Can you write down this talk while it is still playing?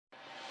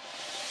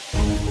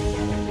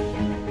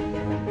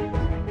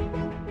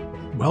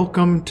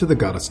Welcome to the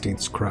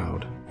Gottesdienst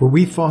crowd, where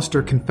we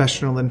foster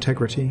confessional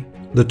integrity,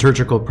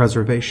 liturgical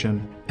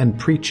preservation, and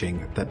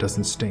preaching that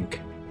doesn't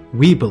stink.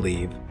 We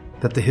believe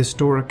that the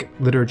historic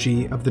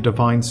liturgy of the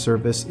divine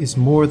service is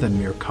more than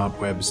mere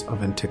cobwebs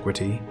of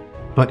antiquity,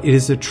 but it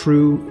is a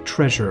true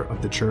treasure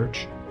of the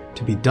Church,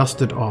 to be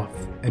dusted off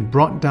and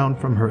brought down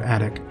from her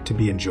attic to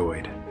be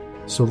enjoyed.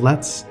 So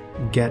let's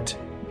get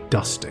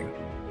dusting.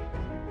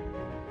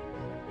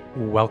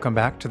 Welcome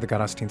back to the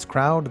Gottesdienst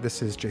crowd.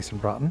 This is Jason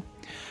Broughton.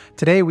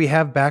 Today we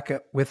have back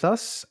with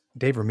us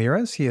Dave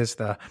Ramirez. He is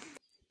the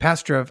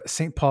pastor of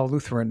St. Paul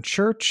Lutheran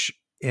Church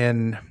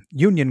in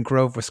Union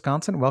Grove,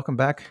 Wisconsin. Welcome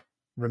back,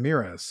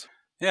 Ramirez.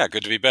 Yeah,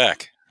 good to be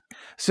back.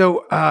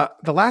 So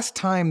the last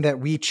time that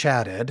we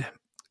chatted,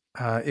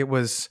 it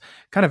was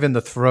kind of in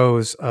the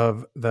throes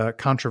of the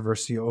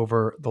controversy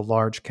over the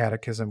large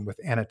catechism with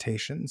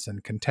annotations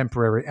and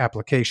contemporary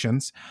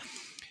applications,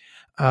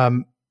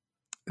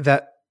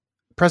 that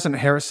President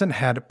Harrison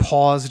had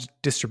paused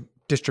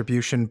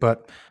distribution,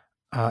 but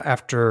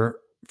after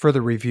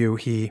further review,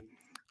 he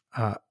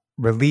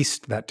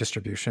released that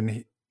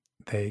distribution.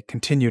 They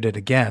continued it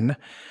again.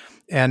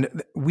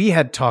 And we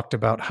had talked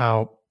about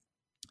how,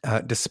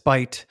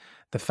 despite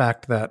the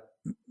fact that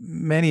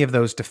many of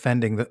those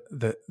defending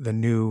the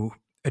new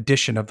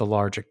edition of the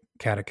large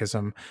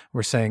catechism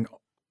were saying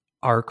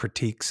our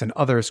critiques and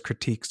others'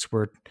 critiques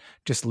were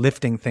just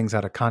lifting things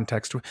out of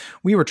context,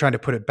 we were trying to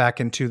put it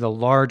back into the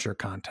larger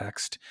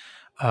context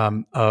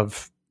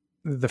of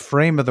the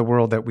frame of the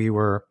world that we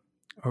were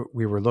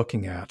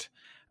looking at.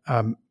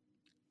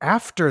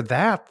 After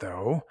that,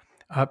 though,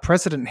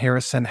 President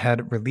Harrison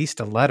had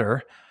released a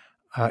letter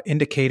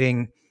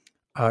indicating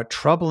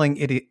troubling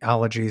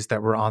ideologies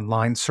that were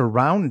online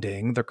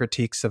surrounding the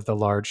critiques of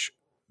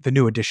the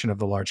new edition of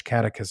the Large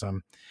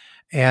Catechism.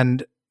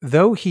 And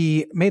though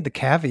he made the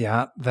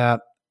caveat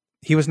that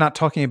he was not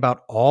talking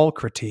about all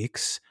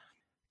critiques,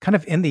 kind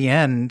of in the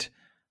end,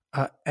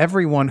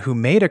 everyone who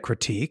made a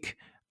critique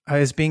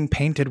is being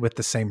painted with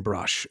the same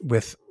brush,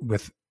 with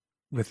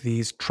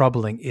these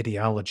troubling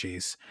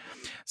ideologies.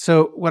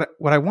 So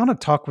what I want to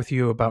talk with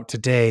you about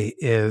today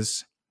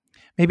is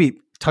maybe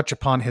touch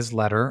upon his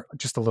letter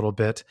just a little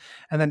bit,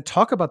 and then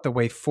talk about the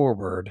way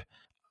forward,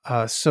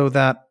 so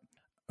that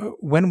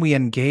when we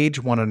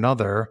engage one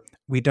another,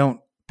 we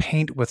don't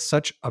paint with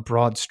such a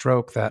broad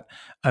stroke that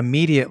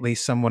immediately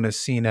someone is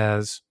seen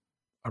as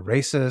a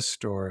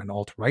racist or an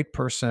alt-right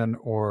person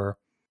or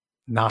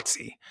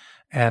Nazi.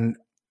 And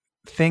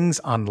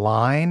things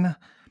online,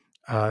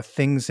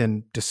 things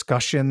in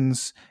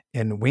discussions,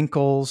 in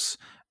winkles,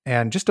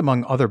 and just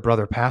among other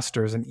brother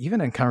pastors, and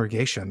even in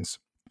congregations,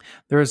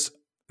 there's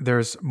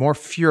more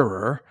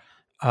furor,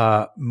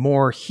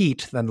 more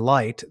heat than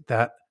light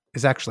that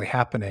is actually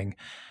happening.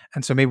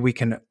 And so maybe we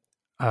can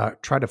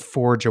try to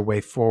forge a way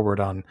forward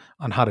on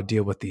how to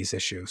deal with these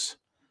issues.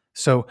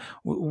 So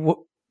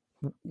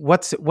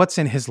what's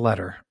in his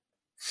letter?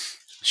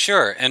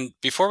 Sure. And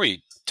before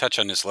we touch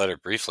on his letter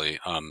briefly,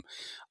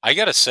 I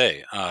got to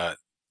say,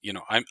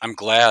 I'm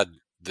glad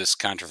this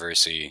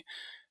controversy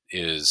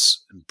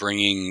is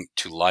bringing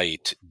to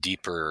light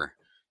deeper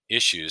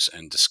issues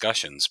and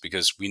discussions,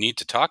 because we need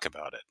to talk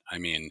about it. I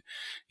mean,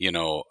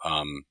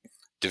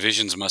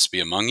 divisions must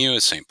be among you,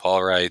 as St.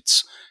 Paul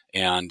writes,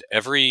 and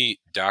every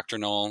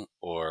doctrinal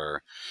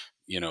or,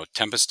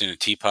 tempest in a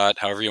teapot,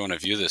 however you want to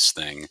view this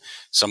thing,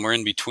 somewhere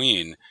in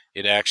between,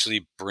 it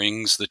actually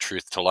brings the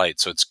truth to light.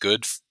 So it's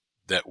good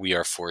that we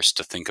are forced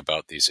to think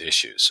about these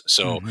issues.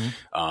 So,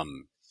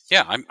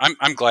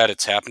 I'm glad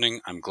it's happening.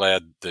 I'm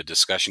glad the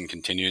discussion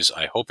continues.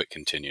 I hope it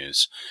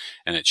continues,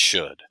 and it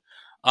should.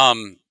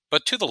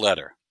 But to the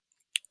letter.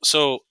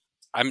 So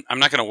I'm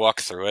not going to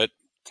walk through it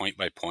point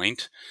by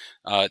point.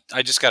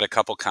 I just got a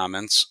couple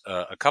comments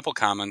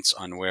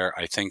on where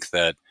I think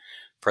that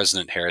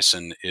President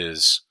Harrison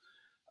is.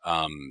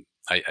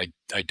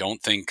 I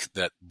don't think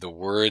that the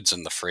words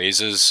and the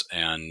phrases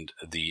and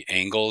the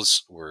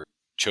angles were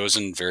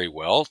chosen very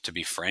well, to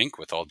be frank,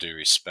 with all due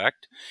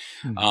respect.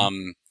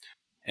 Mm-hmm.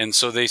 And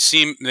so they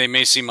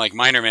may seem like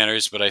minor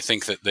matters, but I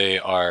think that they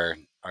are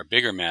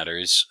bigger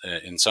matters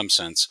in some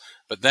sense.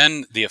 But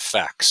then the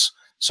effects.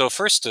 So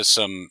first to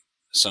some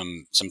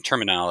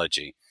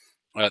terminology.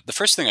 The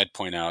first thing I'd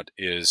point out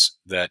is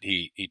that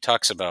he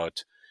talks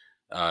about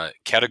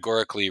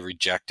categorically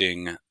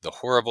rejecting the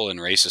horrible and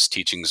racist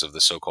teachings of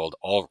the so-called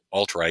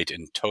alt-right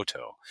in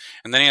toto.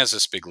 And then he has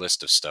this big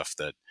list of stuff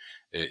that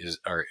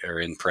are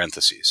in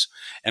parentheses.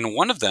 And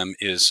one of them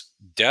is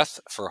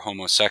death for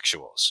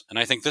homosexuals. And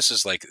I think this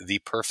is like the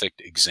perfect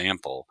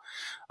example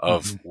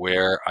of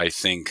where I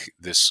think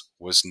this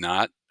was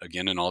not,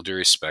 again, in all due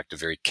respect, a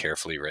very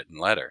carefully written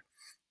letter.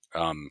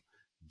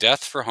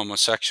 Death for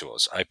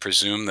homosexuals. I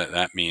presume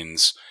that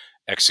means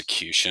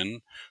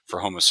execution for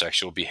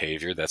homosexual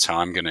behavior. That's how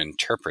I'm going to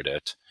interpret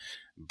it.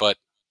 But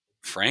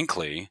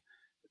frankly,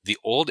 the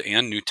Old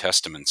and New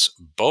Testaments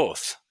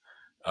both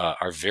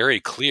are very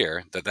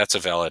clear that that's a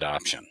valid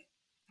option.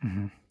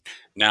 Mm-hmm.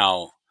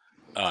 Now,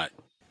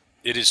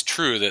 it is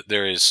true that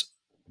there is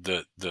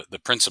the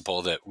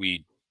principle that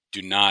we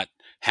do not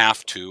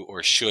have to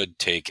or should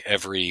take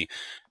every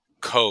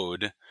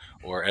code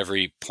or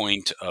every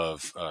point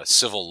of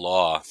civil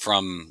law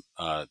from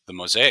the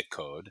Mosaic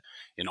Code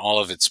in all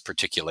of its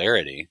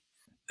particularity.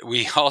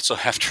 We also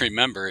have to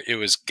remember it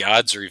was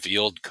God's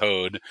revealed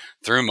code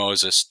through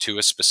Moses to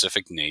a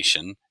specific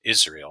nation,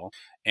 Israel,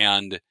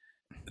 and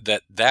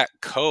that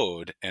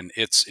code and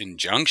its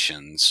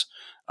injunctions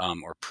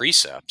or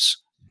precepts,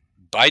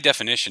 by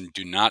definition,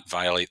 do not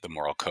violate the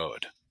moral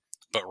code,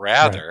 but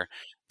rather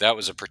that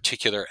was a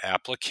particular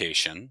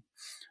application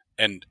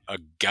and a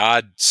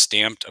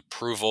God-stamped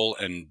approval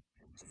and,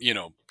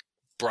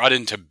 brought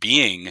into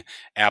being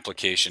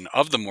application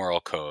of the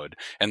moral code,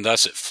 and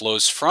thus it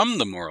flows from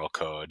the moral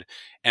code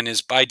and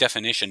is by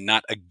definition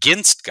not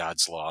against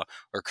God's law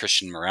or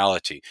Christian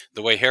morality.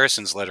 The way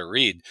Harrison's letter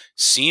read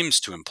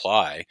seems to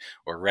imply,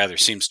 or rather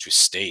seems to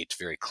state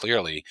very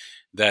clearly,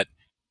 that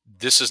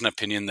this is an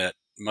opinion that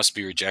must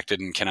be rejected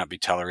and cannot be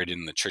tolerated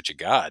in the Church of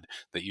God,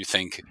 that you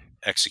think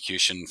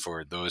execution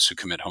for those who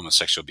commit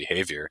homosexual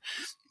behavior,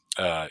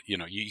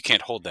 you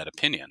can't hold that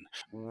opinion.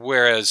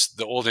 Whereas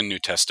the Old and New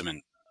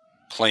Testament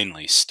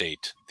plainly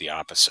state the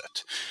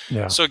opposite.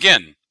 Yeah. So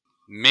again,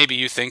 maybe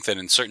you think that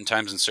in certain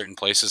times, in certain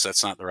places,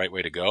 that's not the right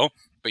way to go,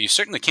 but you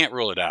certainly can't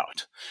rule it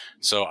out.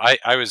 So I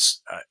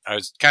was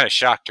kind of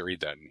shocked to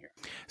read that in here.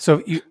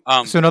 So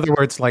so in other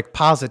words, like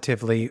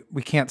positively,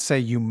 we can't say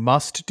you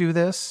must do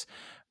this,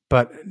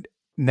 but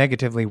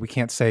negatively, we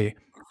can't say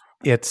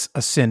it's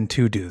a sin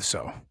to do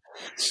so.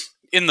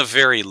 In the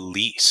very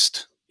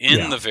least.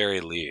 The very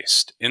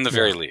least.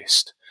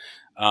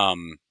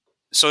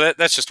 So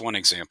that's just one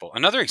example.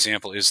 Another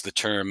example is the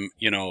term,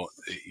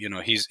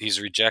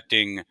 he's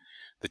rejecting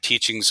the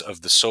teachings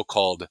of the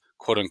so-called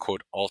quote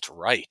unquote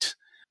alt-right.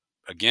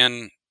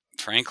 Again,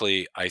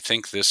 frankly, I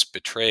think this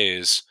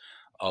betrays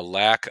a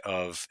lack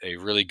of a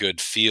really good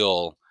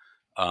feel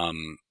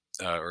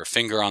or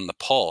finger on the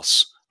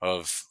pulse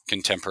of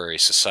contemporary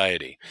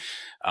society.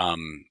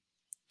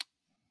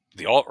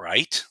 The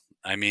alt-right,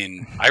 I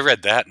mean, I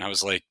read that and I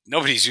was like,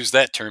 nobody's used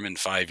that term in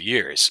 5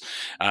 years.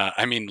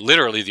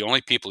 Literally the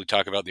only people who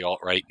talk about the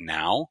alt-right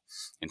now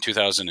in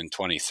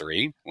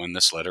 2023, when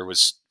this letter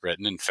was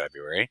written in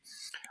February,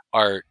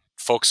 are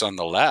folks on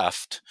the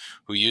left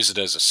who use it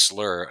as a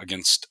slur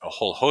against a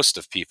whole host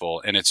of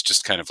people. And it's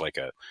just kind of like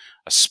a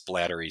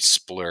splattery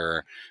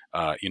splur,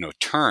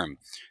 term.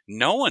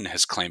 No one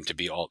has claimed to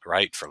be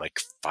alt-right for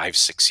like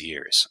 5-6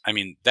 years. I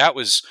mean, that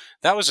was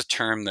a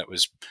term that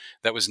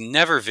was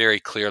never very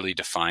clearly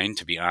defined,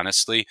 to be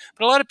honestly.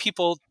 But a lot of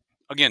people,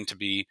 again, to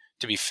be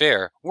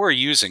fair, were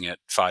using it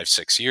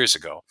 5-6 years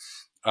ago,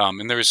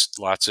 and there was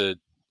lots of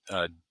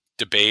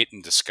debate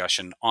and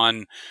discussion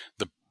on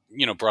the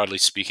broadly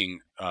speaking,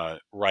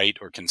 right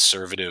or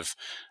conservative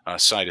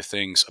side of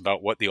things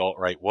about what the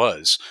alt-right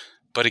was.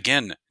 But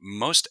again,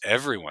 most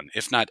everyone,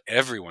 if not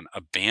everyone,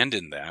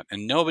 abandoned that,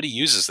 and nobody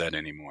uses that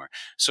anymore.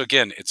 So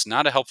again, it's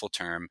not a helpful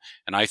term,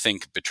 and I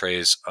think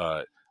betrays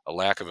a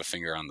lack of a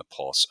finger on the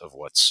pulse of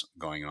what's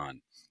going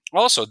on.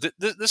 Also,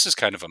 this is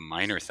kind of a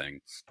minor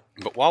thing,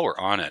 but while we're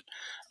on it,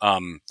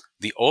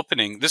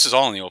 this is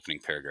all in the opening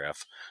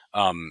paragraph.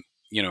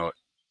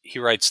 He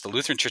writes, the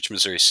Lutheran Church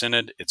Missouri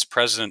Synod, its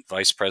president,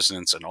 vice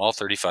presidents, and all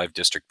 35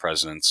 district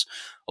presidents,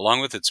 along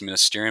with its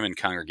ministerium and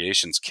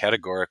congregations,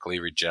 categorically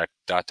reject ...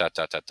 I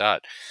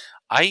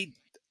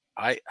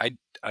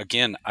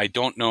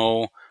don't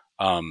know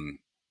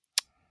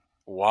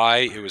why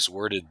it was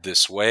worded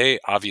this way,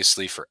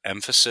 obviously for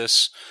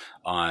emphasis,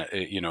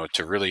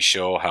 to really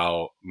show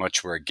how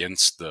much we're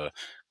against the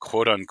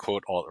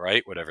quote-unquote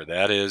alt-right, whatever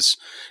that is.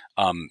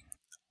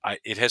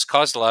 It has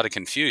caused a lot of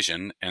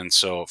confusion, and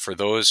so for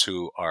those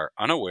who are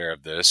unaware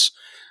of this,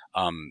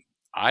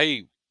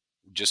 I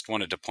just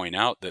wanted to point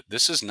out that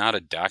this is not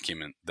a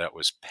document that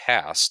was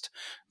passed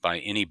by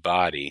any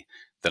body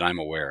that I'm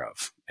aware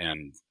of,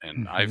 and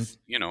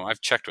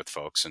I've checked with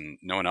folks, and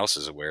no one else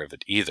is aware of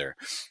it either,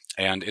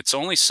 and it's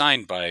only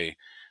signed by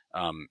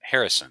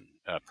Harrison,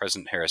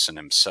 President Harrison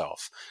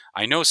himself.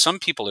 I know some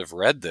people have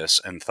read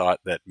this and thought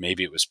that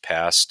maybe it was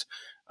passed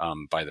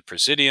by the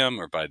Presidium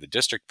or by the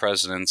district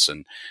presidents,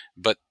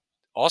 but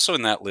also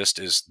in that list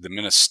is the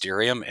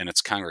ministerium and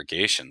its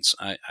congregations.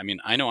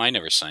 I know I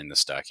never signed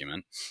this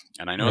document,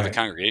 and I know the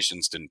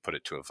congregations didn't put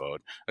it to a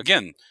vote.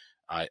 Again,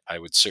 I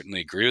would certainly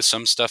agree with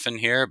some stuff in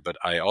here, but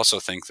I also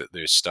think that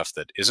there's stuff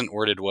that isn't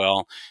worded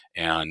well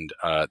and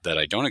that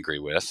I don't agree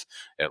with,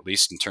 at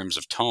least in terms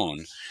of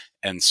tone.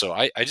 And so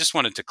I just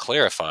wanted to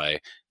clarify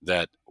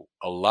that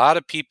a lot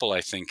of people,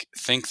 I think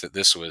that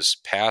this was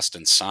passed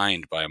and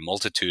signed by a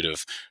multitude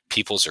of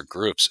peoples or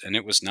groups, and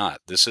it was not.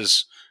 This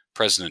is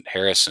President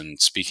Harrison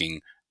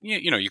speaking,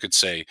 you could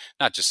say,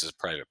 not just as a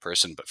private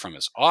person, but from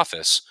his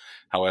office.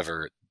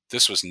 However,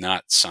 this was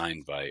not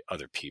signed by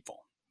other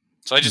people.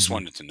 So I just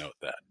wanted to note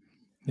that.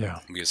 Yeah.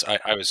 Because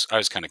I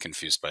was kind of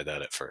confused by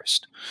that at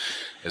first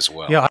as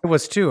well. Yeah, I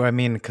was too. I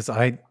mean, because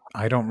I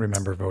don't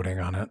remember voting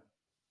on it.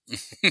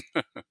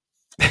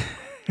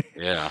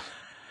 Yeah.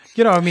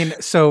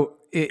 So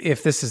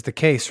if this is the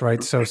case,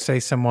 right? So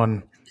say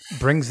someone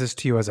brings this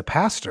to you as a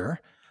pastor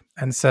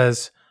and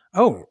says,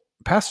 oh,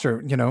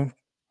 Pastor,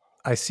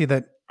 I see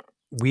that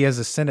we as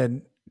a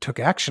synod took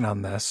action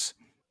on this.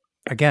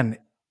 Again,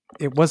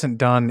 it wasn't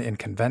done in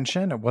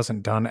convention. It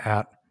wasn't done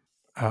at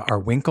our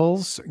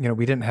Winkles.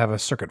 We didn't have a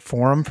circuit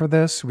forum for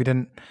this.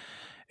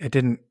 It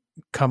didn't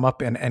come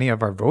up in any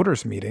of our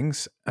voters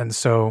meetings. And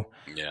so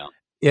Yeah.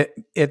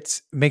 it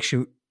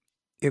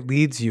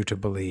leads you to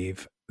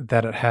believe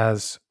that it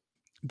has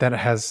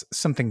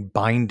something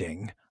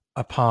binding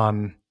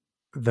upon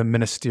the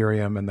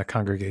ministerium and the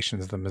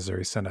congregations of the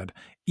Missouri Synod,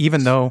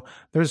 even though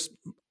there's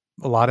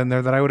a lot in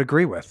there that I would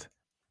agree with.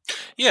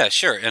 Yeah,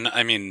 sure. And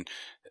I mean,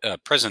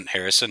 President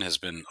Harrison has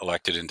been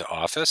elected into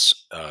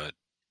office,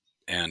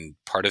 and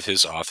part of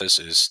his office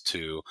is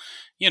to,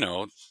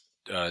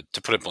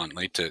 to put it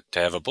bluntly, to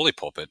have a bully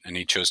pulpit, and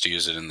he chose to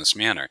use it in this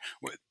manner.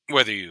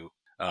 Whether you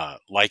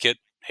like it,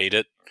 hate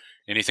it,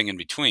 anything in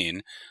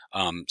between.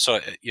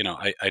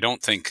 I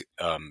don't think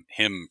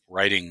him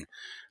writing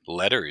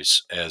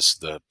letters as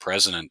the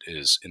president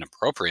is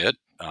inappropriate.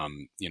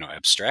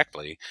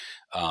 Abstractly.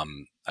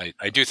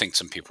 I do think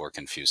some people are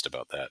confused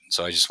about that.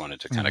 So I just wanted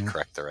to kind of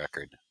correct the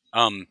record.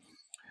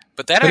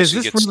 But that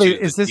actually gets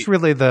to is this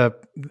really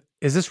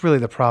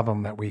the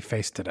problem that we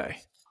face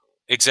today?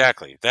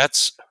 Exactly.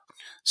 That's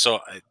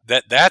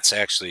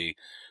actually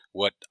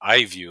what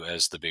I view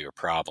as the bigger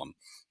problem.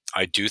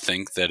 I do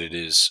think that it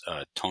is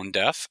tone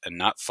deaf and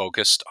not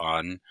focused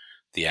on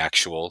the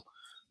actual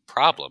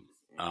problem.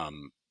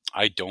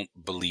 I don't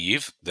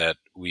believe that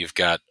we've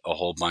got a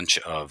whole bunch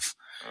of,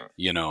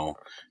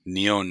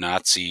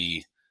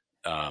 neo-Nazi,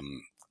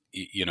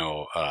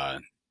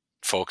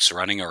 folks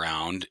running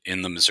around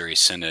in the Missouri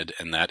Synod,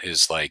 and that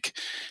is like,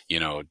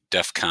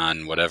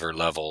 DEFCON whatever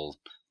level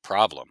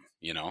problem.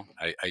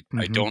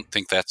 I don't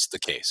think that's the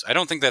case. I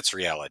don't think that's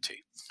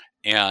reality.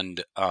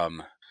 And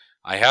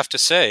I have to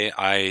say,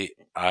 I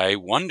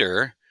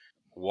wonder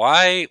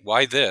why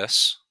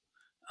this,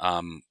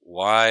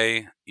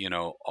 why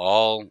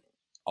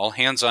all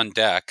hands on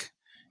deck,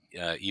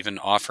 even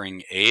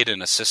offering aid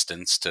and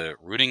assistance to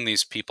rooting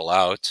these people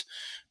out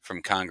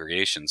from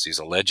congregations, these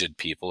alleged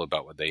people,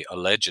 about what they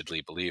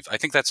allegedly believe. I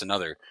think that's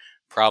another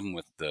problem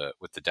with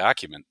the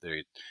document.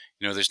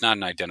 There's not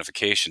an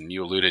identification.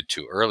 You alluded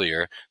to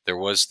earlier, there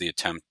was the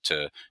attempt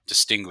to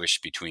distinguish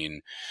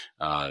between,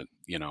 not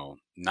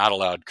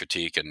allowed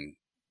critique and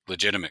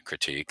legitimate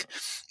critique.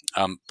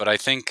 But I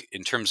think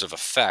in terms of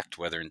effect,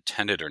 whether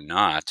intended or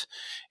not,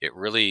 it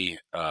really,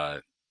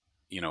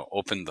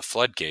 opened the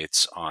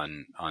floodgates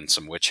on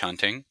some witch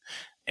hunting,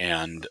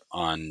 and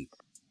on,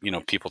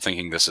 people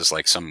thinking this is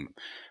like some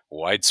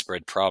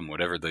widespread problem,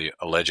 whatever the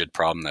alleged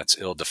problem that's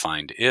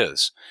ill-defined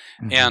is.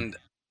 Mm-hmm. And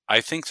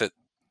I think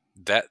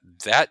that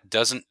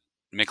doesn't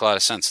make a lot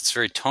of sense. It's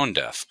very tone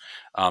deaf.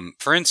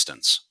 For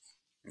instance,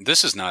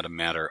 this is not a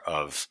matter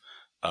of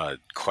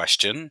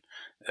question.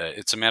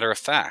 It's a matter of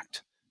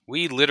fact.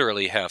 We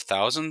literally have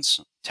thousands,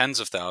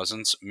 tens of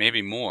thousands,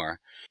 maybe more,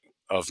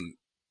 of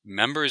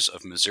members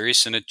of Missouri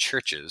Synod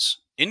churches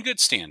in good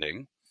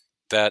standing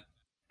that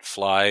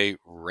fly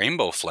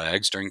rainbow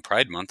flags during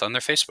Pride Month on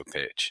their Facebook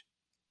page.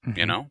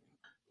 Mm-hmm.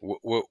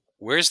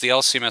 Where's the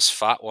LCMS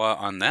fatwa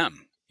on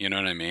them? You know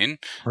what I mean?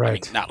 Right. I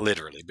mean, not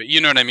literally, but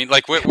you know what I mean?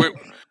 Like,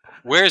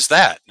 where's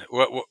that?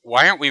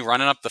 Why aren't we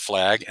running up the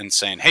flag and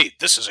saying, hey,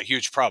 this is a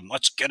huge problem,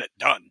 let's get it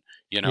done?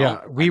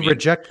 Yeah, we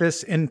reject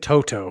this in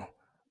toto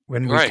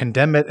when we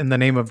condemn it in the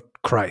name of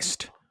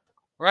Christ.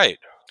 Right.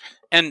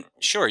 And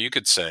sure, you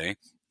could say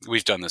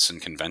we've done this in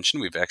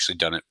convention. We've actually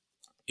done it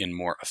in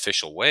more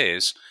official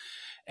ways.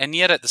 And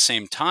yet at the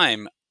same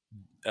time,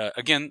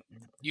 again,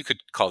 you could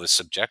call this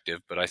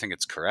subjective, but I think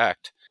it's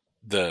correct.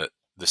 The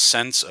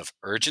sense of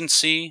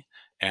urgency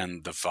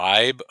and the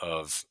vibe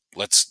of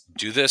let's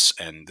do this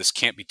and this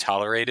can't be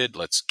tolerated,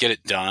 let's get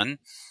it done.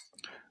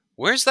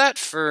 Where's that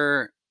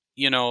for,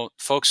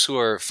 folks who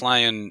are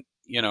flying,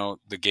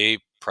 the gay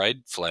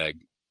pride flag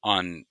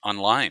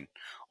online?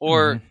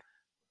 Or,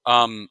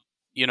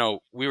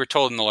 we were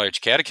told in the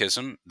Large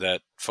Catechism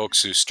that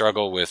folks who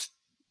struggle with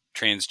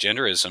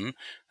transgenderism,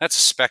 that's a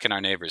speck in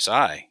our neighbor's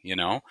eye,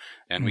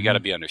 and we got to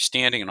be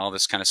understanding and all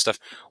this kind of stuff.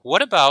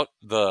 What about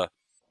the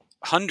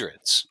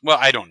hundreds? Well,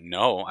 I don't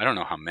know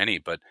how many,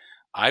 but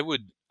I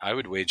would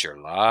wager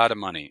a lot of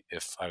money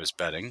if I was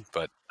betting,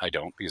 but I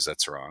don't, because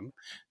that's wrong.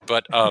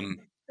 But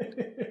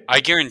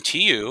I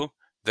guarantee you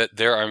that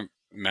there are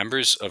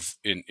members of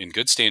in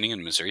good standing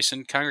in Missouri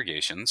Synod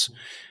congregations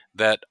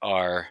that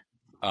are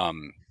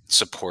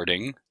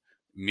supporting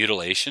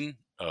mutilation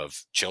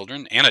of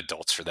children and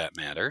adults, for that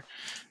matter,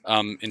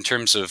 in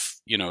terms of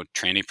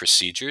tranny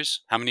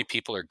procedures. How many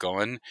people are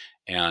going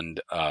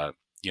and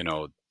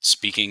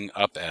speaking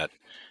up at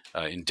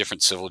in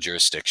different civil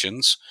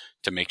jurisdictions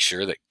to make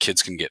sure that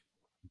kids can get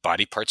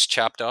body parts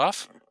chopped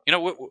off?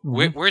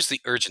 Where's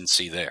the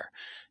urgency there?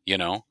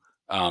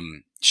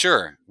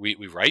 Sure,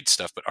 we write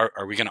stuff, but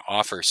are we going to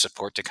offer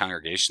support to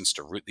congregations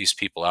to root these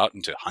people out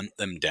and to hunt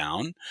them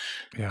down?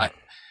 Yeah.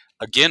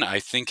 I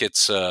think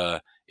it's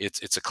a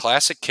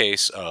classic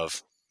case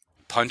of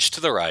punch to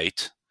the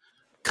right,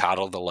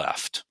 coddle the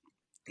left.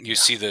 You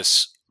see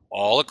this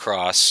all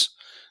across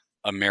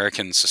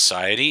American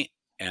society,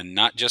 and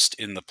not just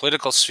in the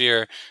political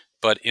sphere,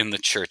 but in the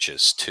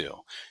churches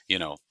too.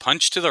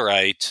 Punch to the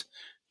right,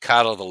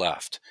 coddle the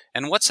left.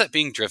 And what's that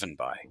being driven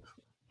by?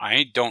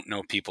 I don't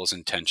know people's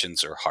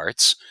intentions or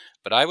hearts,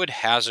 but I would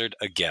hazard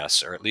a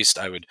guess, or at least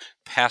I would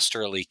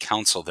pastorally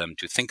counsel them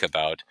to think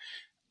about,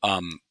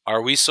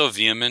 are we so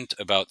vehement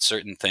about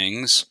certain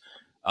things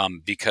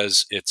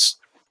because it's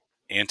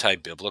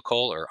anti-biblical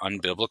or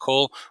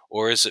unbiblical,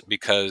 or is it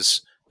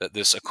because that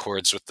this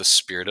accords with the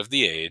spirit of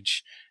the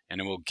age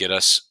and it will get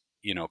us,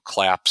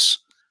 claps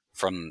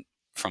from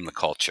the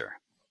culture?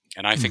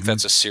 And I think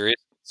that's a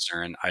serious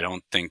concern. I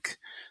don't think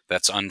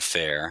that's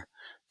unfair,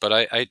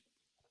 but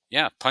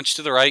yeah, punch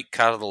to the right,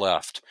 cow to the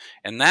left.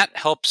 And that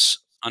helps,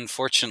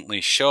 unfortunately,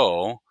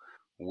 show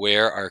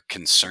where our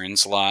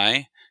concerns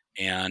lie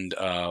and,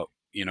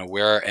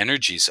 where our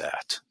energy's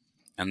at.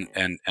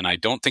 And I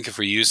don't think if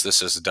we use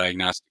this as a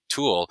diagnostic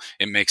tool,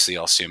 it makes the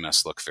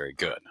LCMS look very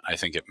good. I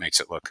think it makes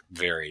it look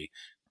very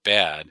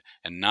bad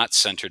and not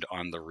centered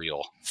on the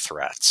real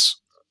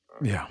threats.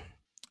 Yeah.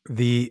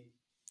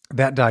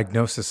 That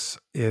diagnosis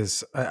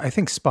is, I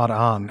think, spot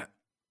on,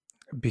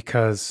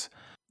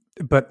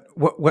 but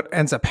what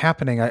ends up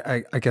happening,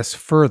 I guess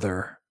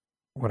further,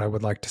 what I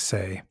would like to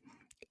say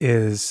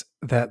is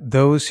that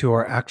those who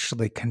are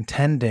actually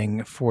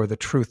contending for the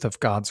truth of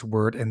God's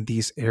word in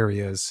these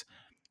areas,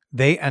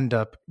 they end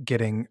up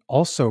getting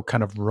also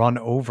kind of run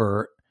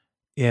over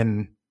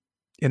in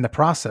the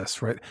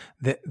process, right?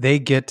 They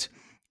get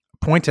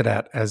pointed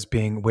at as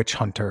being witch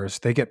hunters.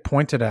 They get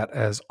pointed at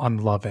as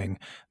unloving.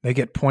 They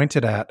get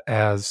pointed at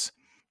as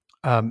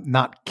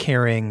not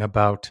caring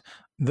about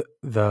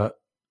the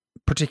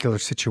particular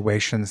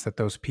situations that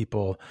those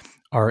people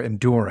are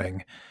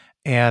enduring.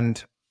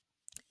 And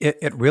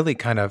it really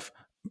kind of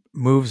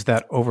moves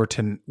that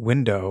Overton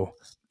window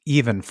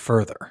even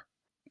further.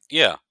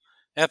 Yeah,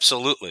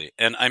 absolutely.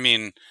 And I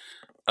mean,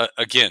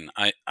 again,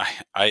 I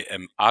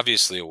am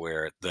obviously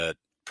aware that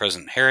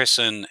President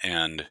Harrison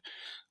and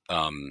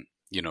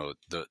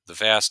the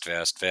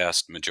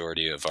vast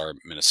majority of our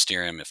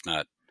ministerium, if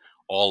not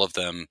all of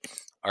them,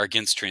 are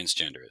against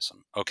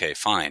transgenderism. Okay,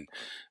 fine,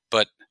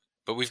 but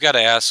we've got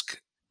to ask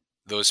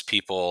those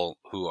people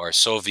who are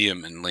so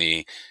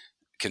vehemently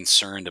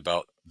concerned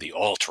about the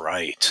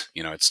alt-right,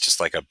 it's just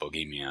like a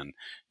boogeyman,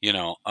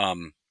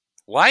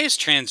 why is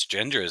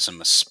transgenderism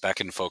a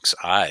speck in folks'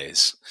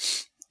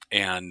 eyes?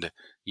 And,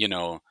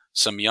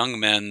 some young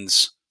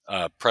men's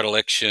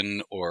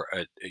predilection or,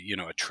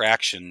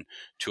 attraction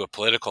to a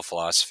political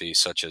philosophy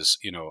such as,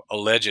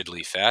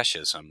 allegedly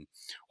fascism,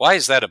 why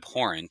is that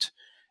abhorrent?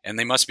 And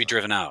they must be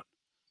driven out.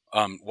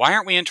 Why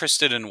aren't we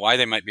interested in why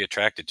they might be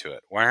attracted to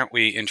it? Why aren't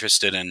we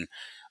interested in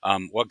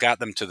what got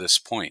them to this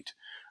point?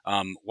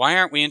 Why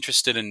aren't we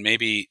interested in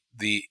maybe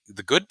the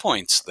good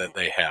points that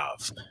they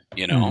have?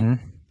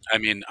 I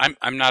mean,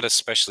 I'm not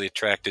especially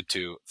attracted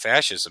to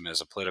fascism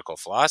as a political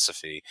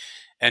philosophy,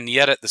 and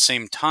yet at the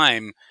same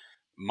time,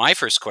 my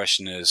first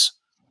question is,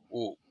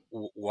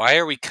 why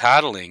are we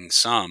coddling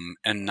some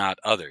and not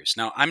others?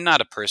 Now, I'm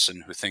not a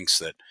person who thinks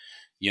that,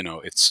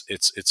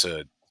 it's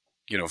a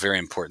very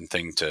important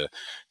thing to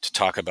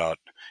talk about.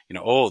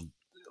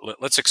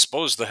 Let's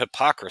expose the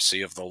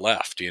hypocrisy of the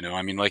left.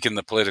 I mean, like in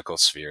the political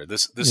sphere,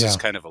 this is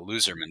kind of a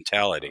loser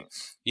mentality.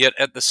 Yet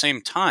at the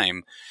same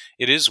time,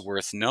 it is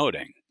worth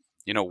noting.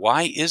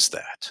 Why is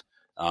that?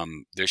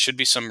 There should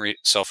be some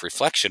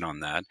self-reflection on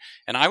that.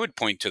 And I would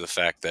point to the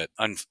fact that,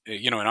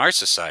 in our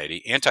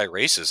society,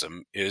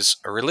 anti-racism is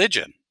a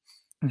religion.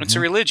 Mm-hmm. It's a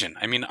religion.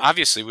 I mean,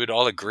 obviously, we'd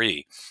all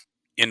agree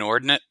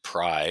inordinate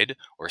pride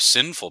or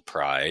sinful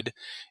pride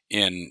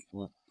in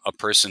a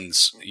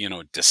person's,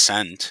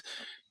 descent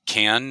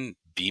can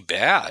be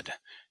bad.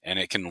 And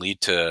it can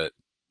lead to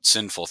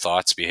sinful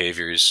thoughts,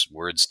 behaviors,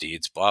 words,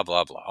 deeds, blah,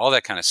 blah, blah, all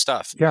that kind of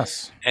stuff.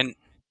 Yes.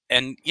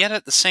 And yet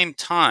at the same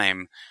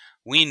time,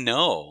 we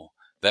know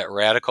that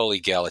radical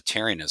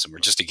egalitarianism, or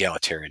just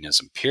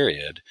egalitarianism,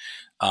 period,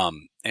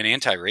 and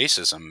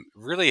anti-racism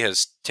really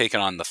has taken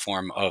on the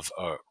form of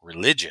a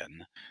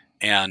religion.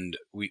 And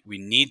we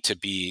need to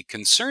be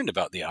concerned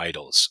about the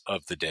idols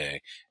of the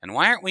day. And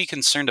why aren't we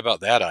concerned about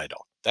that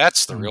idol?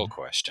 That's the real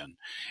question.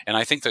 And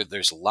I think that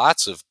there's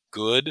lots of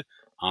good,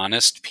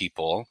 honest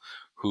people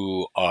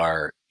who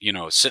are,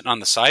 sitting on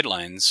the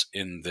sidelines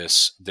in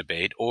this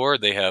debate, or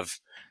they have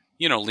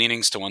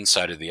leanings to one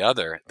side or the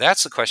other.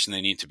 That's the question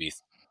they need to be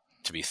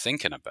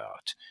thinking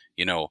about.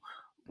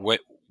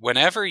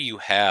 Whenever you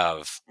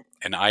have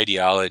an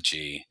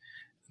ideology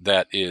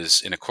that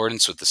is in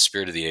accordance with the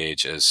spirit of the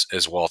age,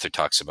 as Walther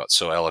talks about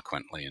so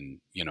eloquently in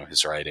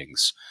his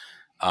writings,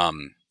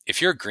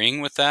 if you're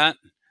agreeing with that,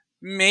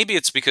 maybe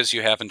it's because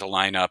you happen to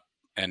line up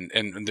and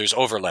there's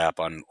overlap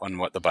on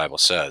what the Bible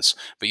says,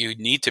 but you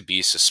need to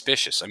be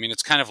suspicious. I mean,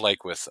 it's kind of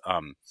like with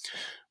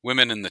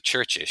women in the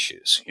church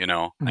issues.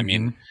 Mm-hmm. I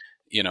mean,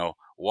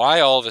 why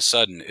all of a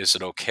sudden is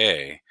it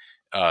okay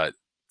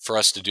for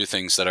us to do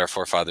things that our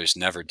forefathers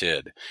never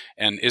did?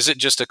 And is it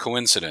just a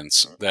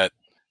coincidence that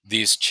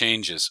these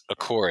changes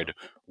accord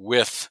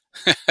with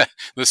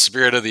the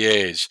spirit of the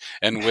age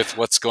and with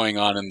what's going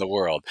on in the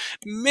world.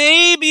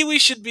 Maybe we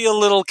should be a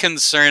little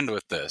concerned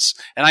with this.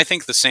 And I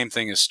think the same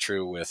thing is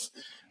true with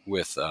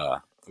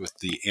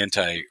the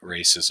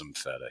anti-racism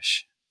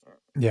fetish.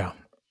 Yeah,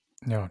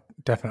 no,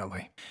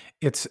 definitely.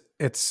 It's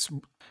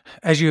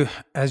as you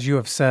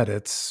have said,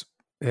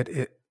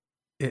 it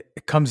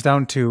comes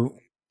down to,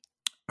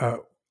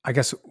 I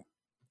guess,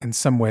 in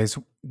some ways,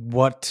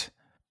 what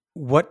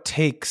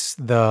takes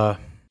the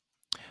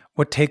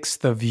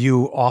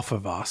view off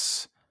of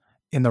us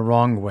in the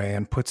wrong way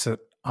and puts it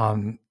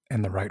on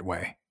in the right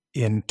way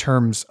in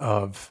terms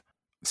of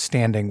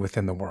standing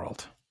within the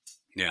world.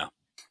 Yeah.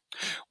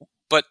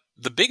 But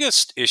the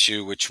biggest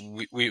issue, which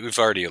we've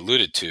already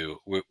alluded to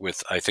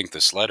with, I think,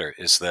 this letter,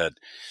 is that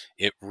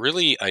it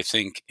really, I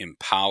think,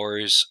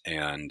 empowers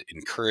and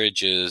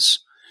encourages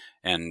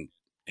and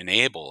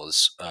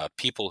enables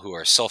people who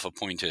are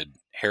self-appointed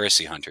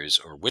heresy hunters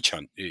or witch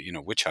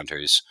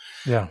hunters,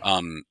 Yeah.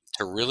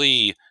 to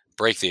really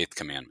break the eighth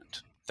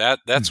commandment.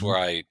 That's where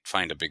I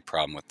find a big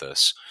problem with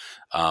this,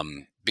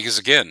 because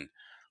again,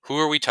 who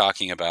are we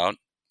talking about?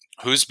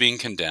 Who's being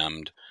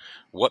condemned?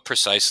 What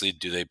precisely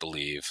do they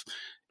believe?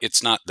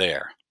 It's not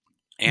there.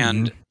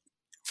 And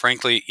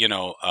frankly,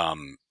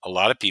 a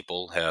lot of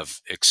people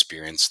have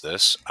experienced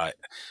this.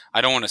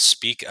 I don't want to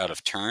speak out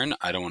of turn.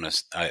 I don't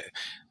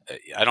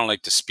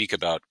like to speak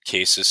about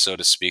cases, so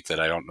to speak, that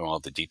I don't know all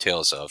the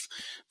details of.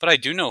 But I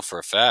do know for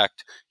a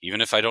fact,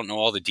 even if I don't know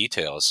all the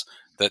details,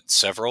 that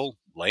several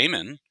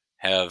laymen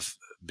have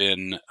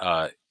been,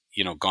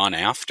 gone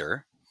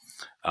after,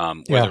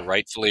 whether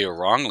rightfully or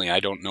wrongly. I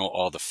don't know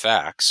all the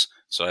facts,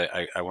 so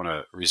I want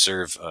to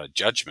reserve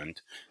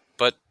judgment.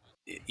 But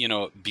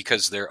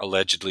because they're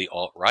allegedly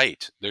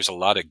alt-right, there's a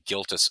lot of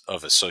guilt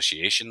of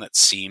association that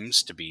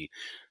seems to be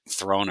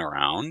thrown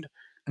around,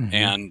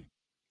 and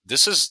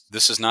this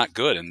is not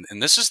good.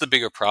 And this is the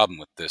bigger problem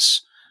with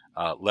this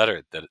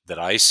letter that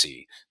I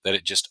see, that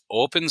it just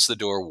opens the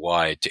door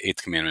wide to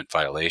Eighth Commandment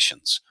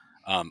violations.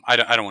 I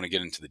don't want to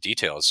get into the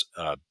details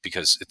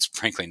because it's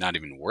frankly not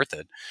even worth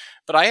it.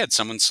 But I had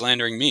someone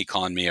slandering me,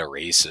 calling me a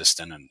racist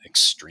and an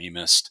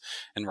extremist,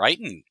 and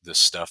writing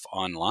this stuff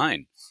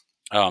online.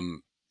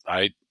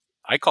 I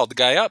called the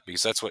guy up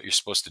because that's what you're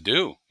supposed to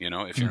do.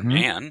 If you're a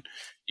man,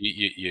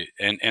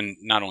 and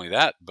not only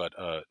that, but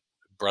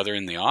brother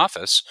in the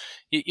office,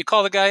 you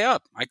call the guy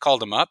up. I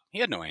called him up. He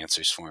had no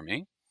answers for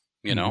me.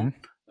 No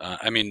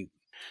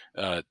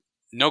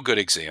good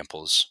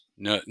examples,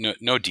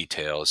 no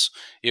details.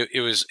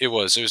 It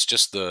was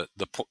just the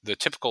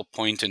typical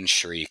point and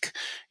shriek.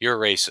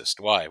 You're a racist.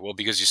 Why? Well,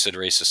 because you said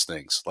racist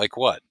things. Like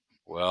what?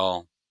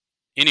 Well,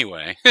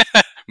 anyway,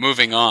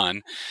 moving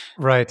on.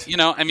 Right.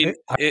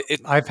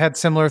 I've had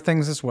similar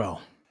things as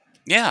well.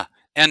 Yeah.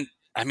 And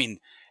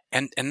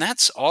and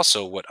that's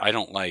also what I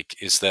don't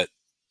like, is that,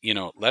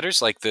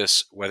 letters like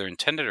this, whether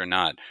intended or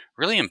not,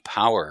 really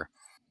empower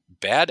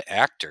bad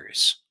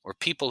actors or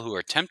people who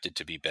are tempted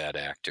to be bad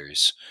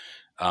actors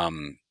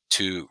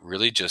to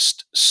really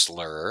just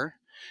slur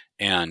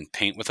and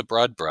paint with a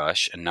broad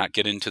brush and not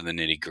get into the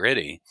nitty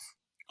gritty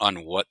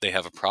on what they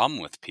have a problem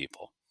with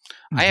people.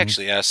 I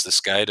actually asked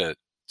this guy to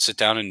sit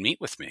down and meet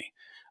with me.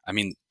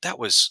 That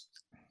was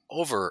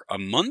over a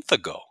month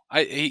ago.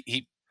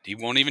 He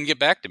won't even get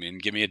back to me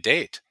and give me a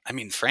date.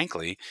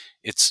 Frankly,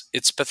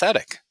 it's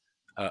pathetic.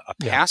 A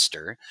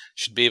pastor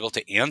should be able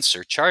to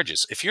answer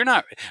charges. If you're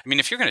not,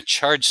 if you're going to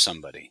charge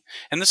somebody,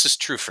 and this is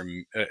true for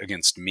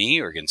against me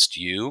or against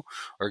you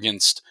or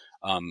against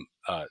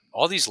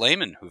all these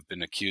laymen who've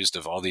been accused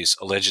of all these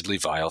allegedly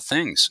vile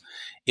things,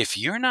 if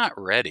you're not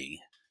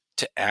ready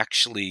to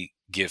actually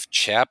give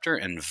chapter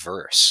and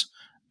verse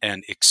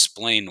and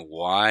explain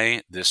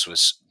why this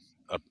was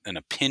an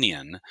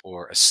opinion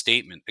or a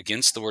statement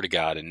against the Word of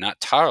God and not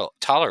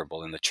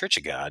tolerable in the Church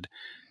of God,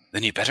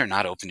 then you better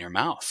not open your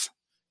mouth.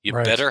 You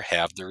better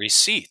have the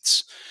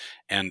receipts.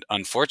 And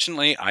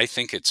unfortunately, I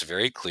think it's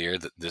very clear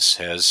that this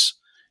has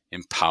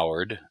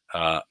empowered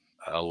a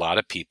lot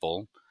of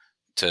people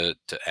to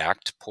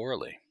act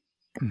poorly.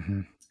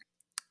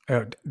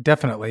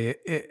 Definitely.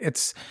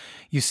 It's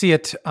you see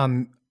it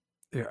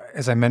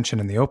as I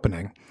mentioned in the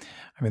opening.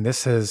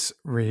 This has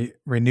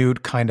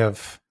renewed kind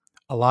of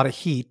a lot of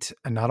heat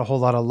and not a whole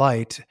lot of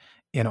light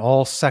in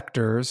all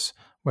sectors,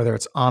 whether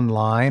it's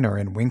online or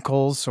in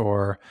Winkles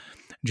or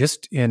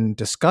just in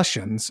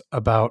discussions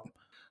about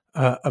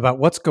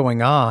what's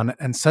going on,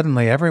 and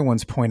suddenly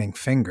everyone's pointing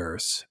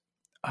fingers,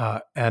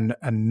 and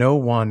no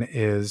one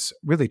is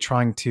really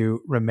trying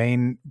to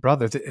remain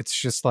brothers. It's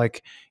just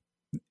like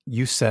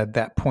you said,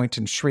 that point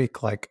and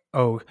shriek, like,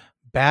 "Oh,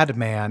 bad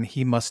man,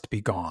 he must be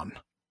gone."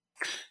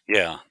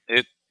 Yeah,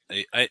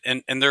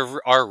 and there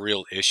are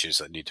real issues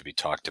that need to be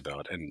talked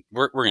about, and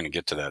we're going to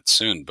get to that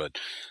soon. But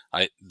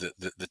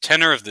the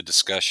tenor of the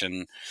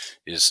discussion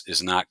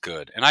is not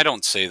good, and I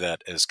don't say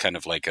that as kind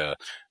of like a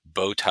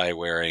bow tie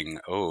wearing.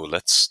 Oh,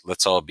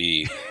 let's all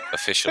be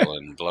official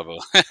and blah blah.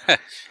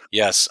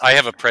 Yes, I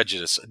have a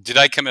prejudice. Did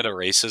I commit a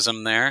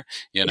racism there?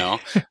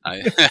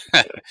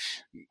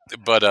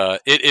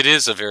 But it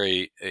is a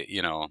very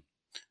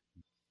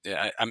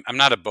I'm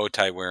not a bow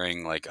tie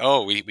wearing like,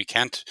 oh, we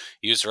can't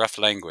use rough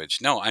language.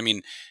 No, I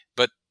mean,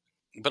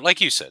 but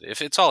like you said,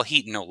 if it's all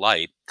heat and no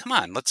light, come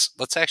on,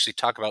 let's actually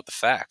talk about the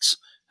facts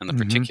and the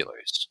Mm-hmm.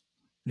 particulars.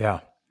 Yeah,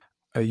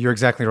 you're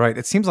exactly right.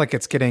 It seems like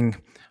it's getting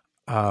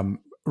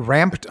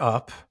ramped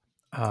up,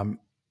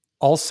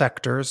 all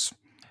sectors,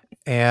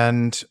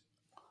 and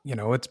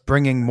it's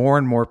bringing more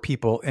and more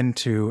people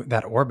into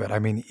that orbit. I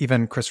mean,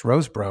 even Chris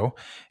Rosebrough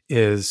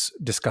is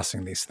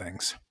discussing these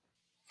things.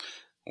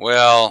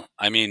 Well,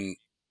 I mean,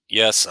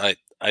 yes,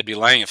 I'd be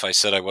lying if I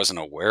said I wasn't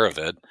aware of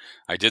it.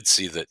 I did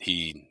see that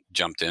he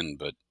jumped in,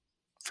 but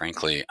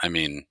frankly, I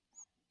mean,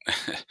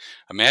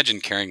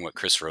 imagine caring what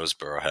Chris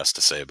Roseborough has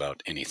to say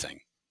about anything.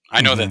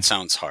 I know that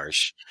sounds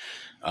harsh,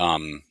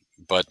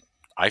 but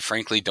I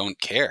frankly don't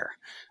care.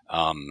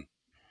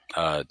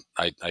 I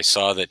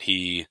saw that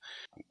he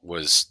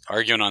was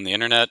arguing on the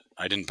internet.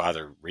 I didn't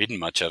bother reading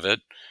much of it,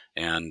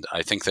 and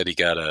I think that he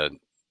got a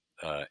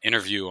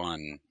interview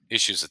on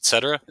Issues,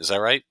 Etc. Is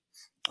that right?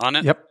 On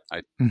it? Yep.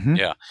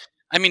 Yeah.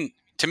 I mean,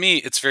 to me,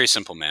 it's very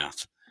simple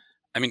math.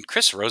 I mean,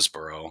 Chris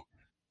Roseborough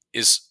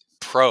is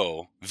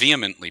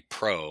vehemently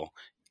pro,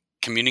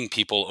 communing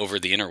people over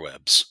the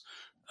interwebs.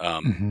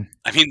 I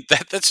mean,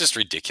 that's just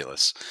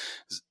ridiculous.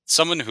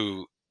 Someone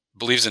who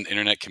believes in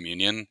internet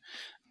communion,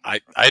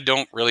 I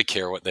don't really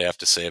care what they have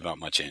to say about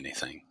much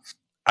anything.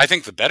 I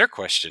think the better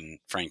question,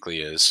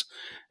 frankly, is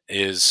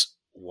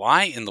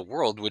why in the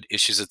world would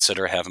Issues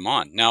Etc. have him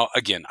on? Now,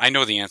 again, I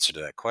know the answer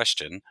to that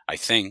question. I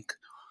think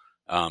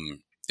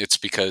it's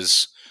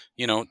because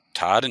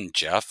Todd and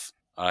Jeff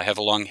have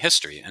a long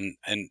history,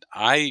 and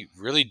I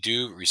really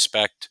do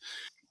respect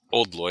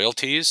old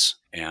loyalties.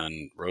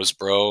 And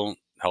Roseborough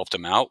helped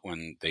him out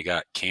when they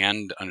got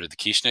canned under the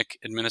Kieschnick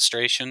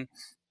administration.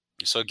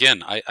 So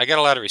again, I got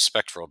a lot of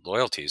respect for old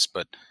loyalties,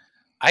 but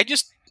I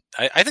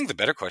think the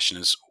better question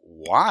is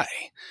why.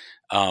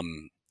 I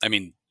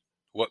mean,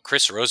 what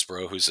Chris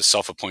Roseborough, who's a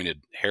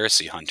self-appointed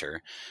heresy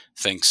hunter,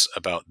 thinks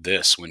about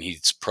this when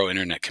he's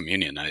pro-internet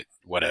communion,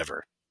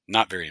 whatever,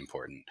 not very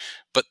important.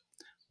 But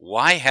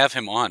why have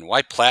him on?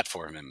 Why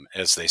platform him,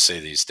 as they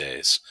say these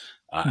days?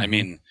 I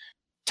mean,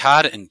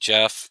 Todd and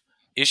Jeff,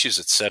 Issues,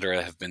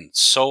 Etc. have been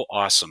so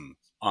awesome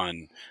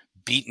on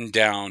beating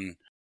down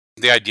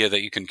the idea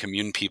that you can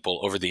commune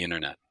people over the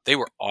internet. They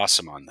were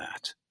awesome on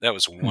that. That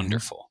was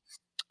wonderful.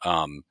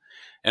 And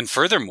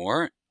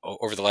furthermore,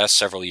 over the last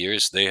several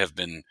years, they have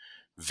been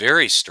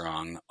very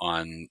strong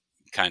on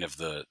kind of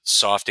the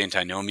soft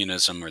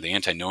antinomianism or the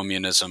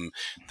antinomianism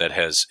that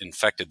has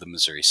infected the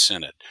Missouri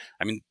Synod.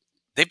 I mean,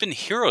 they've been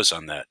heroes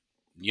on that.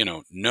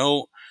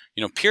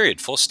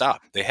 Period, full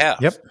stop. They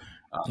have. Yep.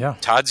 Yeah.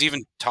 Todd's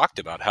even talked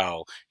about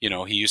how,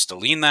 he used to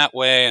lean that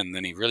way and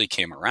then he really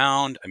came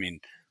around. I mean,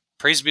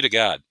 praise be to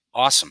God.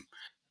 Awesome.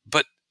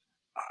 But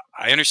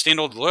I understand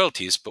old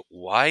loyalties, but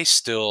why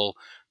still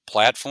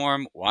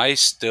platform? Why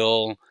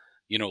still,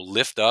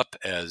 lift up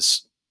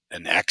as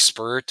an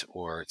expert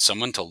or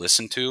someone to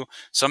listen to,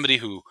 somebody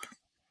who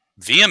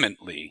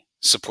vehemently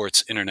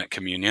supports internet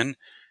communion,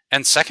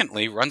 and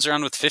secondly, runs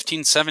around with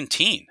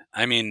 1517?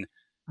 I mean,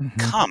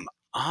 come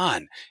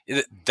on.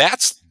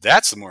 That's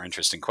the more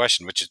interesting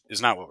question, which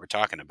is not what we're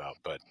talking about.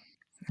 But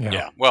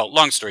yeah. Well,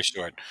 long story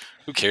short,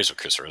 who cares what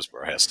Chris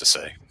Roseborough has to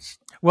say?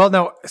 Well,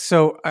 no.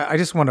 So I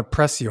just want to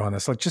press you on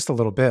this, like just a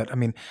little bit. I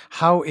mean,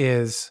 how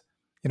is,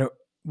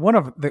 one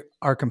of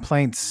our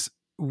complaints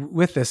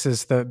with this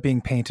is the being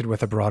painted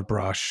with a broad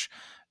brush,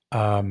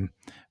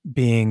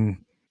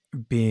 being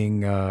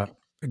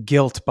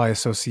guilt by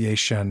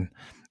association.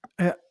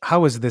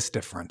 How is this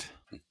different?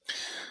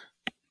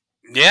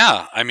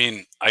 Yeah, I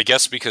mean, I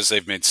guess because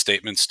they've made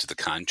statements to the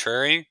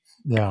contrary.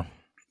 Yeah.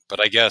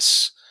 But I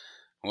guess,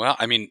 well,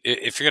 I mean,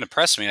 if you're going to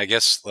press me, I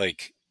guess,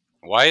 like,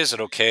 why is it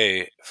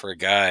okay for a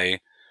guy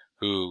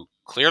who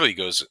clearly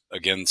goes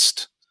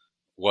against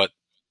what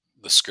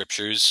the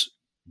scriptures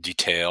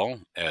detail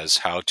as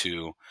how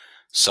to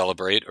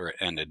celebrate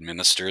and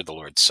administer the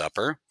Lord's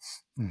Supper?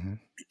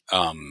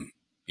 How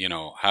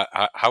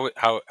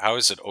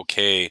is it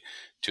okay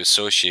to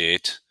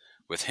associate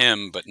with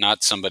him, but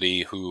not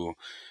somebody who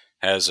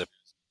has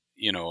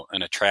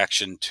an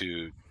attraction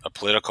to a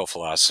political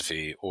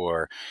philosophy,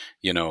 or,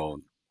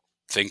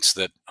 thinks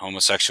that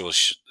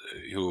homosexuals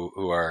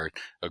who are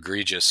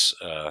egregious,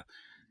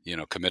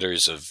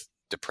 committers of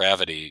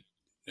depravity,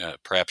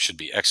 perhaps should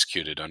be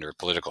executed under a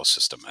political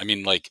system. I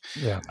mean, like,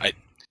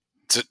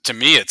 to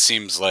me, it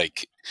seems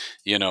like,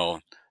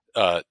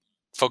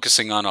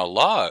 focusing on a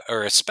log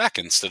or a speck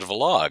instead of a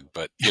log,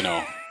 but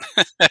No,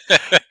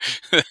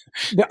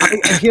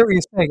 I hear what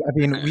you're saying. I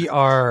mean,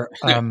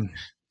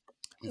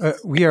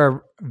 we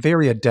are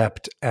very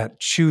adept at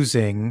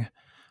choosing,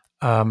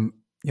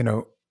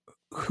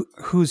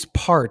 who's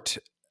part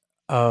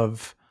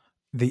of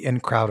the in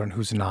crowd and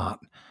who's not.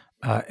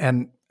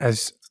 And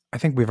as I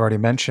think we've already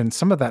mentioned,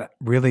 some of that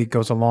really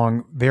goes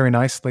along very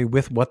nicely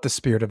with what the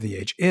spirit of the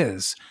age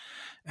is.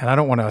 And I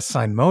don't want to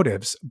assign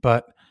motives,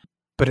 but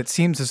it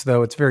seems as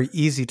though it's very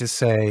easy to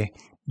say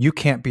you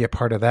can't be a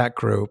part of that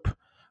group,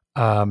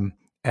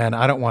 and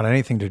I don't want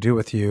anything to do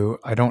with you.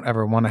 I don't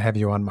ever want to have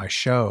you on my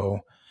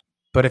show.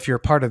 But if you're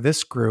part of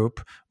this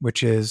group,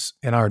 which is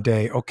in our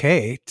day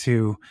okay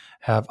to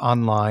have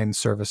online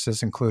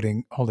services,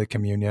 including Holy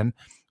Communion,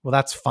 well,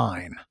 that's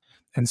fine.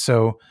 And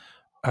so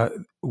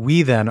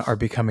we then are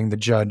becoming the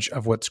judge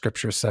of what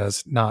Scripture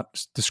says,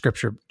 not the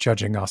Scripture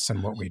judging us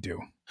and what we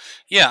do.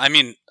 Yeah, I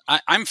mean,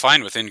 I'm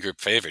fine with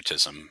in-group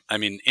favoritism. I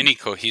mean, any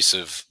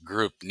cohesive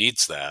group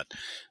needs that.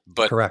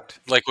 But Correct.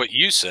 like what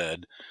you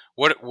said,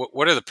 what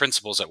are the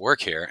principles at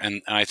work here?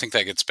 And I think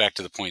that gets back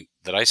to the point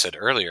that I said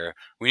earlier.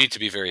 We need to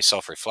be very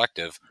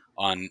self-reflective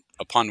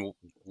upon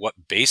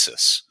what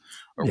basis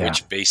or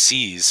which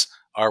bases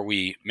are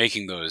we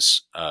making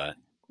those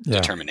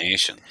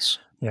determinations.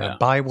 Yeah.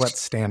 By what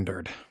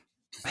standard?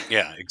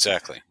 Yeah,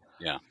 exactly.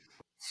 Yeah.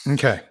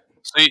 Okay.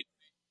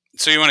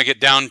 So you want to get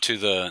down to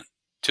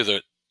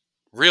the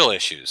real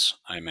issues,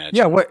 I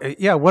imagine. What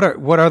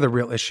are the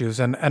real issues,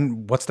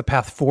 and what's the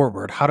path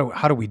forward?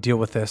 How do we deal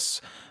with this?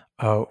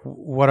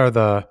 What are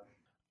the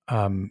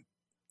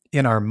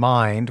in our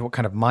mind? What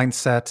kind of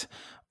mindset?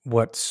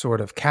 What sort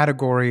of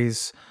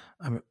categories?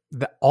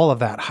 All of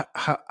that.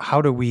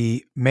 How do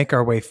we make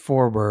our way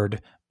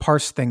forward?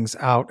 Parse things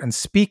out and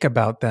speak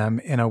about them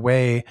in a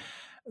way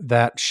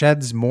that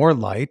sheds more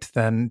light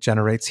than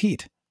generates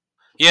heat.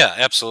 Yeah,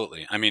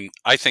 absolutely. I mean,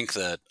 I think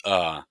that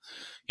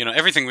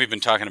everything we've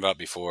been talking about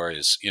before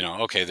is,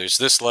 okay, there's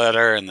this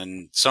letter and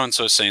then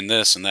so-and-so saying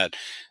this and that.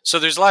 So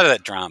there's a lot of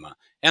that drama.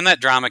 And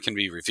that drama can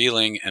be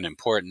revealing and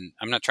important.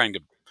 I'm not trying to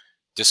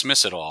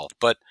dismiss it all.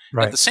 But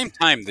at the same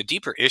time, the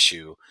deeper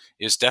issue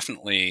is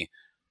definitely,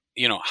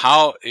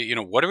 how,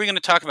 what are we going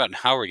to talk about and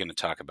how are we going to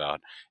talk about?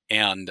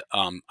 And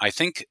I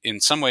think in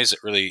some ways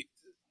it really,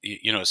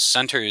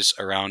 centers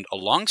around a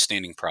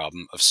longstanding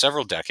problem of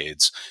several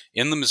decades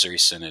in the Missouri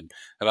Synod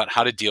about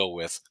how to deal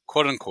with,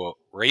 quote unquote,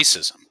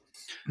 racism.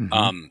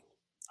 Mm-hmm.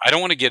 I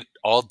don't want to get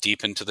all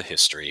deep into the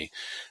history,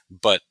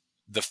 but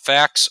the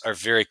facts are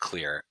very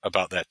clear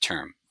about that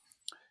term.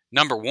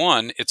 Number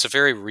one, it's a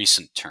very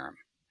recent term.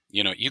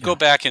 You go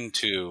back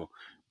into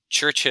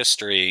church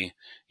history,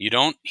 you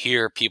don't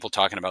hear people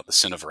talking about the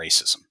sin of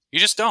racism. You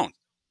just don't.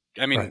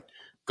 I mean,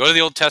 go to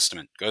the Old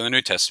Testament, go to the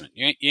New Testament.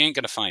 You ain't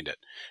going to find it.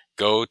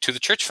 Go to the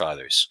Church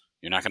Fathers.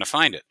 You're not going to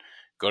find it.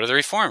 Go to the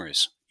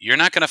Reformers. You're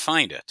not going to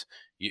find it.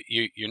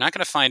 You're not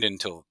going to find it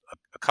until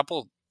a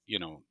couple,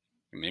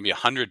 maybe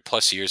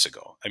 100+ years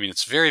ago. I mean,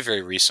 it's very,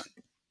 very recent.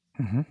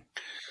 Mm-hmm.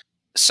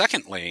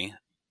 Secondly,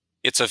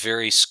 it's a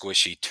very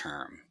squishy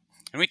term.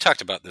 And we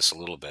talked about this a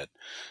little bit,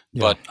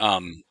 but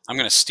I'm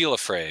going to steal a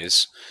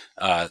phrase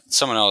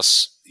someone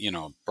else,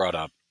 brought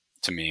up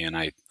to me, and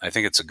I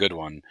think it's a good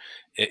one.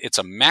 It's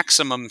a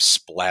maximum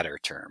splatter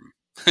term.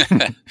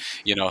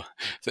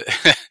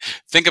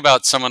 Think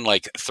about someone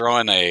like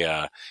throwing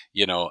a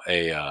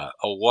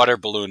water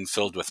balloon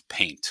filled with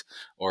paint,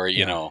 or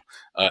a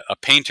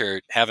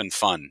painter having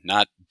fun,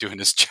 not doing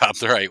his job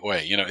the right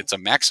way. It's a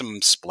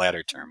maximum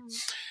splatter term,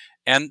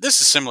 and this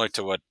is similar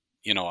to what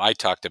I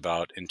talked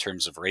about in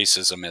terms of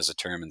racism as a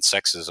term and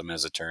sexism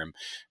as a term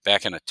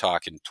back in a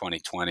talk in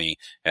 2020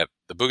 at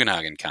the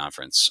Bugenhagen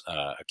conference,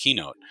 a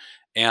keynote,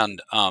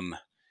 and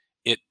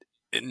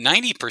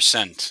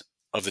 90%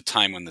 of the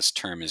time when this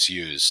term is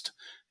used,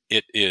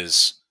 it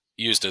is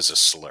used as a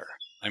slur.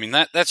 I mean,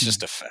 that's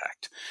just a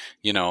fact.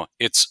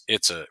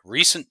 It's a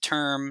recent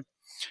term,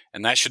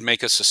 and that should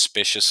make us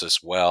suspicious as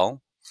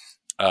well.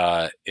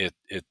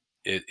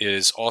 It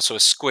is also a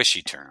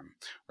squishy term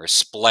or a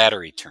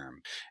splattery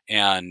term.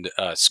 And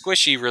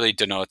squishy really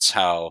denotes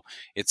how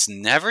it's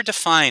never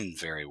defined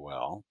very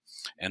well.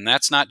 And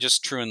that's not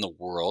just true in the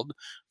world,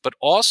 but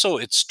also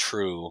it's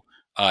true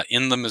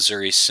in the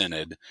Missouri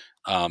Synod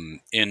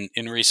in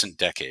recent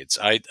decades.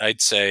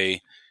 I'd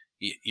say,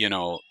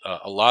 a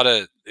lot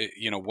of,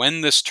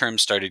 when this term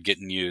started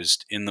getting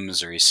used in the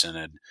Missouri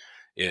Synod,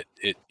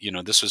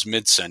 this was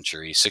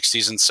mid-century,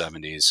 60s and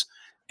 70s,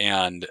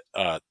 and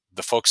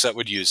the folks that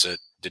would use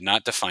it did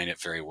not define it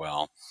very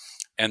well.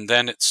 And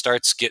then it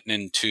starts getting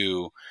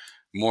into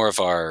more of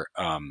our,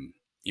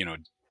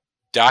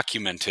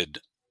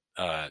 documented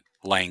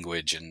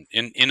language, and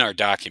in our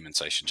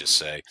documents, I should just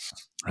say,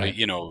 right.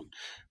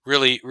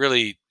 Really,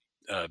 really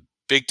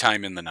big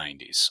time in the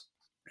 90s.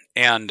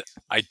 And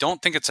I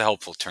don't think it's a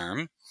helpful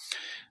term.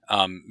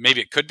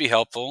 Maybe it could be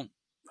helpful.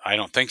 I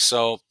don't think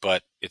so,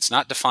 but it's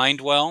not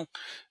defined well.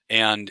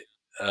 And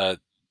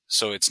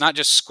so it's not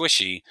just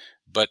squishy,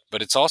 but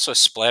it's also a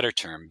splatter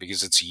term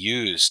because it's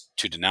used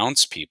to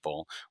denounce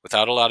people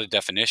without a lot of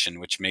definition,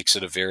 which makes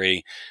it a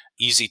very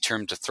easy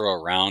term to throw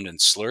around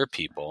and slur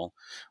people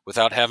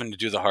without having to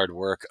do the hard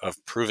work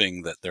of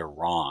proving that they're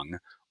wrong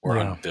or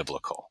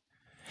unbiblical.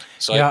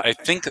 So I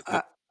think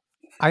that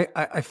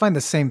I find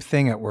the same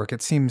thing at work.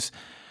 It seems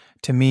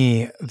to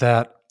me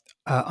that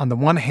on the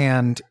one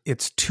hand,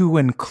 it's too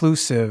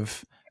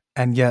inclusive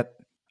and yet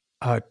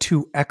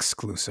too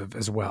exclusive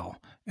as well.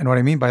 And what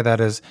I mean by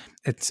that is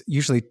it's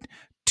usually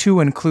too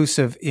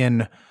inclusive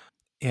in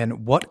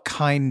what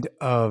kind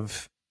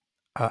of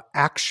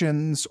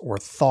actions or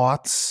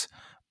thoughts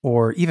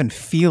or even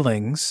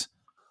feelings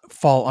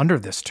fall under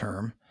this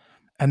term,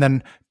 and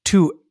then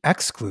too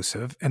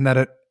exclusive in that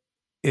it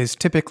is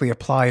typically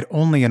applied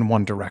only in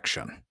one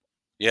direction.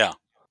 Yeah.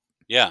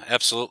 Yeah,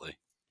 absolutely.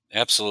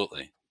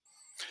 Absolutely.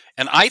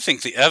 And I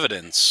think the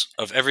evidence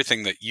of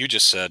everything that you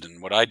just said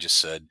and what I just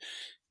said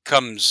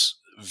becomes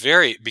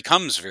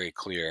very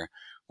clear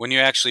when you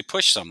actually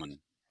push someone.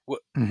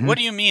 What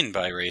do you mean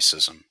by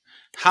racism?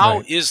 How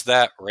Right. is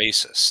that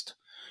racist?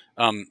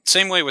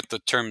 Same way with the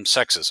term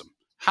sexism.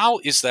 How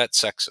is that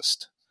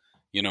sexist?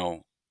 You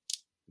know,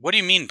 what do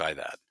you mean by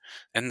that?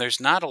 And there's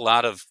not a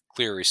lot of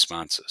clear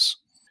responses.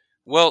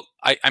 Well,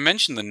 I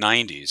mentioned the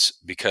 90s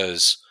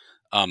because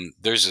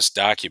there's this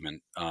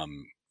document,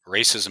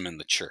 Racism in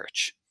the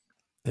Church,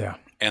 Yeah.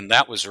 and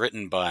that was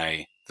written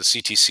by the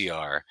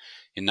CTCR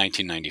in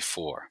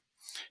 1994.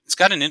 It's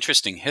got an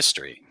interesting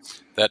history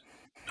that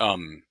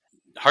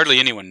hardly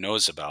anyone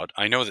knows about.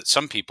 I know that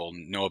some people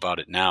know about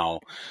it now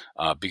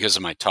because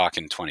of my talk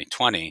in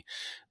 2020,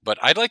 but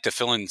I'd like to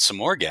fill in some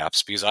more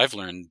gaps because I've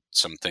learned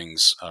some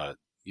things,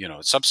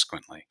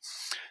 subsequently.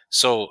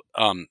 So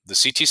the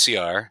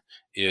CTCR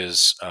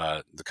is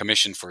the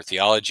Commission for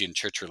Theology and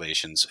Church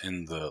Relations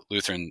in the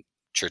Lutheran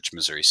Church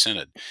Missouri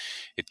Synod.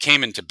 It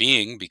came into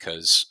being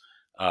because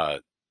uh,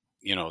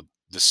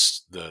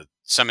 the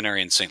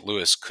seminary in St.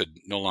 Louis could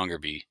no longer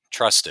be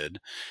trusted,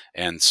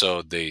 and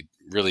so they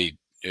really,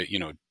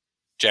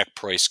 Jack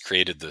Preuss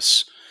created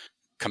this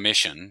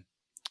commission,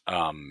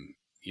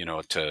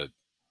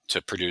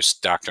 to produce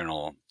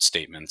doctrinal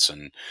statements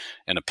and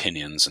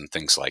opinions and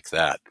things like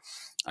that.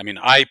 I mean,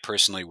 I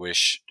personally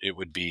wish it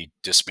would be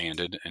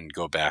disbanded and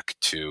go back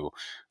to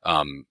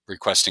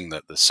requesting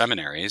that the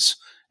seminaries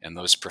and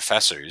those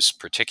professors,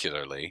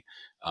 particularly,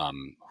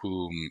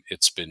 whom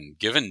it's been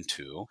given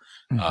to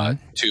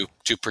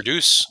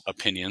produce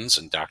opinions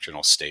and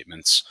doctrinal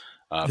statements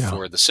Yeah.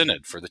 for the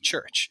synod, for the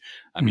church.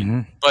 I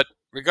mean, but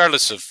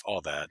regardless of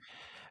all that,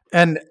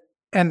 And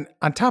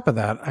on top of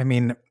that, I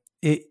mean,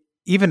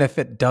 even if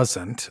it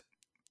doesn't,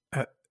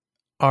 uh,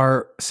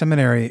 our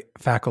seminary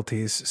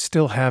faculties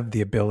still have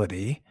the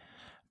ability,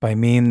 by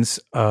means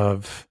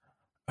of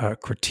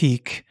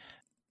critique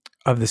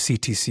of the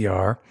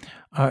CTCR,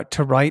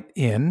 to write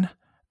in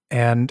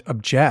and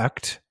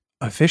object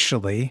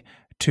officially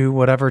to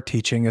whatever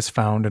teaching is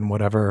found in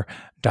whatever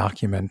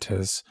document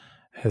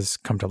has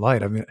come to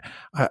light. I mean,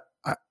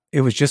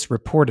 it was just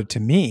reported to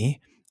me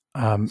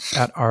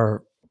at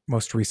our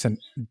most recent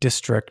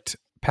district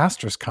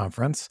pastors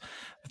conference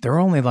that there are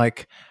only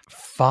like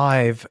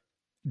 5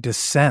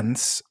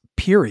 dissents,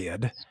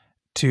 period,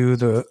 to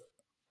the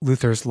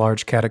Luther's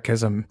Large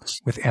Catechism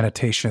with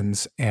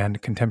annotations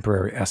and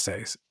contemporary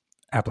essays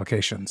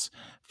applications.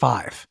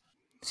 5.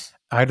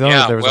 I know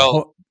yeah, that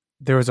well,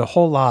 there was a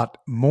whole lot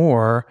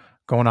more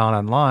going on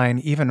online,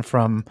 even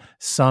from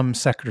some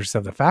sectors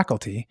of the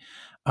faculty,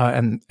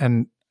 and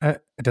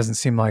it doesn't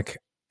seem like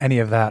any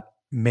of that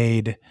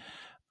made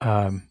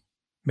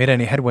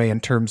any headway in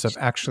terms of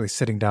actually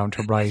sitting down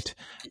to write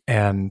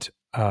and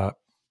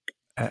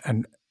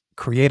and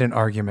create an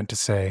argument to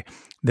say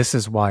this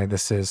is why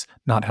this is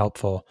not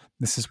helpful.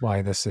 This is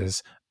why this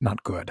is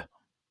not good.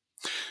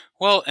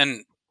 well,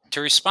 and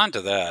to respond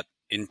to that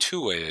in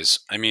two ways,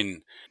 I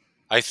mean,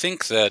 I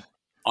think that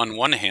on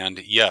one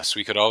hand, yes,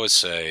 we could always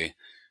say,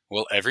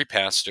 well, every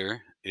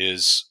pastor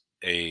is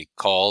a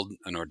called,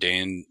 an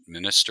ordained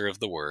minister of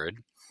the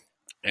word,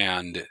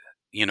 and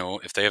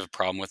if they have a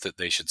problem with it,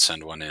 they should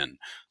send one in.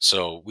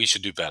 So we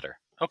should do better.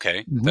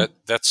 Okay,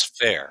 that's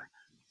fair.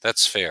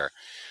 That's fair.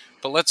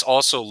 But let's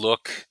also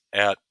look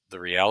at the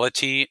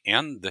reality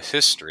and the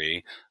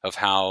history of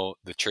how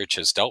the church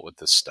has dealt with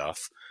this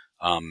stuff.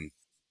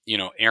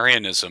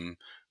 Arianism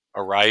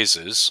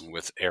arises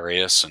with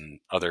Arius and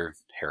other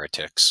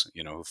heretics,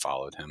 who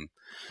followed him.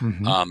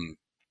 Mm-hmm. Um,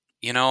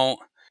 you know,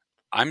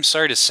 I'm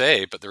sorry to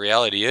say, but the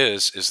reality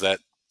is that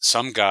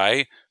some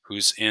guy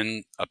who's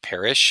in a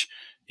parish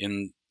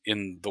in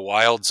the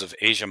wilds of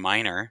Asia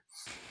Minor,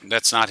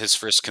 that's not his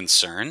first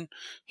concern.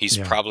 He's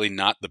Yeah. probably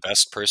not the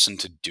best person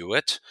to do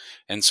it,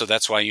 and so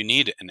that's why you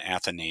need an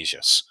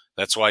Athanasius.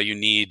 That's why you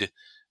need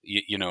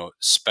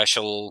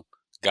special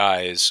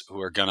guys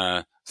who are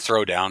gonna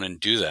throw down and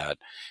do that.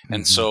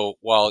 And so,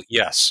 while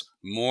yes,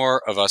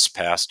 more of us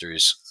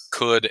pastors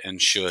could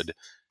and should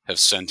have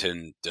sent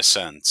in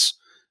dissents,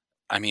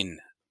 I mean,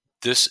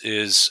 this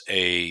is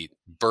a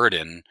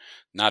burden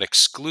not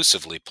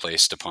exclusively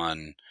placed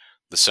upon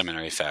the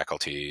seminary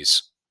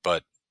faculties,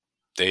 but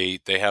they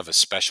have a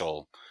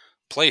special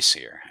place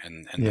here,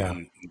 and Yeah.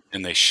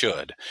 and they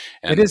should. It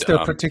And is their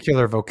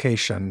particular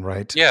vocation,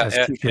 right, yeah, as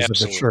teachers of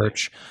the absolutely.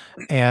 church.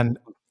 And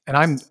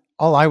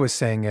all I was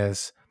saying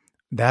is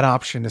that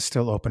option is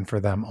still open for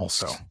them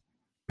also.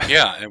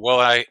 Yeah, well,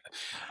 I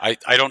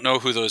don't know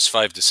who those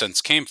 5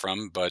 dissents came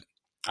from, but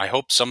I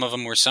hope some of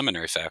them were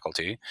seminary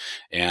faculty,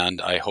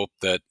 and I hope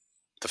that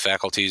the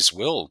faculties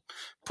will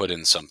put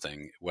in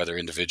something, whether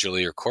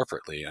individually or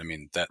corporately. I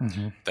mean,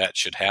 that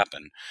should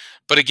happen.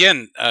 But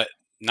again,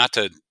 not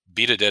to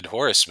beat a dead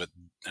horse, but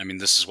I mean,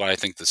 this is why I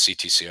think the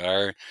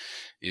CTCR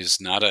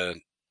is not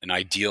an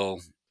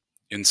ideal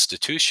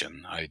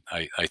institution. I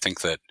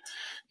think that,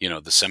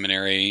 the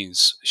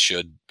seminaries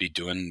should be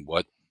doing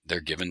what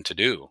they're given to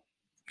do,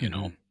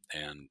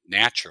 and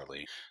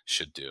naturally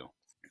should do.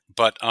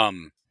 But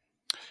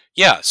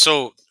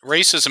so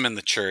Racism in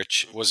the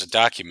Church was a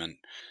document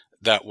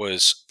that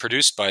was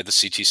produced by the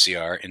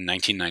CTCR in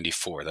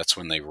 1994. That's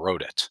when they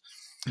wrote it.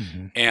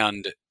 Mm-hmm.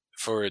 And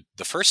for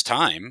the first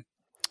time,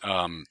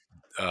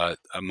 a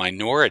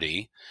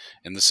minority,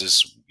 and this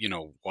is,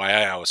 why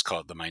I always call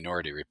it the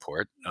Minority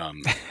Report.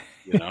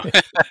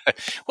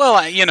 Well,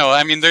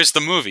 I mean, there's the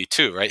movie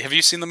too, right? Have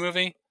you seen the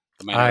movie,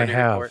 The Minority I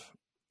have. Report?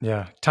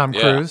 Yeah. Tom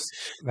Yeah. Cruise,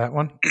 that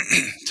one?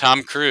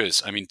 Tom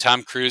Cruise. I mean,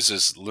 Tom Cruise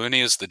is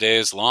loony as the day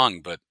is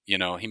long, but,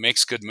 he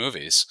makes good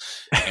movies.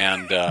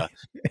 And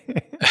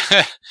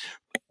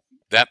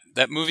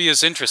that movie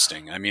is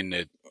interesting. I mean,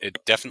 it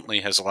definitely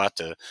has a lot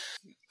to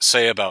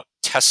say about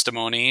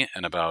testimony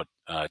and about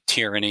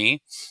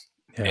tyranny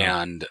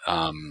and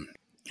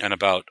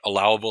about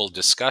allowable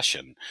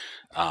discussion.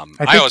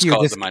 I always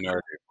call it the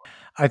Minority Report.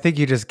 I think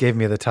you just gave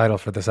me the title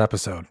for this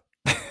episode.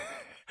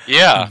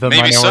 Yeah, the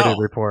maybe Minority so.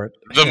 Report.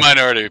 The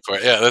Minority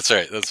Report. Yeah, that's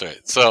right. That's right.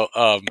 So,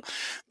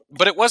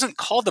 but it wasn't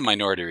called the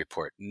Minority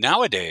Report.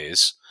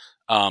 Nowadays,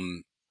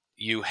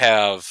 you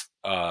have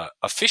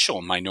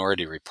official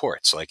minority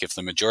reports. Like if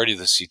the majority of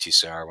the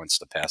CTCR wants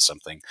to pass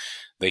something,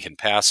 they can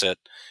pass it,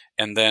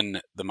 and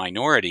then the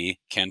minority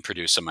can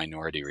produce a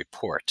minority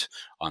report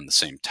on the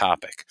same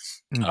topic.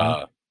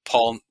 Mm-hmm.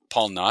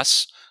 Paul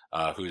Nuss,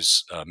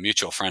 who's a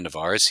mutual friend of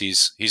ours,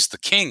 he's the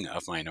king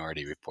of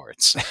minority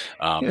reports.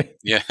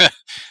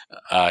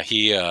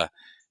 He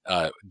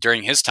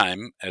during his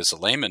time as a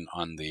layman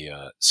on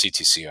the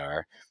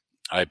CTCR,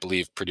 I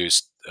believe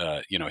produced.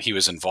 He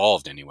was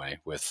involved anyway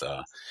with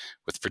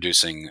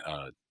producing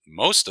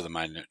most of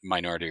the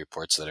minority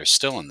reports that are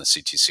still on the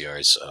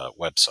CTCR's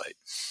website.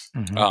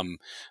 Mm-hmm.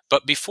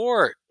 But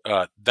before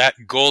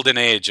that golden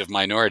age of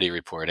minority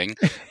reporting,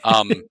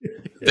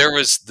 there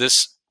was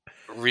this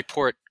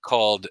report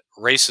called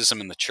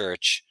Racism in the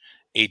Church,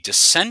 a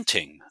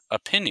dissenting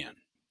opinion.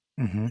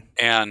 Mm-hmm.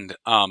 And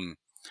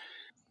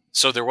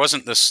so there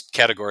wasn't this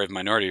category of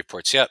minority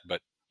reports yet,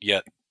 but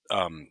yet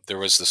there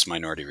was this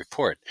minority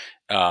report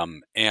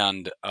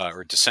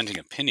or dissenting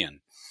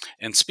opinion.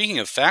 And speaking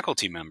of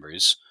faculty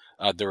members,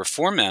 there were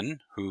 4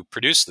 men who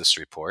produced this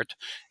report,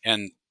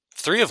 and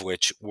 3 of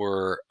which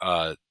were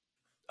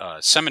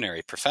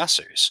seminary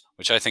professors,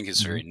 which I think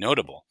is very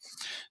notable.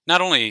 Not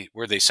only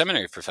were they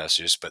seminary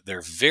professors, but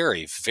they're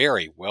very,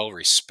 very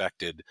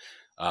well-respected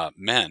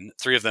men.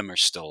 3 of them are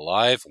still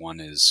alive. 1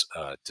 is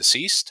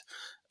deceased.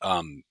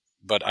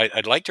 But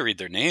I'd like to read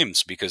their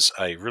names because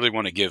I really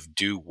want to give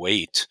due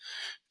weight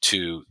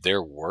to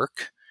their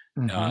work,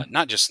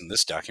 not just in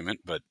this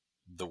document, but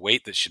the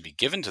weight that should be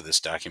given to this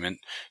document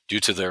due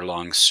to their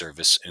long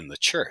service in the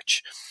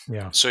church.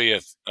 Yeah. So you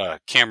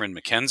have Cameron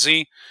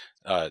McKenzie,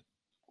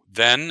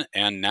 then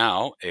and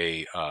now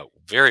a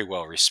very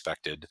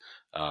well-respected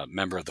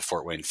member of the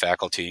Fort Wayne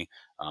faculty.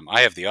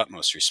 I have the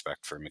utmost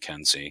respect for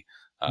McKenzie.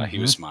 He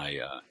was my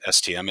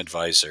STM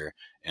advisor,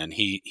 and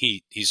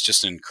he's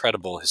just an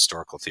incredible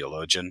historical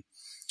theologian.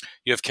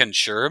 You have Ken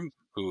Sherb,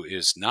 who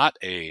is not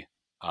a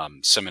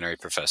seminary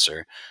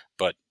professor,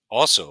 but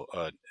also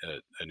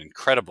an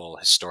incredible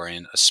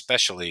historian,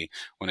 especially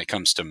when it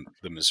comes to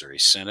the Missouri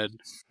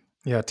Synod.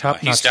 Yeah,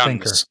 top-notch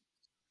thinker.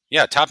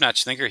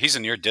 Top-notch thinker. He's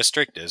in your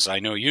district, as I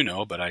know you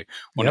know, but I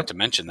wanted to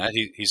mention that.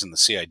 He's in the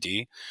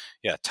CID.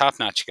 Yeah,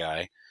 top-notch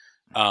guy.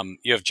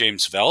 You have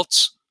James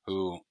Veltz,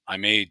 who I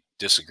may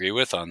disagree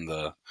with on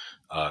the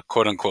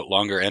quote-unquote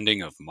longer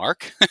ending of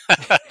Mark.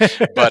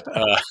 but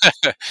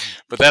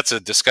that's a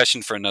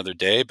discussion for another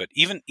day. But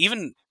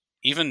even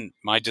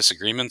my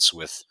disagreements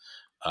with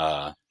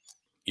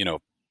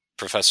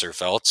Professor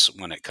Veltz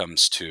when it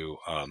comes to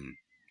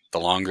the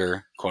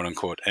longer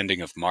quote-unquote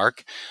ending of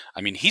Mark,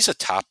 I mean, he's a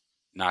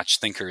top-notch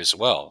thinker as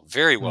well.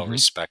 Very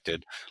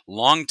well-respected,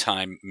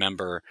 longtime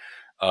member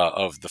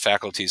of the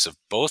faculties of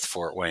both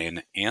Fort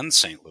Wayne and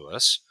St.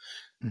 Louis.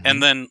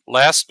 And then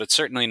last but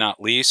certainly not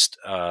least,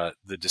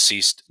 the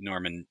deceased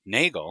Norman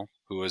Nagel,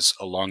 who was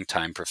a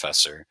longtime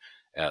professor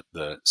at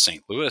the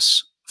St.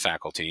 Louis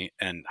faculty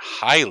and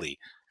highly,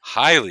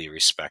 highly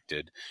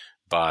respected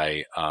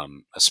by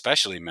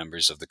especially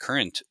members of the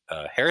current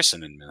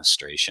Harrison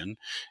administration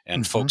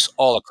and folks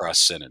all across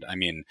Synod. I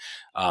mean,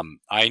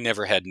 I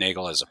never had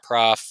Nagel as a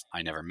prof.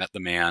 I never met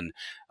the man.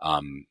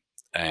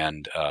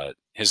 And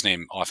his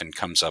name often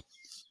comes up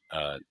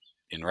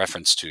in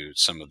reference to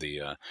some of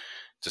the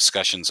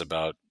discussions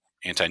about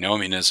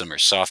antinomianism or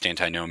soft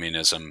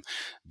antinomianism.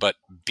 But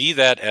be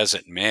that as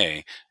it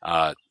may,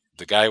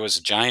 the guy was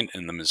a giant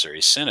in the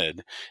Missouri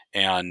Synod.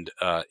 And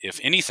if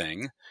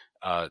anything,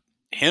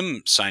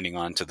 him signing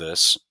on to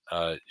this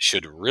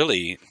should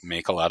really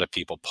make a lot of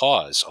people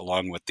pause,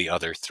 along with the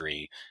other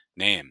 3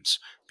 names.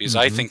 Because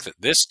I think that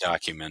this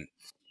document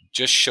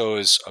just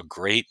shows a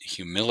great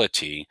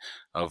humility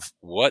of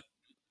what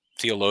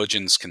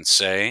theologians can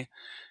say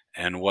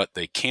and what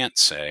they can't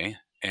say,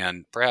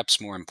 and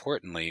perhaps more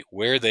importantly,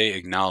 where they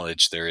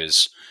acknowledge there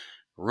is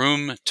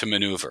room to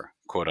maneuver,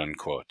 quote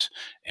unquote,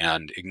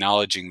 and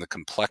acknowledging the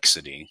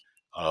complexity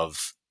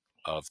of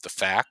the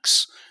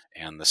facts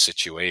and the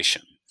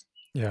situation.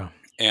 Yeah.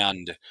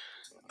 And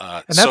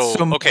And that's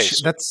so okay,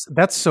 much.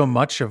 That's so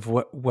much of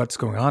what's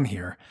going on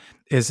here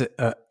is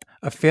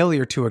a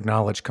failure to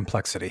acknowledge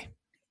complexity.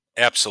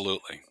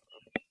 absolutely,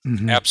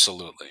 Mm-hmm.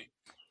 absolutely,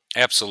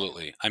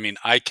 absolutely. I mean,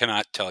 I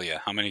cannot tell you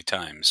how many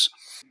times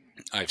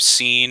I've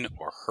seen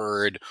or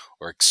heard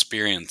or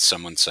experienced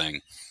someone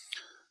saying,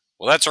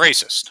 "Well, that's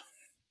racist."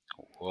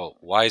 Well,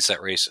 why is that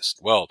racist?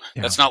 Well,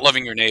 Yeah. that's not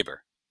loving your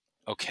neighbor.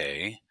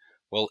 Okay.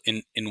 Well,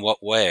 in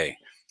what way?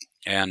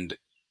 And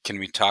can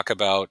we talk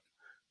about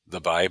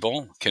the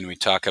Bible? Can we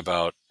talk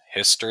about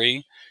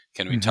history?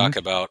 Can we Mm-hmm. talk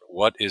about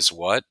what is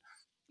what?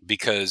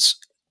 Because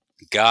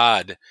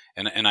God,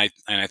 and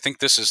I think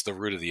this is the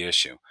root of the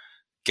issue.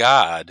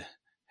 God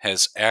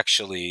has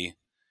actually,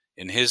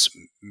 in his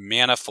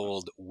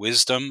manifold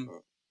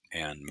wisdom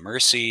and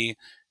mercy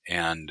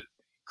and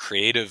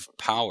creative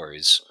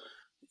powers,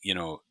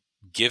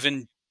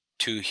 given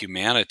to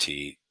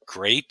humanity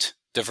great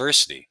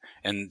diversity.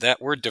 And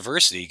that word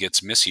diversity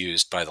gets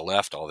misused by the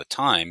left all the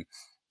time.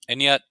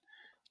 And yet,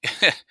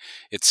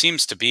 it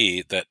seems to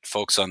be that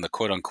folks on the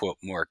quote unquote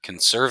more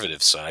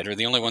conservative side are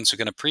the only ones who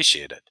can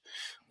appreciate it.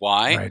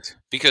 Why? Right.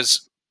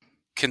 Because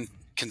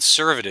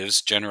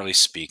conservatives, generally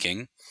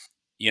speaking,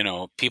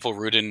 people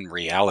rooted in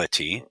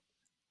reality,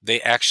 they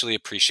actually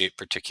appreciate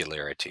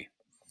particularity.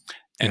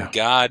 And Yeah.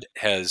 God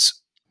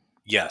has,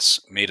 yes,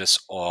 made us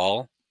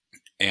all,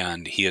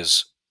 and he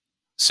has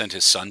sent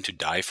his son to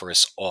die for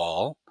us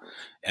all.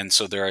 And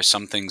so there are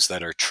some things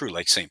that are true,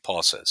 like St.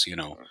 Paul says,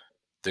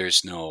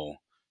 there's no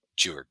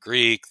Jew or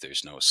Greek,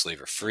 there's no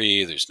slave or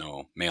free, there's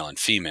no male and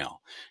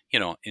female.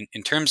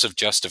 In terms of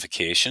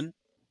justification,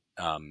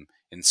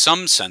 in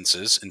some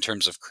senses, in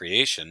terms of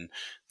creation,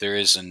 there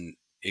is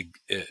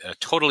a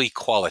total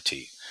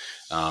equality,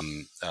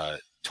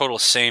 total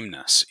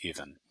sameness,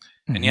 even,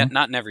 and yet Mm-hmm.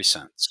 not in every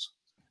sense.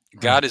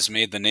 Right. God has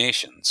made the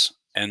nations,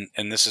 and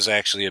this is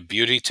actually a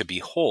beauty to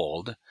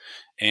behold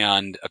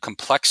and a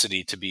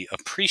complexity to be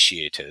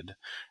appreciated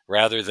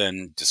rather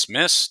than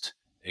dismissed,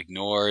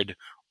 ignored,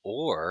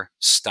 or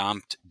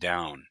stomped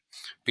down.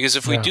 Because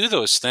if we Yeah. do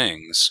those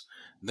things,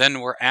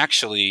 then we're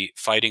actually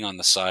fighting on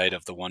the side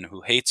of the one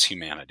who hates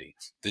humanity.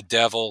 The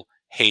devil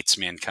hates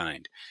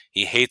mankind.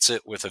 He hates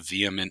it with a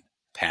vehement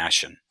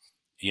passion.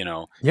 He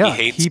Yeah.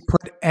 hates. He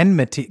put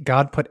enmity.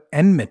 God put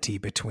enmity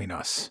between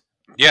us.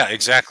 Yeah,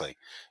 exactly.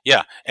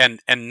 Yeah, and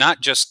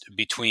not just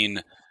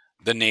between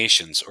the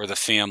nations or the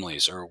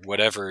families or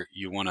whatever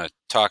you want to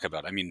talk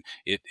about. I mean,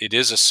 it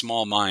is a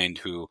small mind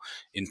who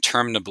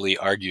interminably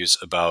argues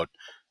about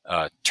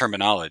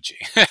terminology.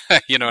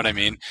 You know what I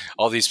mean?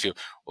 All these people.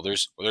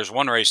 There's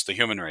one race, the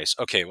human race.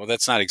 Okay, well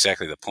that's not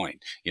exactly the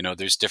point.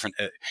 There's different.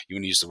 You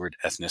want to use the word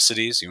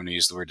ethnicities. You want to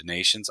use the word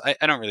nations. I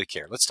don't really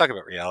care. Let's talk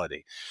about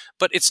reality.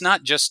 But it's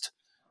not just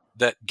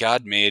that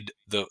God made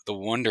the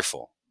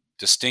wonderful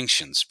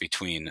distinctions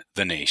between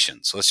the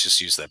nations. Let's just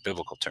use that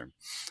biblical term.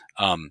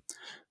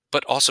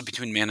 But also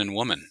between man and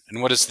woman.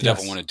 And what does the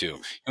devil Yes. want to do?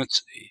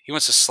 He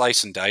wants to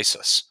slice and dice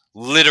us,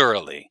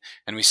 literally.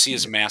 And we see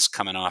his mask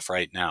coming off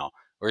right now.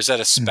 Or is that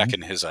a Mm-hmm. speck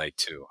in his eye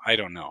too? I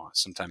don't know.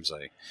 Sometimes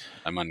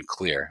I'm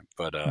unclear.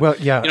 But Well,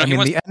 yeah. I he mean,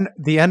 wants.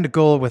 the end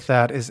goal with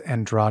that is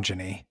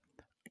androgyny.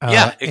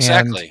 Yeah, And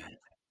exactly.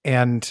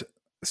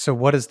 so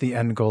what is the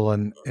end goal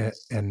in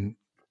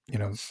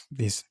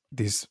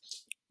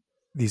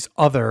these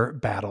other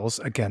battles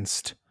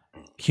against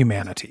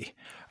humanity?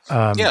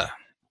 Yeah,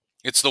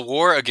 it's the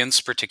war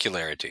against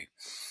particularity.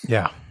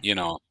 Yeah.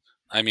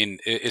 I mean,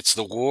 it's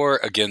the war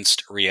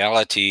against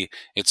reality.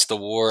 It's the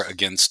war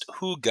against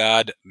who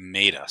God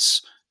made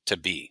us to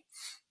be.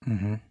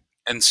 Mm-hmm.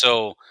 And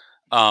so,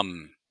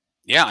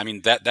 yeah, I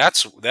mean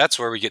that's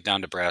where we get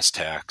down to brass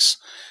tacks.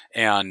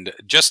 And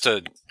just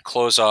to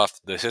close off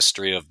the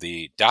history of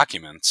the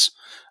documents,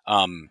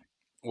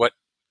 what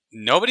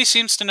nobody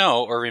seems to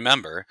know or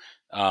remember,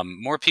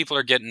 more people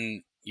are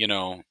getting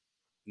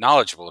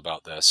knowledgeable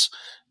about this,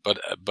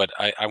 but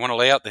I want to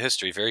lay out the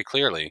history very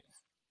clearly.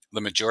 The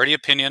majority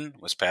opinion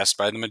was passed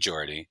by the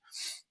majority.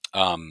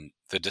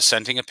 The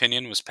dissenting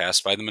opinion was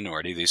passed by the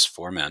minority, these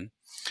four men.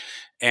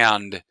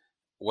 And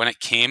when it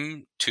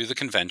came to the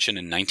convention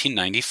in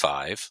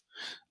 1995,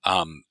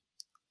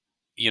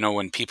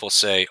 when people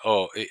say,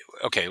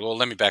 okay, well,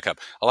 let me back up.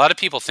 A lot of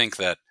people think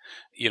that,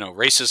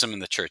 racism in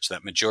the church,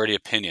 that majority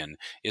opinion,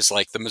 is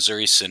like the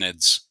Missouri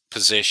Synod's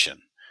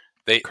position.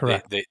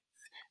 Correct.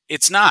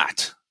 It's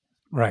not.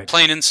 Right.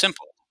 Plain and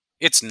simple.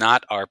 It's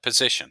not our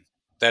position.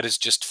 That is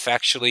just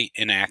factually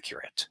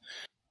inaccurate.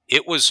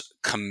 It was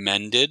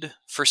commended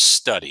for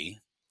study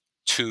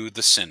to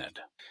the Synod.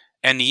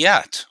 And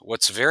yet,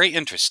 what's very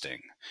interesting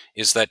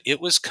is that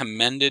it was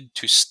commended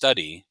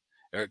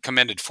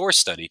for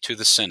study to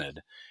the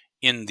Synod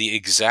in the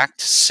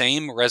exact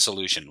same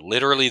resolution,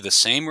 literally the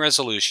same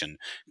resolution,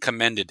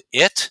 commended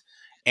it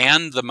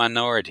and the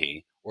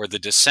minority or the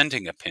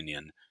dissenting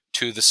opinion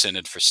to the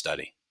Synod for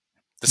study.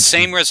 The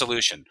same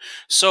resolution.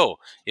 So,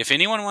 if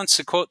anyone wants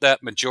to quote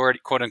that majority,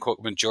 quote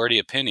unquote, majority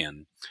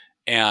opinion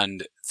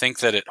and think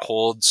that it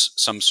holds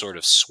some sort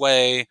of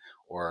sway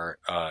or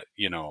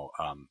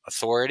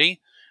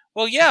authority.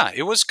 Well, yeah,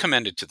 it was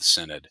commended to the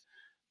synod,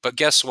 but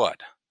guess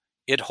what?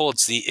 It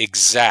holds the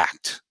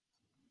exact,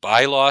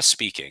 by law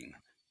speaking,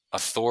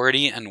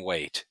 authority and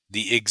weight,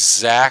 the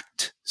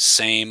exact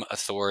same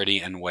authority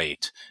and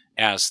weight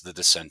as the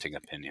dissenting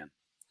opinion.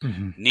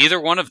 Mm-hmm. Neither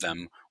one of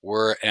them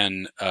were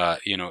an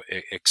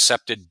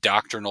accepted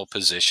doctrinal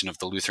position of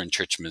the Lutheran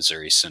Church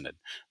Missouri Synod.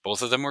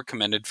 Both of them were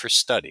commended for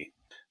study,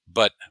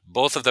 but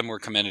both of them were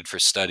commended for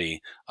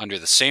study under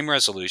the same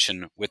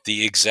resolution with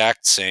the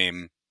exact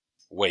same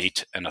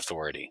weight and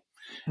authority.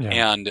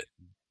 Yeah.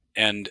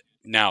 And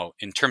now,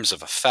 in terms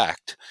of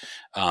effect,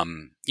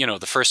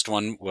 the first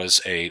one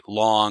was a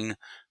long,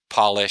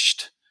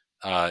 polished,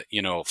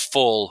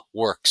 full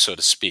work, so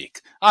to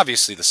speak.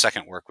 Obviously, the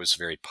second work was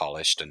very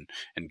polished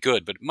and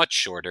good, but much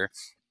shorter.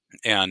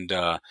 And,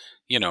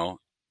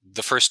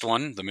 the first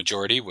one, the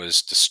majority,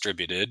 was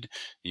distributed.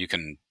 You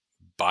can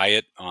buy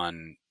it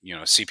on,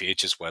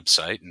 CPH's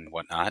website and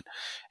whatnot.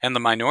 And the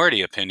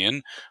minority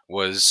opinion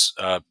was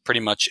pretty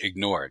much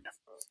ignored.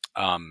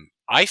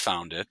 I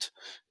found it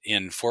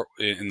in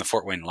the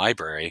Fort Wayne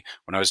Library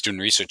when I was doing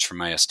research for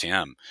my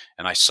STM,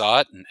 and I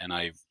saw it and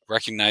I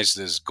recognized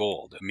it as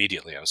gold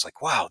immediately. I was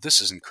like, wow, this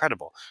is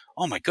incredible.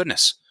 Oh my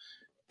goodness.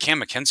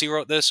 Cam McKenzie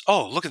wrote this.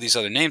 Oh, look at these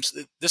other names.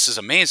 This is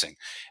amazing.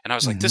 And I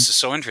was like, this is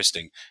so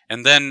interesting.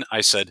 And then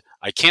I said,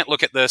 I can't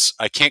look at this.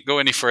 I can't go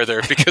any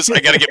further because I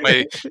got to get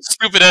my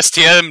stupid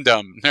STM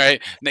done.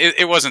 Right?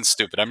 It wasn't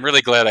stupid. I'm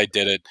really glad I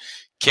did it.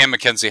 Cam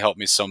McKenzie helped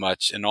me so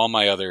much, and all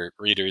my other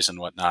readers and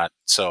whatnot.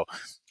 So,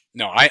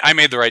 no, I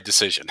made the right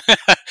decision.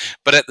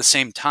 But at the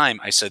same time,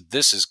 I said,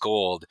 this is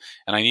gold,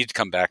 and I need to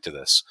come back to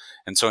this.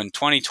 And so in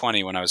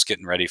 2020, when I was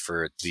getting ready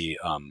for the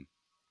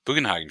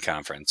Bugenhagen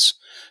conference,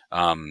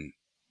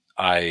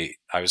 I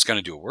was going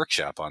to do a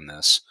workshop on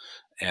this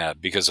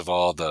because of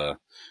all the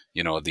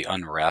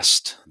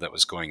unrest that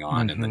was going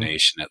on in the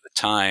nation at the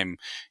time,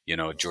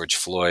 George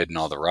Floyd and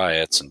all the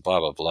riots and blah,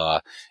 blah, blah.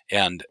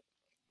 And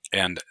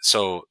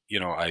so,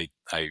 I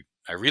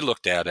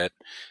relooked at it,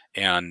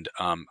 and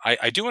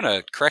I do want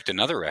to correct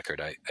another record.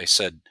 I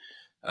said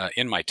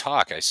in my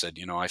talk, I said,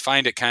 I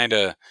find it kind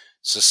of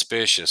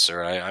suspicious,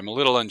 or I'm a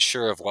little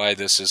unsure of why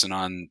this isn't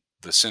on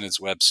the Synod's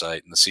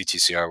website and the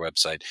CTCR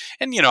website.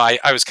 And,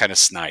 I was kind of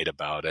snide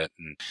about it.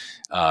 And,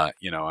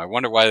 I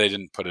wonder why they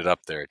didn't put it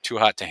up there. Too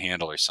hot to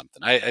handle or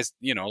something. I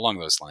along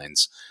those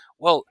lines.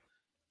 Well,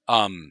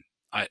 I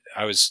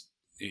was,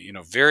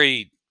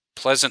 very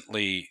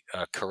pleasantly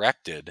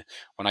corrected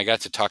when I got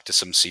to talk to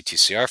some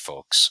CTCR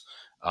folks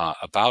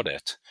about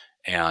it.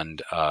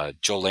 And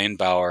Joe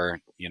Lanebauer,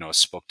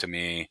 spoke to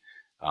me,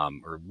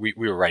 or we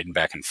were writing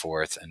back and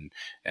forth,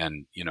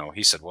 and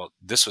he said, well,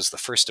 this was the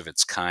first of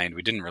its kind.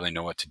 We didn't really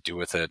know what to do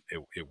with it.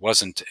 It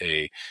wasn't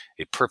a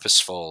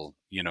purposeful,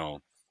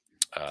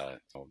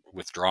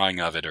 withdrawing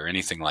of it or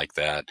anything like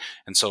that.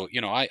 And so,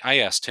 I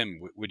asked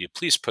him, would you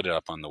please put it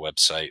up on the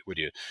website? Would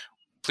you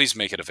please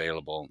make it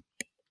available?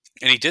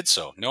 And he did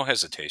so, no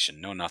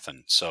hesitation, no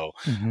nothing. So,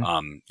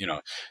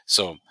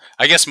 so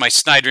I guess my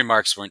snide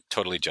remarks weren't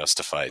totally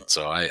justified.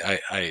 So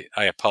I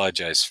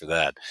apologize for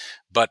that.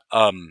 But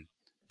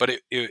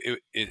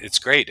it's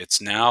great. It's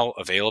now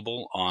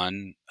available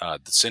on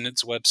the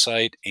Synod's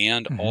website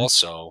and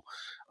also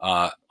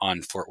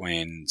on Fort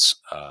Wayne's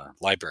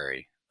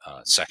library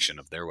section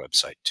of their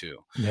website too.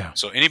 Yeah.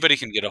 So anybody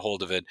can get a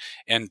hold of it.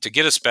 And to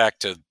get us back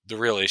to the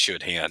real issue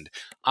at hand,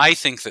 I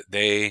think that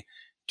they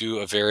do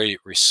a very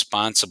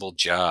responsible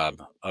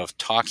job of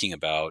talking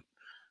about,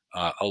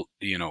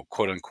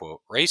 quote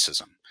unquote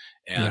racism.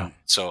 And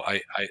so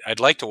I'd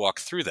like to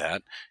walk through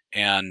that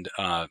and,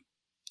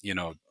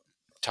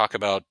 talk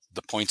about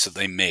the points that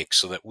they make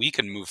so that we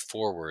can move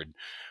forward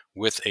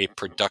with a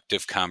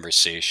productive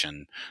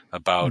conversation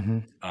about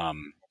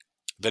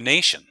the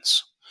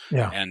nations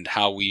and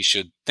how we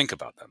should think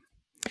about them.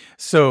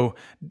 So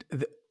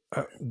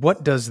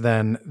what does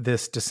then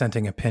this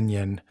dissenting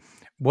opinion,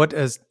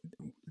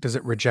 does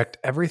it reject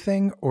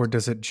everything, or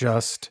does it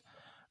just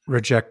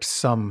reject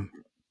some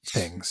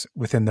things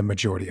within the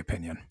majority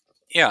opinion?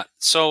 Yeah.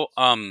 So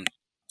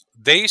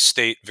they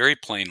state very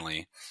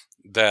plainly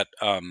that,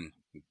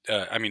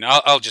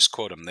 I'll just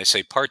quote them. They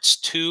say parts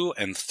 2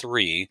 and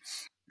 3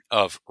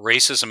 of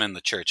Racism in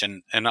the Church,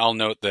 and I'll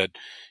note that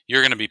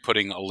you're going to be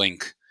putting a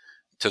link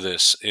to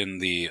this in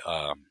the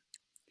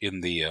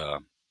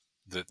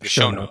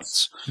show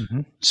notes.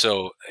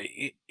 So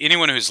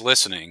anyone who's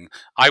listening,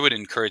 I would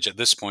encourage at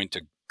this point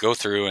to go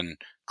through and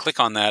click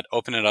on that,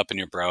 open it up in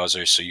your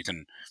browser so you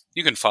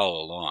can follow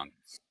along,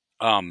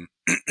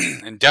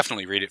 and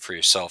definitely read it for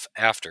yourself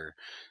after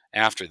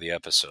the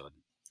episode.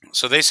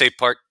 So they say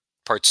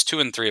Parts 2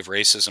 and 3 of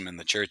Racism in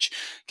the Church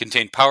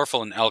contain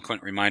powerful and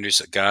eloquent reminders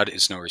that God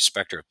is no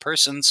respecter of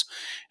persons,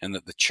 and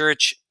that the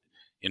Church,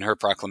 in her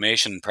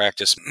proclamation and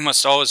practice,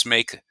 must always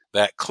make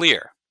that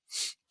clear.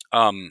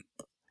 And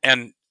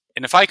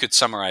if I could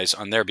summarize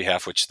on their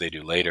behalf, which they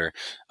do later,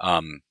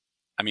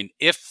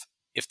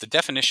 if the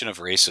definition of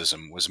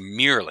racism was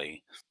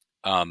merely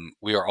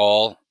we are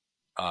all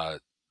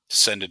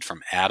descended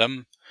from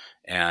Adam,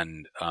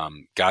 and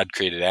God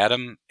created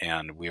Adam,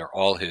 and we are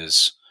all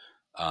his,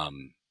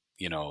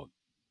 you know,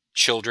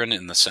 children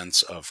in the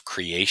sense of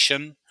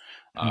creation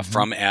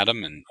from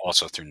Adam, and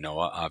also through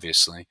Noah,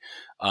 obviously,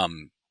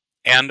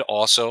 and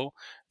also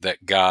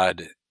that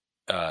God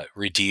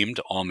redeemed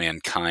all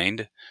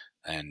mankind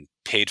and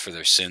paid for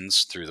their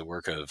sins through the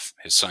work of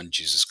his Son,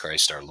 Jesus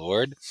Christ our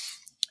Lord,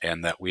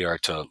 and that we are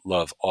to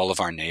love all of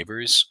our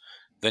neighbors,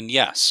 then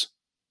yes,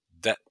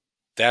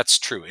 that's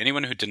true.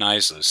 Anyone who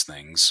denies those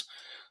things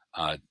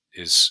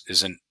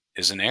is an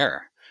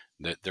error.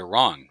 That they're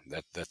wrong.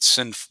 That's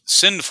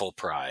sinful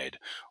pride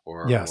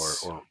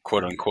Yes. or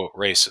quote unquote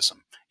racism.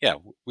 Yeah,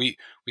 we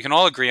can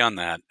all agree on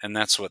that, and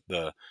that's what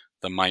the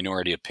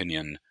minority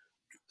opinion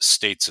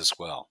states as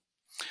well.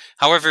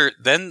 However,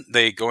 then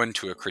they go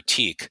into a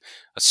critique,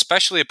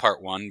 especially of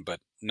part one,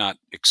 but not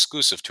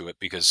exclusive to it,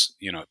 because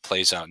it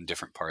plays out in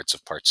different parts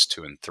of parts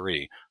 2 and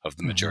 3 of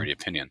the majority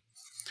opinion.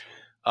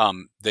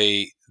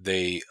 They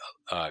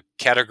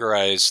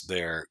categorize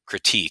their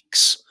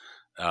critiques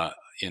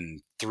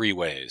in 3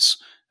 ways.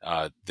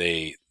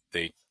 They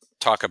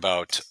talk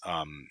about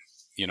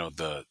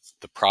the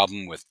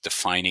problem with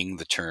defining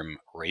the term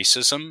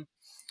racism.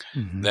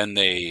 Then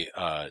they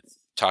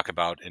talk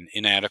about an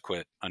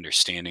inadequate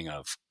understanding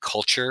of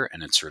culture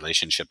and its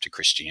relationship to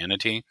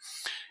Christianity.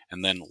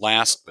 And then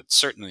last, but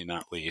certainly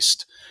not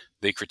least,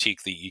 they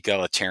critique the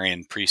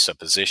egalitarian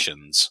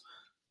presuppositions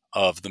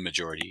of the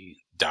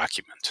majority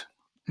document.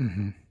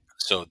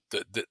 So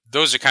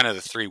those are kind of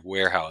the 3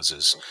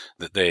 warehouses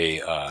that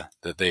they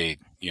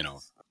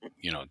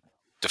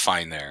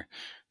define their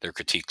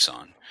critiques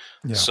on.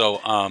 Yeah. So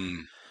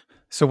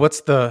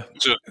what's the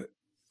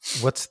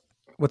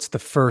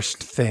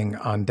first thing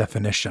on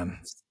definition?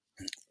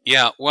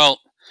 Yeah, well,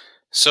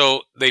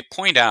 so they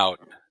point out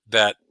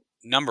that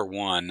number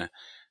 1,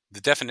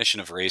 the definition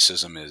of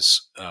racism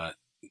is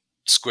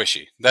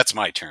squishy. That's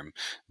my term,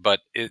 but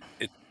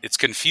it's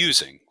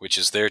confusing, which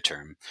is their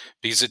term,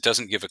 because it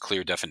doesn't give a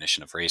clear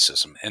definition of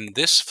racism. And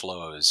this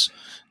flows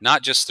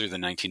not just through the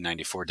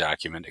 1994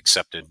 document,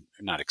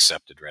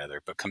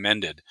 but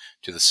commended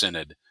to the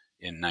Synod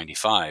in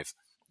 95,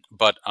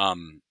 but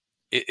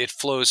it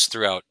flows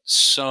throughout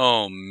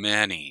so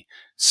many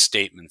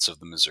statements of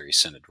the Missouri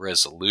Synod,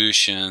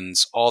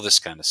 resolutions, all this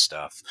kind of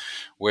stuff,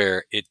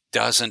 where it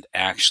doesn't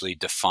actually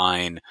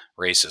define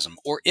racism.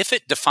 Or if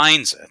it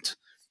defines it,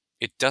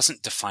 it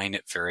doesn't define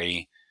it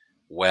very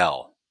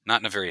well,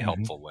 not in a very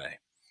helpful way.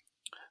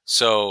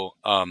 So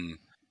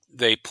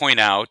they point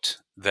out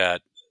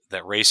that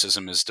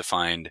racism is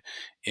defined,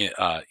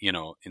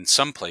 in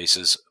some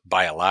places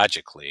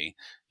biologically,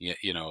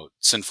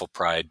 sinful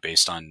pride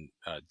based on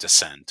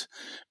descent,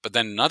 but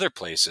then in other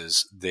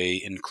places they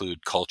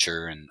include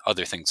culture and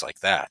other things like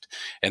that,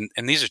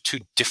 and these are 2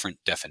 different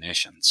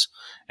definitions,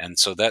 and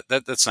so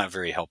that's not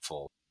very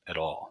helpful at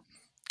all.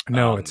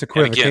 No, it's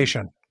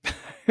equivocation.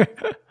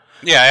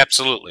 Yeah,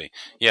 absolutely.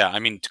 Yeah, I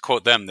mean, to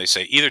quote them, they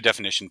say either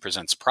definition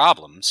presents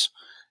problems,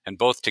 and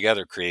both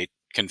together create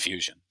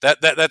confusion.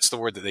 That's the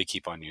word that they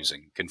keep on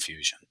using,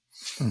 confusion.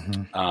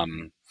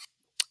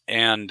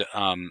 And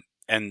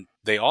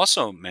they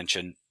also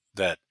mention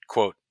that,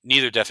 quote,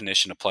 neither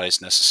definition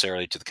applies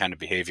necessarily to the kind of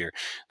behavior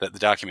that the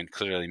document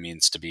clearly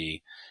means to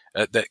be,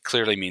 that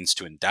clearly means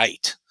to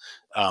indict.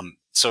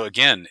 So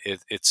again,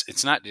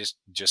 it's not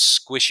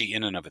just squishy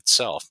in and of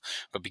itself,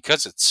 but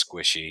because it's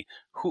squishy,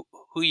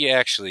 who you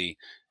actually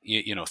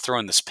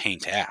throwing this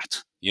paint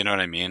at? You know what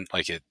I mean?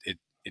 Like it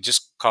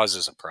just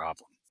causes a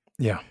problem.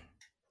 Yeah.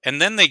 And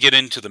then they get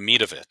into the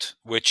meat of it,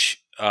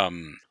 which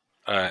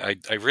I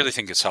really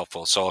think is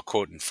helpful. So I'll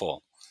quote in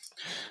full.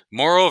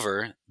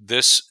 Moreover,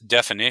 this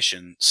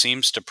definition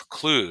seems to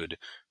preclude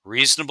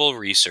reasonable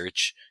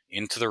research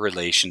into the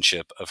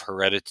relationship of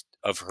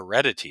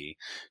heredity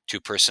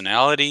to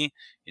personality,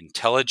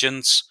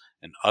 intelligence,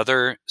 and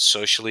other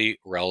socially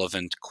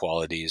relevant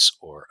qualities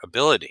or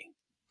ability.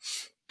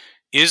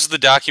 Is the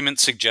document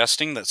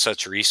suggesting that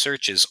such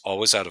research is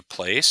always out of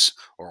place,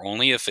 or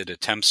only if it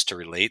attempts to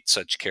relate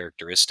such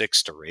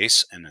characteristics to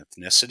race and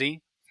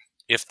ethnicity?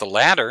 If the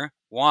latter,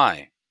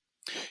 why?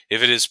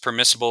 If it is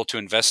permissible to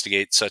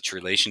investigate such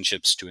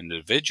relationships to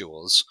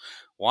individuals,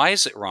 why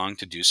is it wrong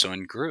to do so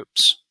in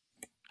groups?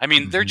 I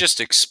mean, they're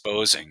just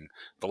exposing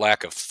the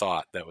lack of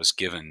thought that was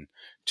given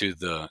to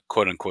the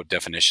quote-unquote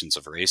definitions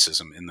of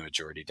racism in the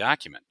majority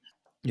document.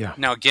 Yeah.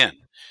 Now,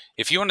 again,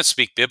 if you want to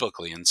speak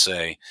biblically and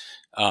say,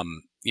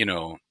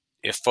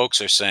 if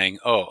folks are saying,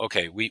 oh,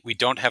 okay, we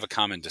don't have a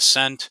common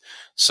descent,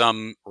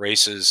 some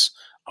races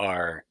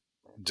are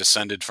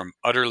descended from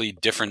utterly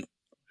different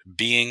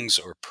beings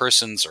or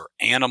persons or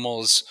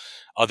animals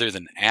other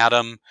than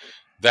Adam,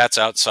 that's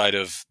outside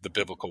of the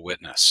biblical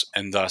witness,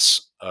 and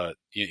thus,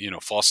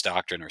 false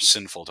doctrine or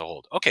sinful to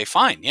hold. Okay,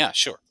 fine, yeah,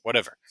 sure,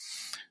 whatever.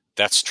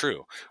 That's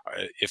true.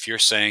 If you're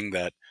saying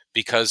that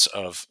because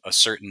of a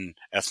certain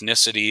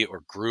ethnicity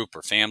or group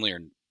or family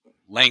or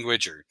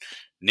language or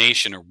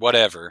nation or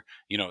whatever,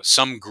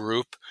 some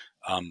group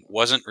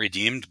wasn't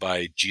redeemed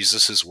by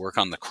Jesus's work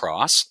on the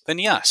cross, then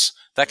yes,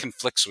 that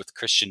conflicts with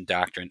Christian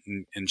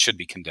doctrine and should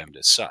be condemned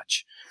as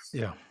such.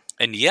 Yeah.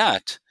 And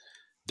yet,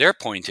 their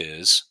point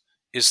is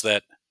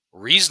that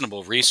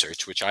reasonable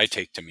research, which I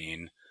take to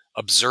mean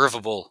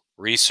observable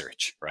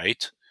research,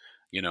 right?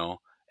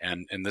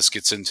 And this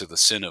gets into the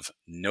sin of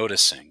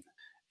noticing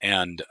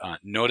and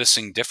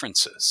noticing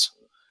differences.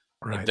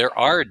 Right. There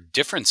are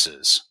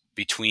differences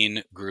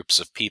between groups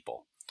of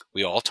people.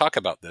 We all talk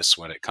about this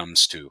when it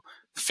comes to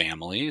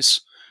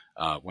families,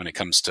 when it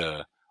comes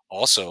to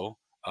also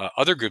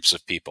other groups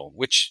of people,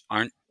 which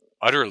aren't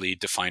utterly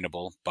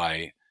definable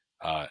by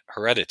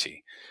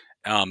heredity.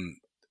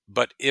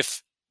 But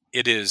if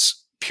it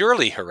is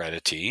purely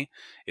heredity,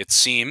 it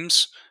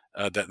seems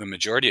that the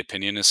majority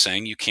opinion is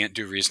saying you can't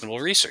do reasonable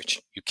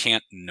research. You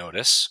can't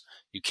notice,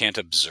 you can't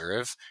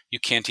observe, you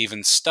can't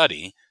even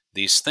study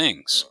these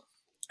things.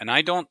 And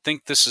I don't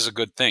think this is a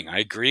good thing. I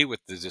agree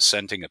with the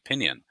dissenting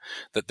opinion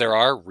that there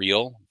are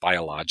real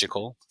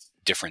biological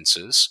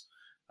differences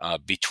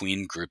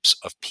between groups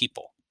of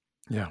people.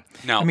 Yeah.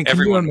 Now, I mean,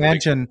 everyone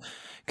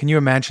can you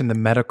imagine the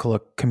medical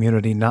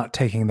community not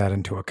taking that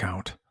into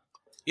account?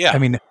 yeah, I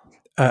mean,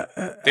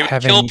 they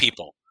would kill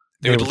people.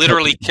 They would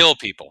literally kill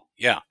people.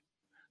 Yeah,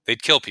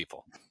 they'd kill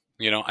people.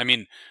 I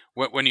mean,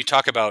 when you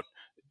talk about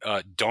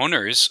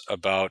donors,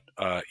 about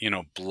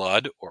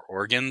blood or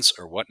organs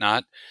or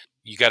whatnot,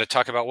 you got to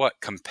talk about what?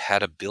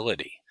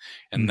 Compatibility.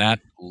 And that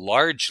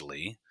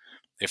largely,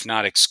 if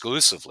not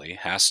exclusively,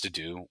 has to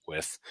do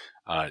with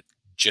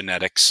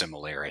genetic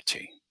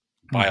similarity,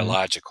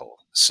 biological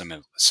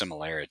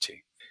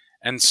similarity.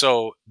 And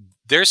so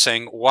they're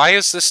saying, why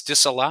is this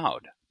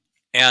disallowed?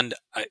 And,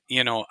 I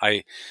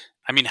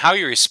mean, how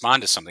you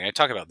respond to something, I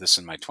talk about this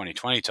in my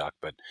 2020 talk,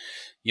 but,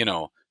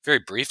 very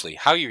briefly,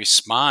 how you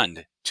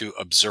respond to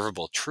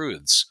observable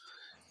truths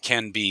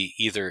can be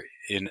either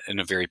in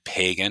a very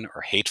pagan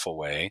or hateful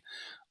way,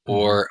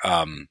 or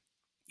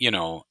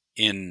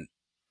in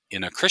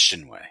a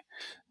Christian way.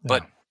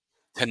 But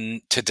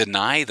to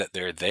deny that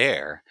they're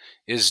there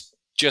is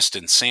just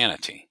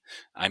insanity.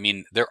 I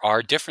mean, there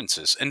are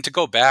differences, and to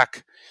go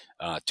back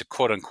to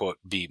quote unquote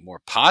be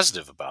more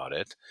positive about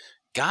it,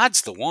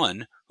 God's the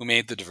one who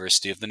made the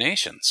diversity of the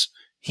nations.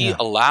 He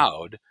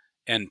allowed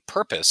and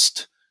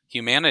purposed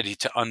humanity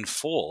to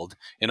unfold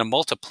in a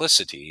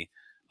multiplicity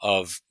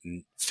of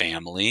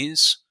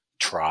families,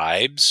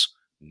 tribes,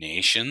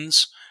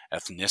 nations,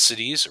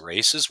 ethnicities,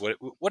 races,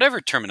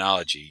 whatever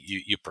terminology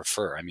you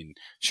prefer. I mean,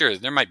 sure,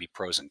 there might be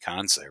pros and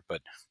cons there,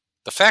 but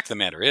the fact of the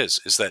matter is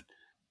that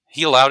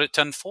he allowed it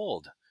to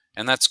unfold,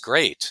 and that's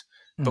great.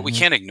 But we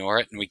can't ignore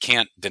it, and we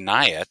can't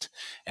deny it,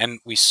 and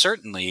we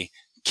certainly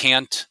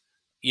can't,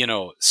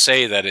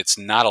 say that it's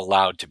not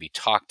allowed to be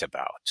talked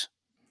about.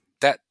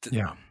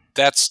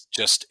 That's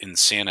just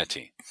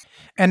insanity.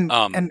 And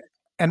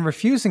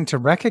refusing to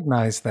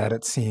recognize that,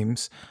 it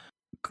seems,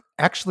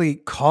 actually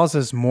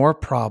causes more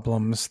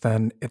problems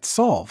than it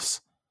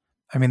solves.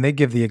 I mean, they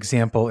give the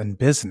example in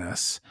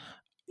business,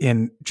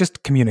 in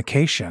just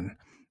communication,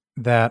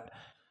 that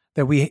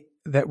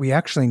we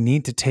actually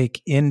need to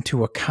take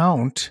into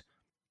account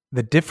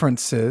the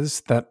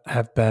differences that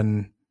have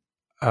been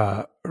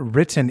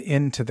written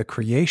into the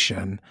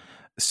creation,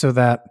 so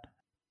that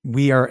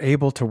we are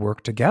able to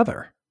work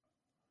together.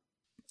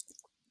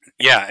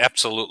 Yeah,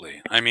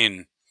 absolutely. I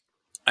mean,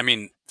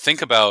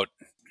 think about,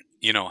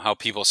 how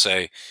people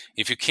say,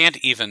 if you can't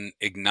even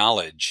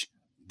acknowledge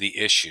the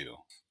issue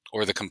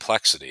or the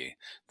complexity,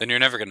 then you're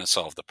never going to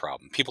solve the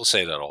problem. People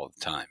say that all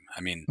the time.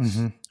 I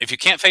mean, if you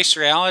can't face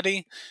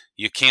reality,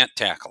 you can't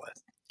tackle it.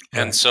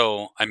 Right. And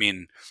so, I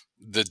mean,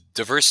 the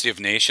diversity of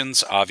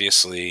nations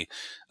obviously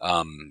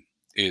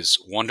is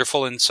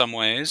wonderful in some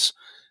ways,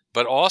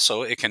 but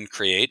also it can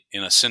create,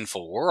 in a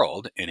sinful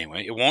world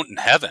anyway, it won't in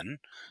heaven,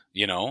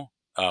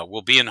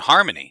 we'll be in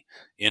harmony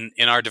in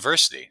our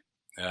diversity.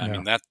 I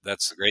mean,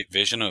 that's the great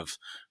vision of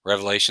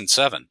Revelation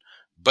 7.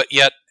 But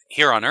yet,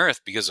 here on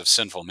earth, because of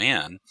sinful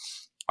man,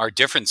 our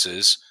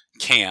differences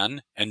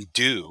can and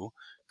do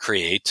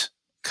create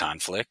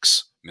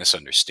conflicts,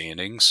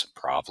 misunderstandings,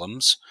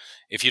 problems.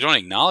 If you don't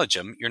acknowledge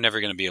them, you're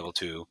never going to be able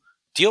to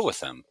deal with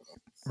them.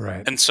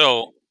 Right. And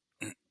so,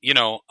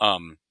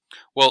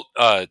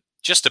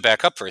 just to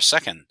back up for a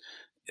second,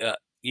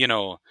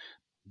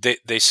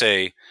 they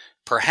say,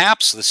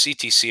 perhaps the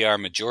CTCR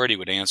majority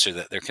would answer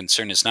that their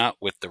concern is not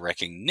with the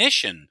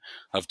recognition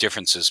of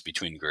differences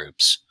between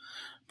groups,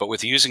 but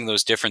with using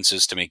those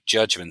differences to make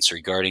judgments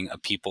regarding a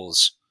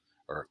people's,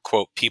 or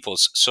quote,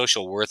 people's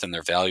social worth and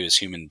their value as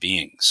human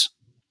beings.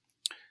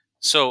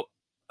 So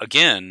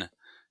again,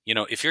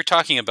 if you're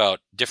talking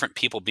about different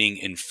people being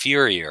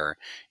inferior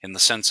in the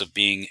sense of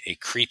being a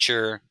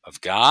creature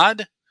of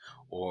God,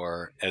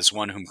 or as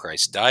one whom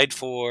Christ died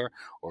for,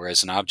 or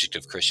as an object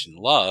of Christian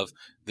love,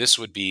 this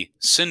would be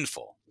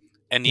sinful.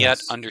 And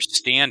yet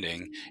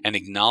understanding and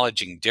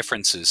acknowledging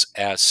differences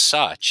as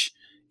such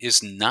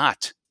is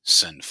not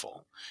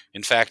sinful.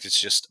 In fact, it's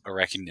just a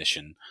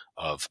recognition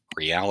of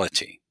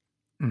reality.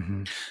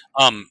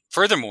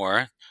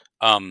 Furthermore,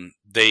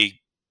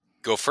 they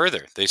go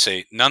further. They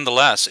say,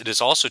 nonetheless, it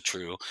is also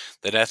true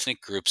that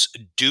ethnic groups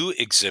do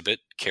exhibit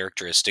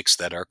characteristics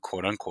that are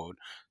quote unquote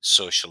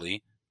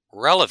socially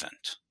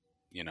relevant.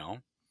 You know,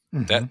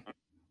 that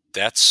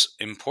that's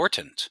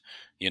important,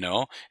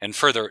 and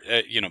further,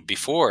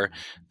 before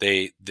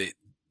they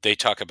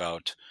talk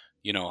about,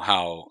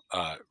 how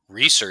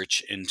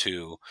research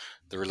into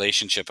the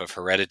relationship of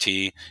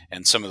heredity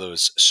and some of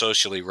those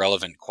socially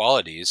relevant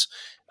qualities,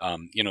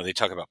 they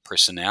talk about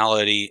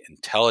personality,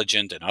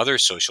 intelligent, and other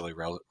socially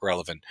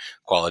relevant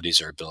qualities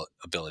or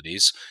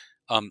abilities.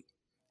 Um,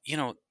 you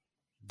know,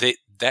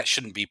 that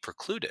shouldn't be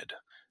precluded.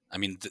 I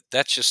mean,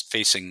 that's just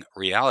facing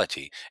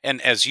reality. And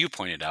as you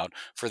pointed out,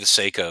 for the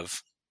sake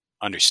of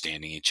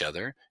understanding each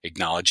other,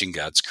 acknowledging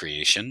God's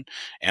creation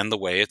and the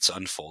way it's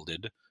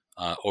unfolded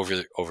over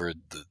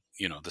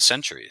the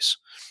centuries.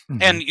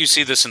 And you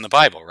see this in the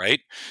Bible,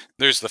 right?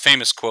 There's the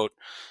famous quote,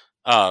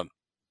 uh,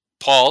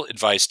 Paul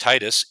advised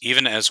Titus,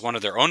 even as one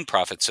of their own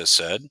prophets has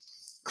said,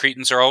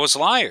 Cretans are always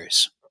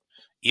liars,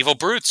 evil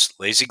brutes,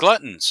 lazy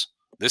gluttons.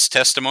 This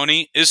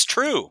testimony is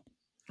true.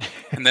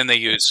 And then they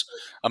use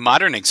a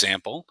modern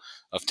example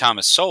of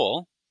Thomas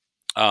Sowell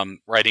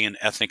writing in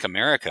Ethnic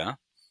America,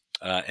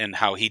 and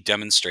how he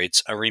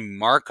demonstrates a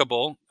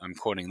remarkable, I'm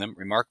quoting them,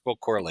 remarkable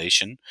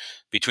correlation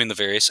between the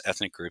various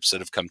ethnic groups that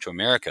have come to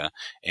America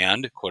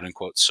and, quote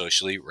unquote,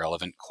 socially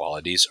relevant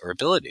qualities or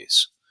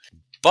abilities.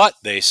 But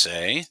they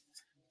say,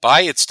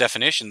 by its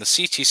definition, the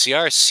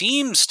CTCR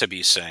seems to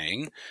be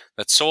saying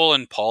that Sowell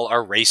and Paul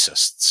are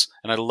racists.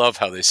 And I love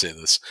how they say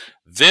this.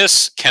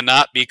 This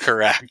cannot be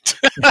correct.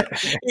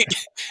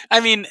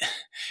 I mean,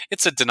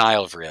 it's a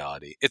denial of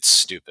reality. It's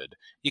stupid.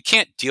 You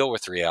can't deal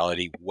with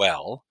reality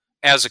well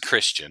as a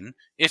Christian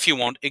if you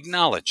won't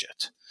acknowledge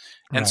it.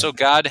 And so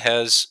God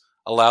has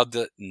allowed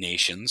the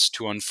nations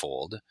to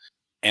unfold,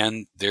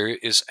 and there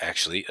is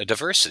actually a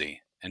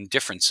diversity and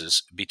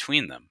differences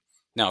between them.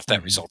 Now, if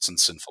that results in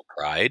sinful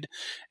pride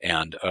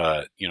and,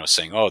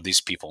 saying, oh,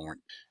 these people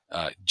weren't,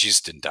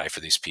 Jesus didn't die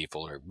for these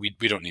people, or we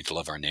don't need to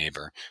love our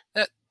neighbor,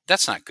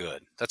 that's not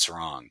good. That's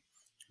wrong.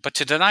 But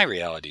to deny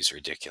reality is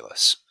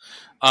ridiculous.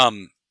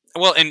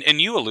 Well,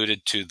 and you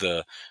alluded to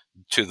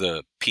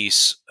the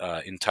piece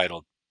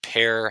entitled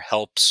 "Pair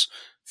Helps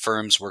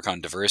Firms Work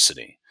on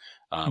Diversity,"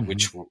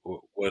 which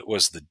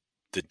was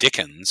the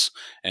Dickens,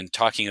 and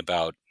talking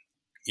about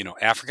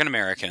African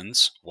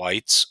Americans,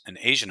 whites, and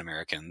Asian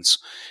Americans,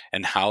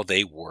 and how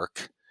they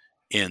work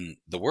in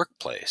the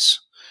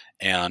workplace.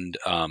 And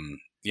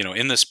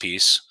in this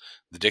piece,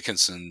 the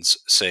Dickinsons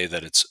say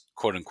that it's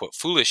quote unquote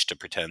foolish to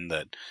pretend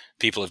that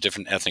people of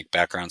different ethnic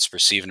backgrounds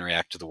perceive and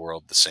react to the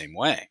world the same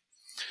way.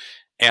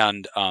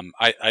 And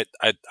I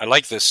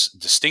like this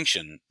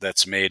distinction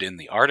that's made in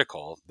the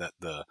article that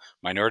the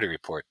Minority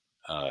Report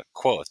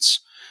quotes.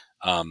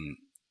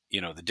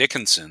 The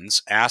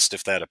Dickinsons asked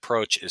if that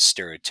approach is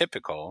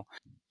stereotypical.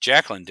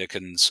 Jacqueline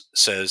Dickens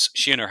says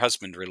she and her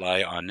husband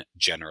rely on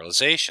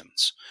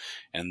generalizations.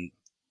 And,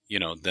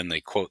 then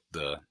they quote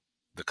the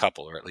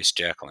couple, or at least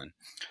Jacqueline.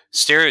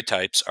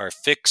 Stereotypes are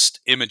fixed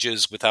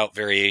images without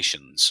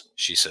variations,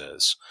 she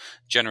says.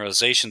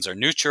 Generalizations are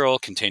neutral,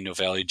 contain no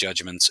value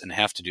judgments, and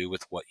have to do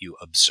with what you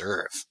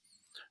observe.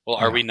 Well,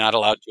 are we not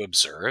allowed to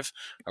observe?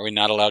 Are we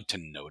not allowed to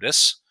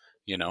notice,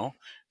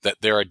 that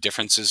there are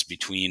differences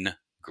between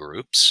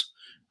groups?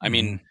 I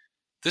mean,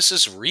 this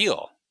is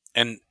real,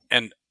 and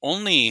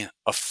only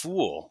a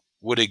fool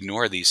would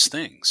ignore these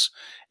things.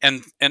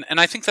 And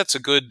I think that's a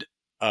good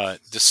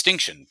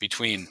distinction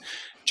between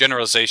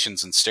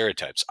generalizations and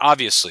stereotypes.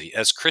 Obviously,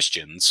 as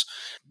Christians,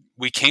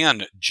 we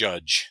can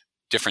judge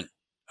different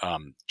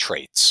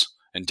traits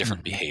and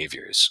different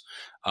behaviors.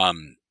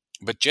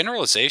 But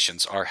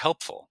generalizations are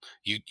helpful.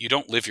 You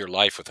don't live your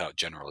life without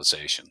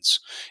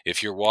generalizations.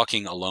 If you're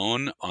walking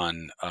alone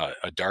on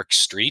a dark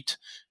street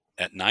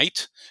at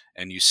night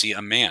and you see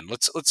a man,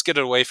 let's get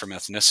it away from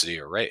ethnicity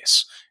or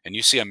race, and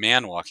you see a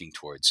man walking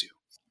towards you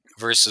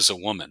versus a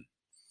woman,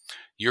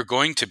 you're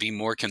going to be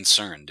more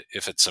concerned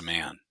if it's a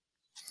man.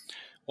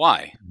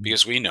 Why?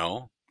 Because we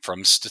know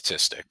from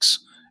statistics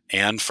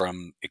and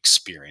from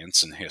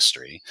experience and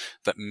history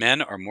that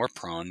men are more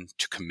prone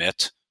to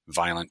commit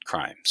violent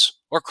crimes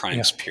or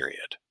crimes,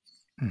 period.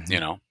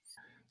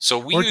 So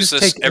we or use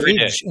just this take every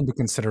day. age into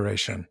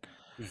consideration.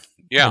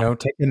 Yeah.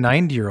 Take a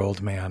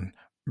 90-year-old man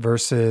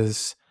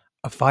versus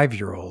a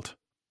 5-year-old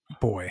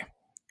boy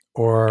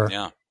or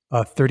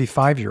a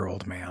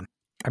 35-year-old man.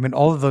 I mean,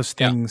 all of those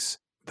things,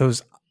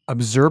 those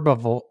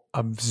observable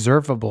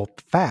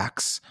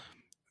facts,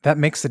 that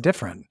makes it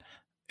different.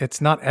 It's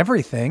not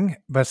everything,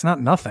 but it's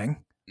not nothing.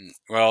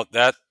 Well,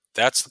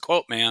 that's the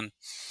quote, man.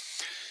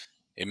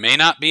 It may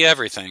not be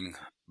everything,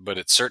 but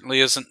it certainly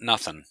isn't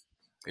nothing.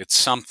 It's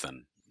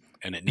something,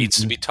 and it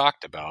needs to be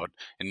talked about,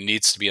 and it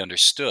needs to be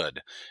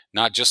understood,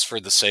 not just for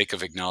the sake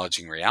of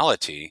acknowledging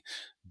reality,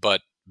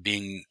 but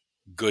being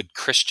good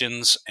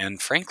Christians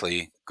and,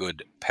 frankly,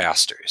 good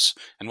pastors.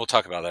 And we'll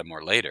talk about that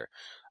more later.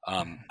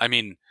 I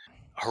mean,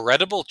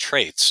 heritable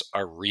traits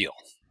are real.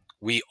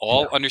 We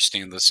all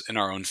understand this in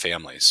our own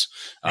families.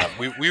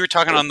 We were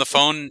talking on the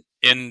phone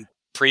in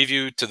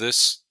preview to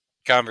this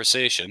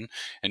conversation,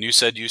 and you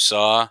said you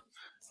saw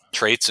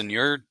traits in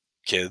your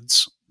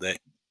kids that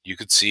you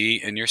could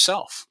see in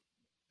yourself.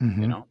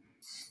 Mm-hmm. You know,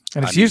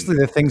 And it's usually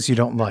the things you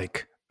don't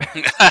like.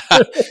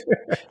 well,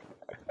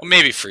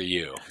 maybe for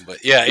you,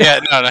 but yeah,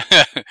 no,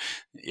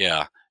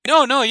 yeah,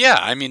 no, yeah.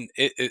 I mean,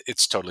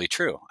 it's totally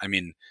true. I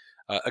mean,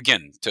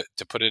 again,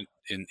 to put it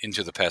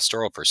into the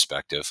pastoral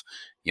perspective,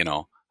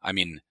 I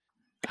mean,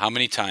 how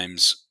many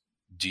times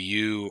do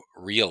you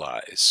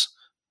realize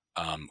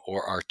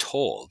or are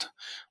told,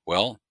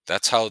 well,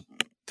 that's how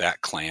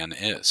that clan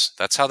is.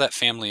 That's how that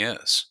family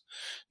is.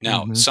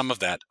 Now, Mm-hmm. some of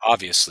that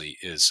obviously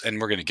is, and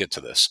we're going to get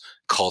to this,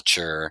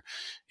 culture,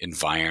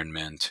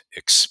 environment,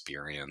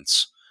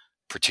 experience,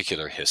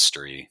 particular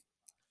history.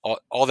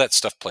 All that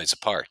stuff plays a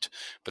part.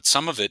 But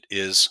some of it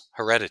is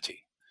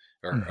heredity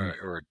or,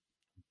 Mm-hmm. or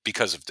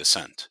because of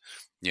descent.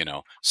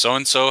 So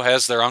and so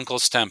has their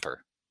uncle's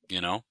temper.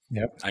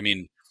 Yep. I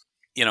mean,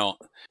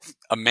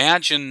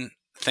 imagine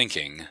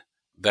thinking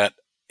that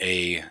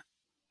a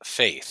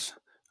faith,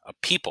 a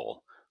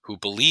people who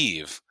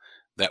believe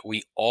that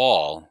we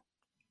all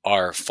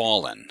are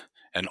fallen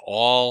and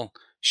all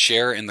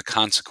share in the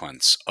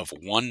consequence of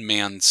one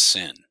man's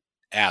sin,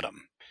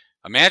 Adam.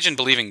 Imagine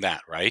believing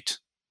that, right?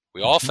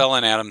 We all Mm-hmm. fell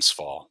in Adam's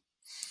fall,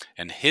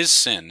 and his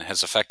sin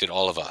has affected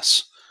all of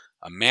us.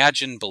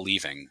 Imagine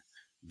believing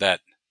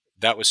that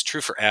that was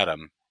true for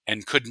Adam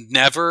and could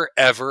never,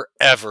 ever,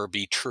 ever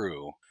be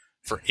true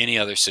for any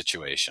other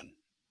situation.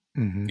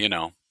 Mm-hmm.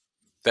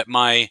 That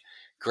my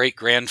great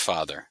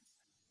grandfather,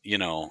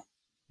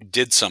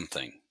 did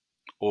something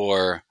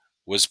or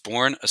was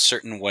born a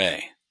certain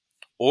way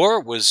or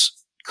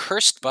was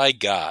cursed by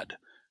God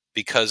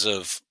because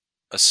of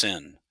a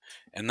sin,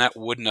 and that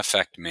wouldn't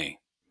affect me.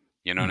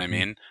 You know what I Mm-hmm.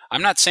 mean?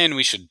 I'm not saying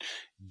we should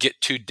get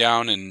too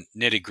down and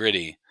nitty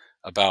gritty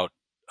about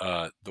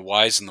the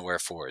whys and the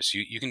wherefores.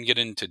 You can get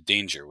into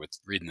danger with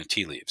reading the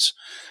tea leaves.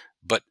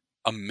 But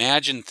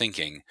imagine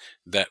thinking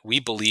that we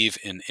believe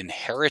in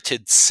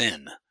inherited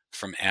sin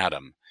from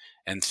Adam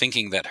and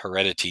thinking that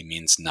heredity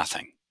means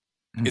nothing.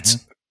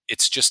 Mm-hmm.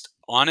 It's just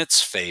on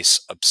its face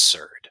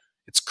absurd.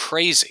 It's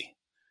crazy.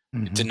 It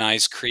Mm-hmm.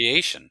 denies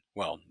creation.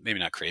 Well, maybe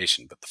not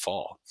creation, but the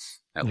fall,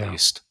 at Yeah.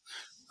 least.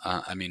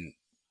 I mean,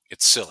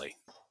 it's silly,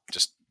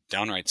 just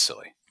downright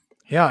silly.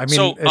 Yeah. I mean,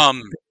 So,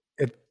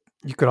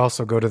 you could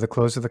also go to the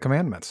close of the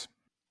commandments.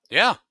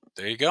 yeah,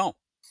 there you go.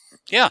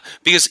 Yeah,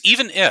 because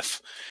even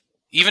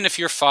if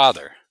your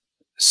father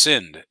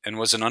sinned and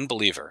was an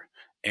unbeliever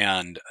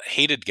and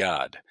hated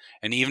God,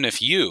 and even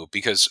if you,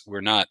 because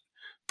we're not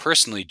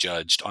personally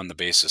judged on the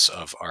basis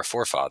of our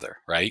forefather,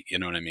 right? You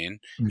know what I mean?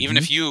 Even Mm-hmm.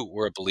 if you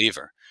were a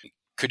believer,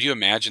 could you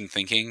imagine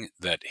thinking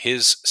that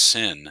his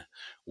sin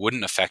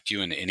wouldn't affect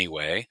you in any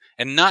way?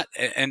 And not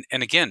and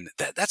again,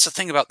 that's the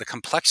thing about the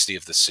complexity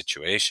of this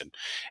situation,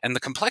 and the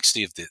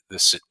complexity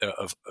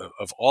of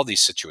of all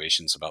these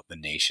situations about the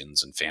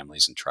nations and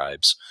families and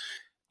tribes.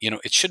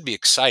 It should be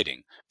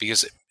exciting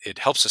because it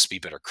helps us be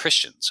better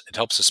Christians. It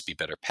helps us be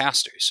better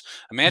pastors.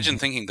 Imagine Mm-hmm.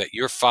 thinking that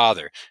your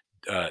father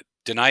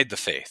denied the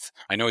faith.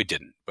 I know he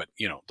didn't, but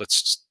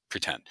let's just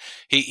pretend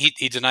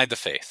he denied the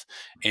faith,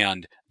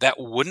 and that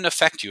wouldn't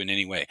affect you in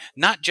any way.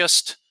 Not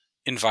just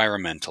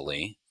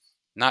environmentally,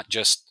 not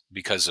just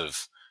because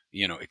of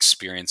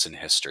experience in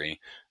history,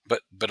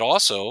 but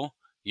also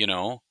you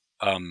know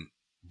um,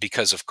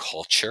 because of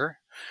culture,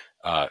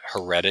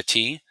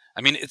 heredity.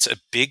 I mean, it's a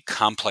big,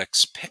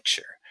 complex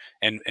picture,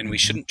 and we Mm-hmm.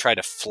 shouldn't try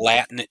to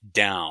flatten it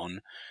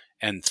down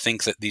and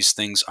think that these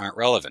things aren't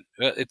relevant.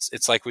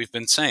 It's like we've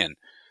been saying.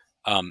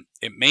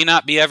 It may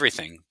not be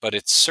everything, but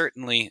it's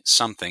certainly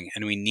something,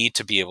 and we need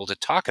to be able to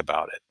talk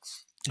about it.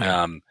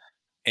 Yeah.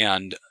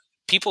 And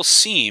people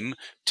seem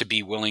to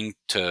be willing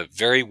to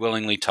very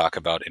willingly talk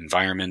about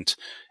environment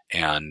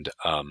and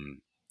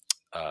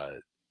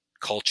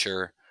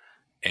culture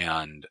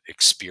and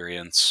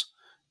experience,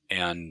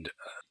 and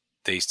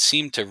they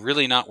seem to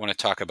really not want to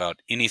talk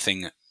about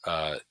anything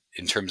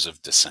in terms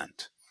of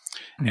dissent.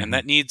 And Mm-hmm.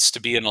 that needs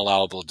to be an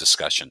allowable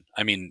discussion.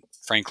 I mean,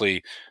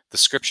 frankly, the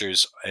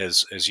scriptures,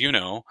 as you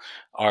know,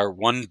 are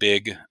one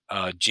big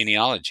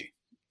genealogy.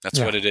 That's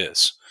Yeah. what it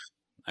is.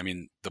 I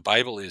mean, the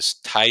Bible is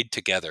tied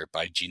together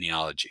by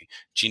genealogy.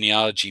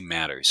 Genealogy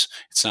matters.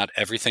 It's not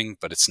everything,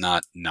 but it's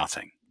not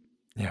nothing.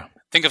 Yeah.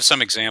 Think of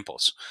some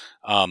examples.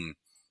 Um,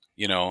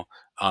 you know,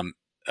 um,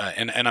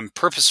 and I'm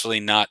purposefully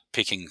not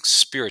picking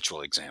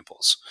spiritual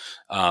examples,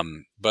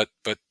 but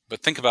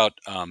think about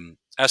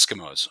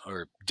Eskimos,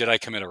 or did I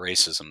commit a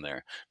racism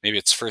there? Maybe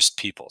it's First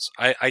Peoples.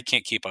 I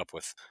can't keep up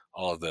with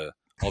all the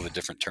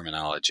different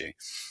terminology.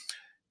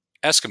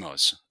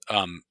 Eskimos,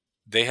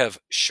 they have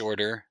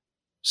shorter,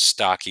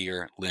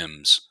 stockier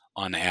limbs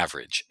on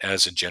average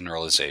as a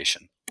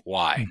generalization.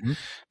 Why? Mm-hmm.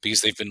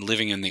 Because they've been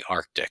living in the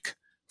Arctic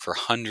for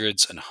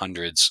hundreds and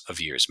hundreds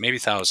of years, maybe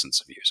thousands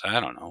of years. I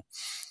don't know.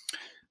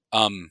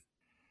 Um,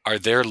 are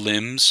their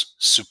limbs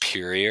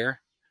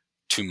superior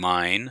to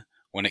mine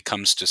when it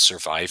comes to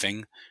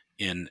surviving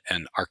in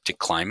an Arctic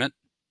climate?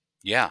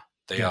 Yeah,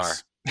 they are.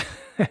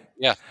 Yes.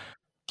 Yeah,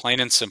 plain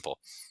and simple.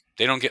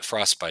 They don't get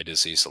frostbite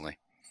as easily,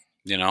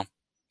 you know?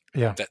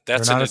 Yeah. They're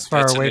That's not an as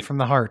far away from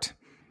the heart.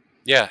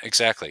 yeah,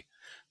 exactly.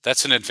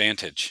 That's an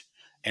advantage.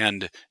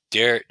 And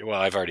well,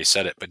 I've already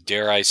said it, but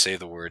dare I say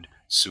the word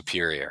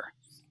superior?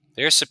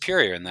 They're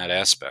superior in that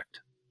aspect.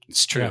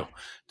 It's Yeah. true.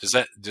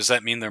 Does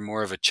that mean they're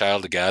more of a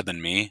child of God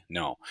than me?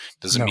 No.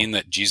 Does it No. mean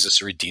that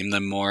Jesus redeemed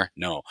them more?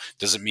 No.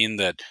 Does it mean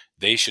that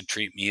they should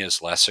treat me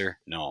as lesser?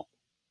 No.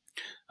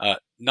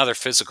 Another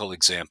physical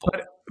example.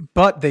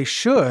 But they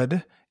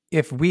should,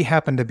 if we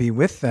happen to be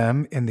with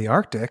them in the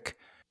Arctic,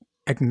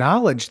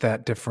 acknowledge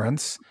that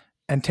difference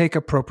and take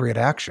appropriate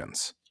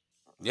actions.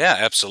 Yeah,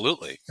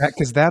 absolutely.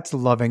 Because that's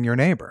loving your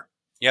neighbor.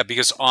 Yeah,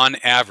 because on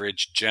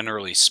average,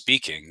 generally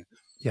speaking,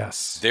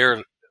 Yes.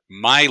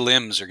 my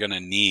limbs are going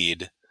to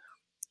need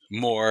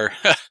more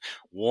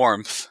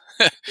warmth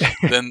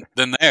than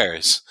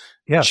theirs,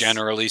 Yes.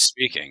 generally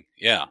speaking.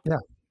 Yeah. Yeah.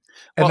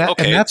 And Well, and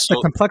okay. that's the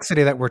So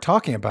complexity that we're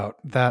talking about,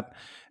 that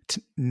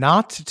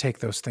not to take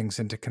those things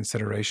into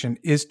consideration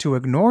is to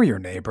ignore your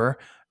neighbor,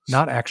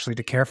 not actually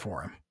to care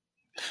for him.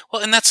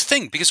 well, and that's the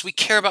thing, because we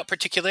care about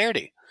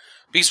particularity,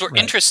 because we're Right.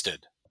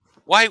 interested.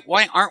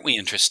 Why aren't we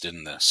interested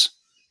in this?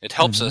 It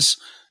helps us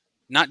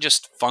not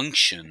just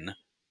function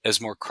as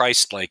more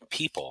Christ-like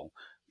people,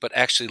 but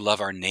actually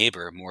love our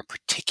neighbor more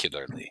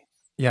particularly.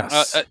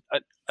 Yes.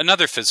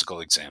 Another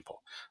physical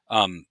example,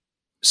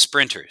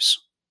 sprinters.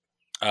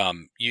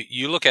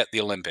 You look at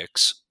the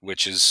Olympics,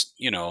 which is,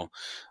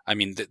 I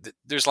mean,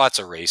 there's lots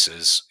of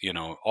races,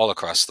 all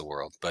across the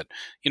world, but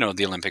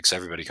the Olympics,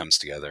 everybody comes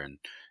together and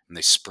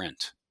they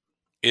sprint.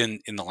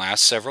 In the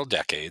last several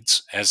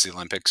decades, as the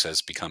Olympics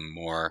has become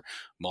more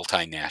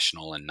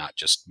multinational and not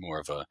just more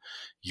of a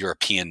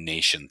European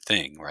nation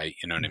thing, right?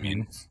 You know what I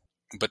mean?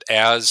 But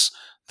as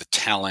the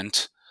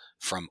talent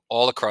from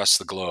all across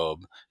the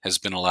globe has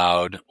been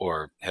allowed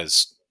or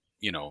has,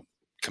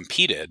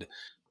 competed,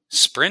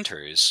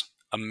 sprinters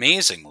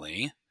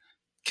amazingly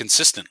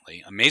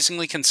consistently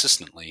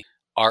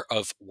are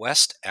of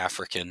West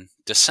African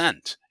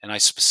descent. And I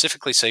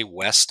specifically say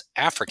West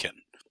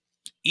African.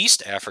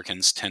 East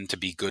Africans tend to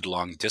be good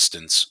long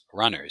distance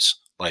runners,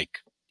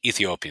 like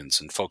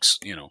Ethiopians and folks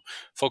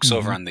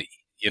over on the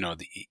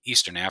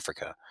Eastern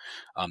Africa.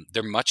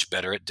 They're much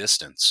better at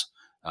distance.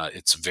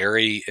 It's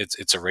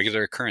a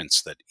regular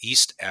occurrence that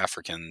East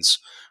Africans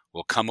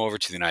will come over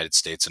to the United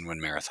States and win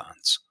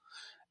marathons.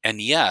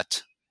 And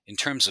yet, in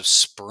terms of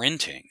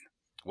sprinting,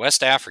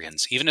 West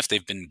Africans, even if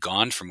they've been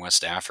gone from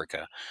West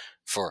Africa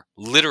for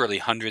literally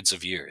hundreds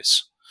of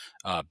years,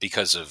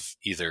 because of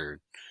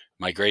either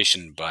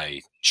migration by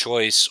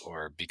choice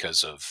or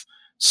because of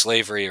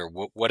slavery or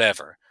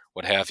whatever,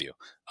 what have you,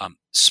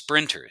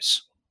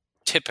 sprinters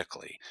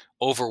typically,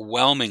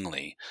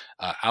 overwhelmingly,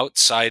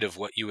 outside of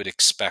what you would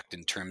expect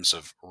in terms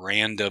of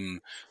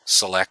random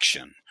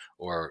selection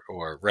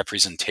or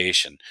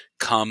representation,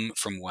 come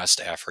from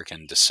West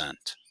African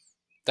descent.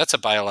 That's a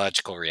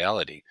biological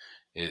reality.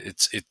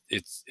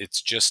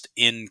 It's just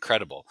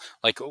incredible.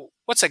 Like,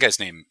 what's that guy's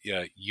name?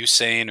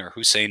 Usain or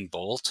Hussein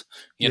Bolt.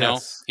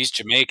 Yes. He's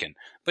Jamaican,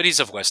 but he's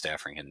of West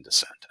African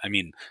descent. I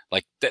mean,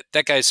 like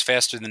that guy's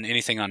faster than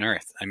anything on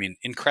earth. I mean,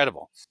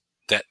 incredible.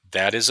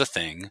 That is a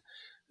thing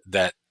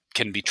that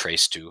can be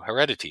traced to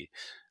heredity.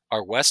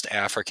 Are West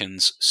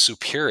Africans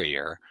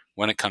superior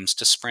when it comes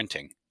to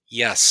sprinting?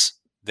 Yes,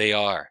 they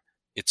are.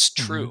 It's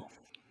true.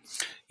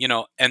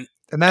 And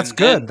that's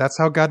good. That's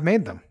how God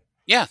made them.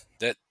 Yeah,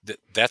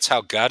 that's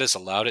how God has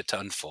allowed it to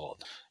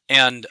unfold.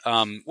 And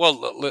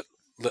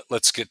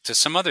let's get to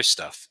some other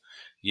stuff.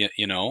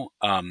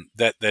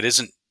 That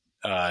isn't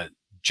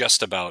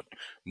just about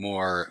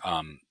more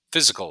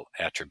physical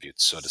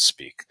attributes, so to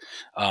speak.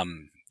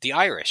 The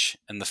Irish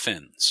and the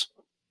Finns,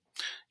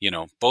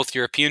 both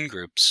European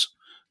groups,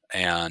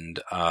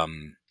 and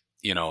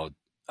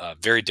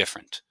very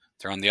different.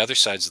 They're on the other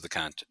sides of the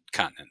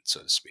continent,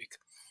 so to speak.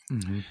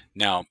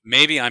 Now,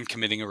 maybe I'm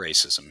committing a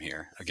racism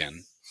here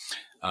again.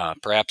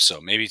 Perhaps so.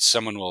 Maybe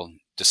someone will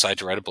decide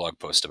to write a blog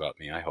post about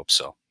me. I hope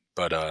so.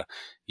 But,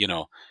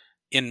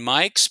 in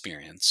my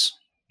experience,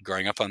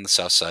 growing up on the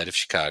south side of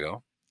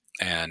Chicago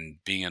and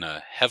being in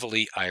a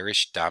heavily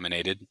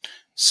Irish-dominated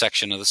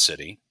section of the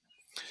city,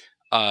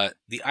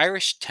 the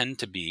Irish tend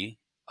to be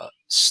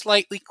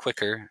slightly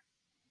quicker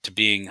to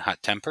being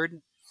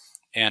hot-tempered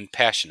and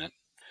passionate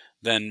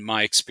than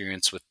my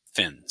experience with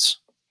Finns.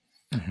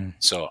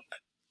 So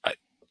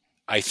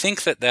I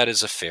think that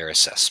is a fair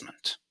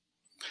assessment.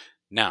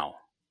 Now,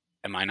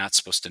 am I not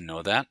supposed to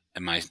know that?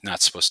 Am I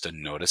not supposed to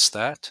notice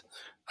that?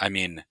 I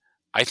mean,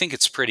 I think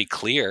it's pretty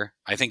clear.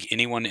 I think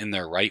anyone in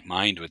their right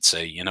mind would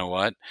say, you know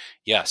what?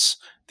 Yes,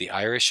 the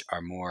Irish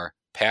are more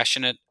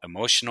passionate,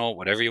 emotional,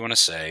 whatever you want to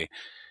say,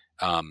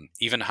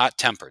 even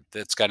hot-tempered.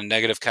 That's got a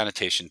negative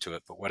connotation to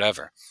it, but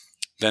whatever.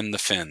 Than the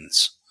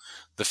Finns.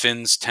 The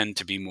Finns tend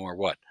to be more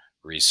what?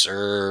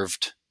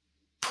 Reserved,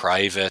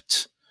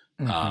 private.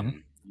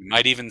 You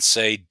might even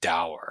say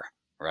dour,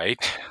 right?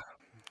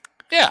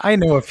 Yeah, I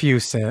know a few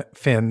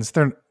Finns.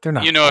 They're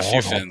not. You know a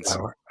few Finns.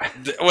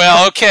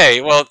 Well, okay.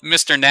 Well,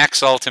 Mr.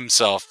 Naxalt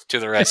himself to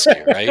the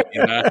rescue, right?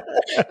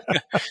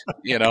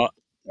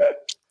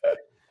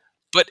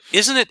 But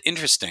isn't it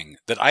interesting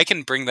that I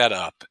can bring that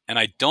up, and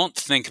I don't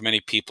think many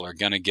people are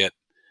going to get,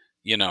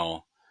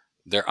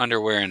 their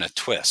underwear in a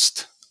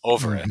twist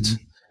over it,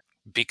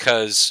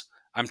 because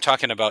I'm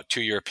talking about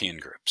two European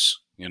groups,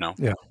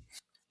 Yeah.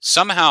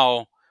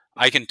 Somehow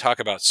I can talk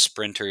about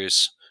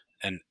sprinters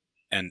and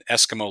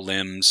Eskimo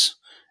limbs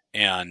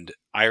and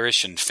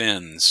Irish and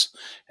Finns,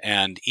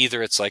 and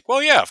either it's like,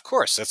 well, yeah, of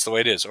course, that's the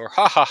way it is, or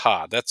ha ha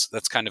ha, that's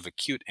kind of a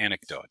cute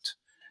anecdote.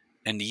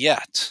 And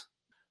yet,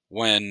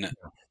 when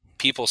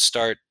people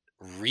start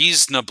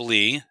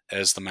reasonably,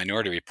 as the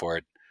Minority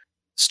Report,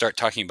 start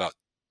talking about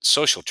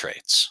social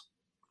traits,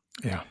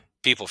 Yeah.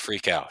 people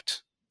freak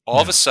out.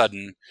 All of a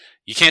sudden,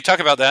 you can't talk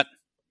about that.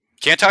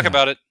 Can't talk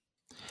about it.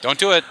 Don't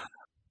do it.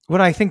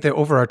 What I think the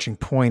overarching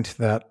point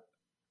that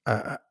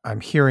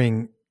I'm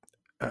hearing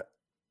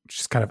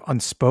just kind of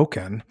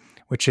unspoken,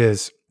 which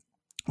is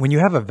when you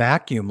have a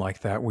vacuum like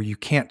that where you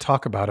can't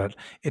talk about it,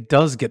 it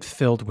does get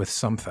filled with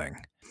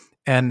something.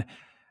 And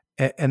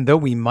though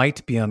we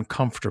might be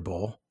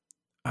uncomfortable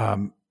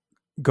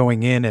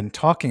going in and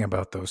talking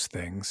about those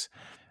things,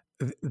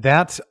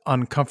 that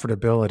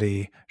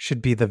uncomfortability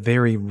should be the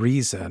very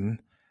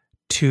reason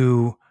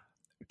to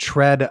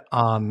tread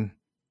on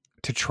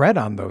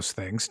those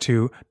things,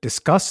 to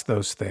discuss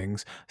those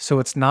things, so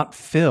it's not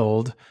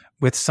filled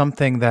with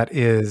something that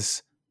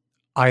is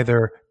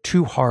either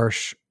too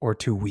harsh or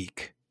too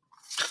weak.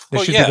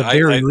 This should be the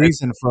very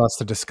reason for us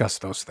to discuss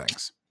those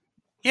things.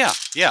 Yeah.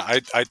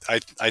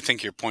 I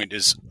think your point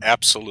is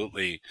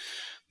absolutely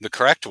the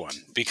correct one,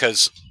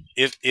 because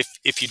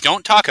if you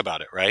don't talk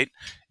about it, right?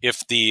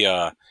 If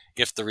the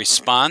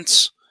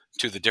response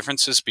to the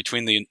differences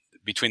between the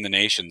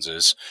nations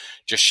is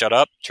just shut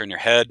up, turn your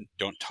head,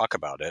 don't talk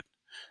about it,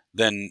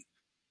 then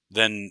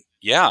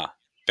yeah,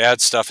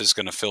 bad stuff is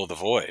going to fill the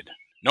void.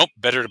 Nope,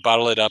 better to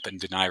bottle it up and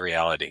deny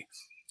reality.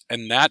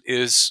 And that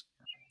is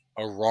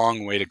a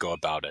wrong way to go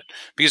about it,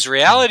 because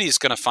reality is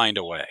going to find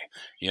a way.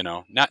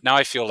 Now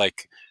I feel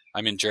like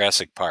I'm in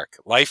Jurassic Park.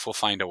 Life will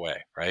find a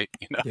way, right?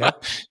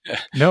 Yep.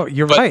 No,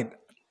 you're right.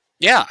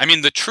 Yeah, I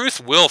mean, the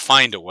truth will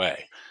find a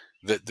way.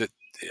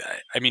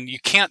 You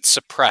can't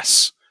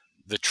suppress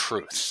the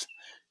truth.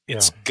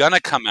 It's going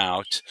to come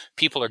out.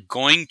 People are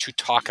going to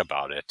talk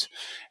about it.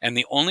 And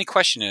the only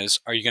question is,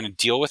 are you going to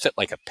deal with it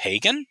like a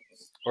pagan,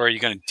 or are you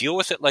going to deal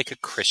with it like a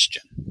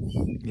Christian?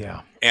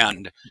 Yeah.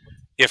 And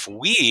if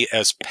we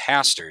as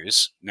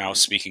pastors, now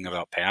speaking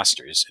about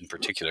pastors in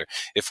particular,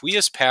 if we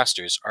as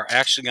pastors are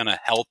actually going to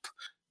help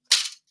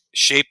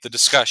shape the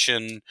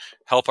discussion,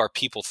 help our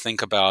people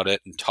think about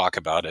it and talk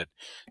about it,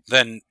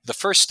 then the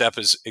first step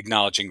is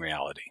acknowledging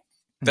reality.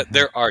 That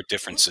there are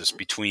differences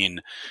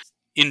between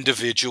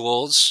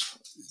individuals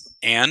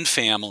and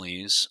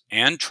families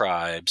and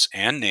tribes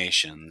and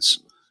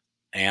nations,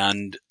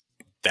 and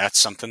that's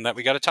something that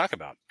we got to talk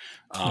about.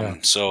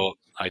 So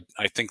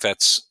I think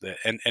that's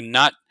and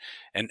not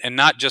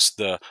just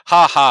the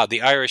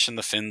the Irish and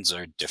the Finns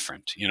are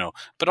different,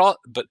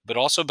 but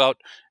also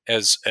about,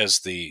 as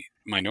the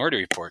Minority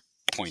Report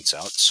points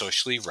out,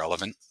 socially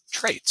relevant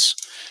traits.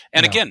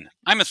 And again,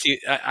 I'm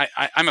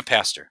a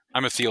pastor.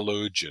 I'm a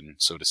theologian,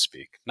 so to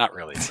speak. Not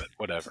really, but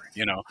whatever.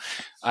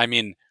 I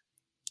mean,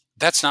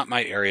 that's not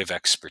my area of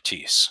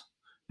expertise.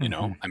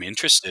 I'm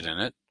interested in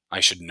it. I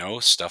should know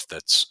stuff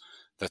that's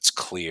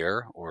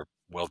clear or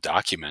well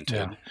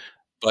documented.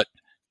 But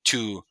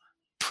to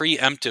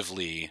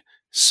preemptively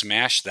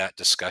smash that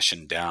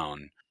discussion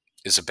down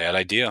is a bad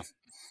idea.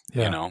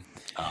 Well,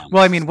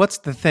 I mean, what's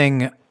the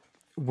thing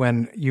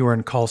when you were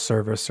in call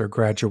service or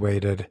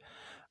graduated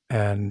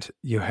and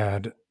you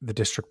had the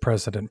district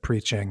president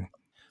preaching?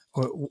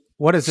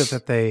 What is it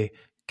that they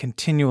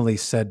continually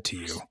said to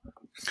you?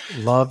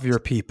 Love your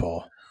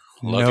people.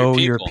 Know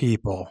your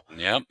people.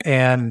 Yep.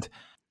 And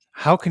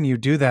how can you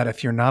do that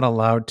if you're not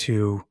allowed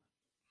to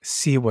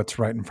see what's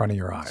right in front of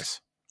your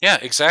eyes? Yeah,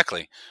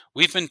 exactly.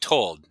 We've been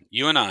told,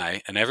 you and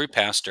I and every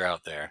pastor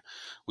out there,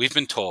 we've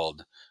been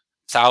told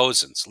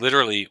thousands,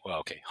 literally,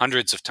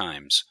 hundreds of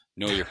times,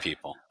 know your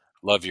people,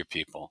 love your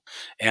people.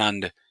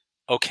 And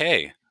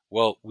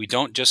well, we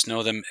don't just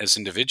know them as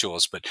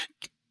individuals, but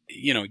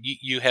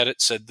you had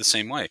it said the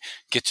same way.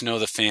 Get to know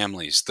the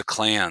families, the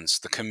clans,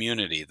 the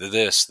community, the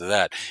this, the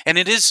that. And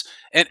it is,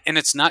 and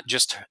it's not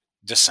just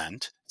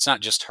descent. It's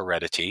not just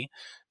heredity,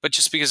 but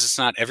just because it's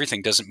not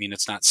everything doesn't mean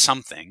it's not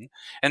something.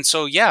 And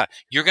so, yeah,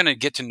 you're going to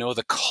get to know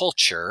the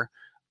culture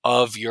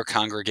of your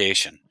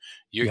congregation.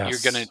 You're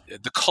going to,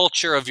 the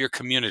culture of your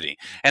community.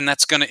 And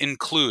that's going to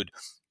include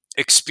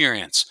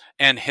experience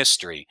and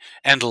history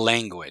and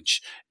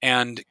language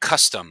and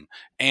custom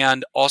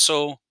and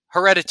also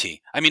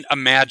heredity. I mean,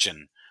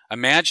 imagine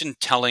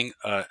telling,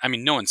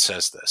 no one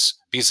says this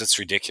because it's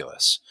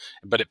ridiculous,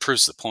 but it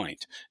proves the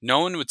point. No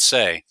one would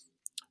say,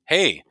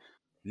 hey,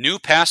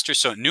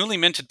 newly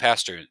minted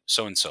pastor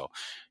so-and-so,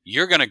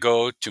 you're going to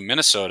go to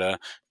Minnesota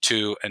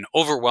to an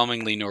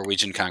overwhelmingly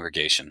Norwegian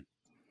congregation.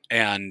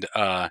 And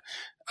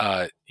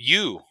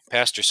you,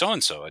 Pastor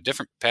so-and-so, a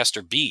different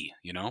Pastor B,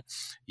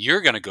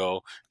 you're going to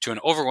go to an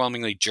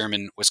overwhelmingly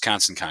German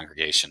Wisconsin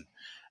congregation.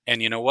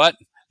 And you know what?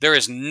 There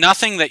is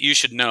nothing that you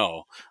should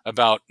know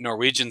about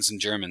Norwegians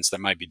and Germans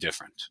that might be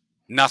different.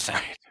 Nothing.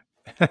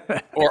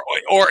 Right.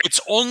 or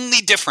it's only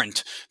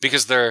different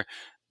because they're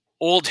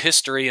old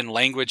history and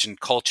language and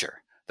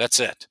culture. That's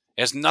it.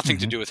 It has nothing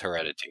to do with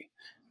heredity.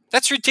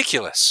 That's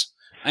ridiculous.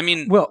 I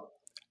mean, Well,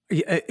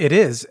 it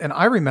is. And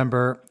I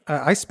remember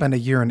I spent a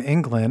year in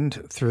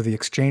England through the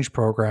exchange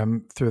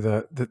program through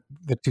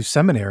the two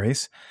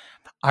seminaries.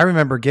 I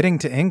remember getting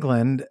to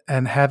England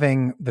and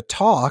having the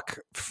talk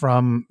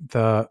from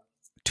the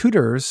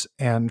tutors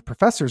and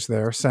professors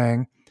there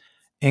saying,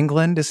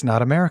 England is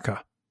not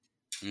America.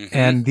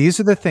 And these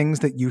are the things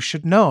that you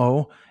should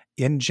know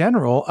in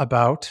general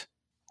about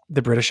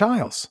the British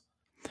Isles.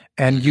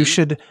 And you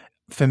should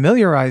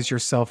familiarize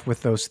yourself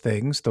with those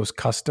things, those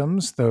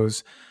customs,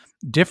 those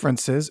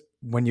differences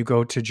when you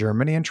go to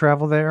Germany and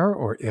travel there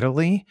or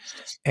Italy,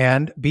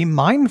 and be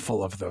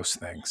mindful of those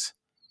things.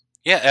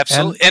 Yeah,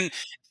 absolutely.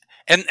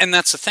 And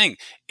that's the thing.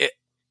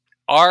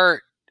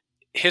 Our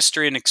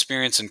history and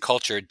experience and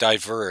culture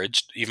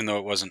diverged, even though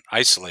it wasn't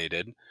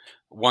isolated,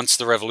 once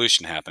the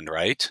revolution happened,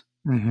 right?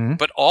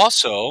 But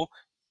also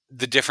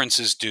the difference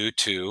is due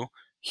to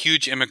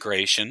huge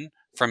immigration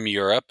from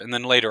Europe and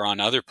then later on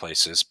other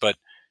places. But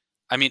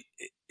I mean,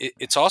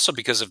 it's also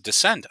because of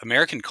descent.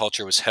 American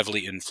culture was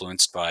heavily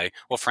influenced by,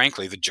 well,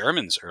 frankly, the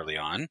Germans early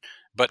on,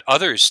 but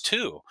others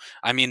too.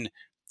 I mean,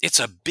 it's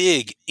a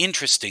big,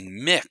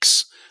 interesting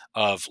mix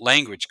of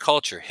language,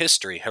 culture,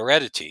 history,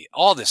 heredity,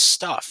 all this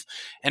stuff.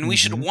 And we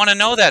should want to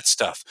know that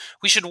stuff.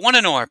 We should want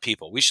to know our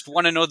people. We should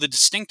want to know the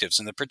distinctives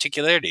and the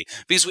particularity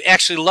because we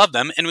actually love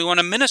them and we want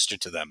to minister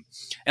to them.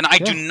 And I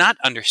do not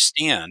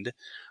understand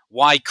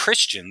why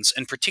Christians,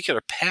 and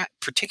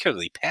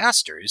particularly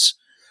pastors,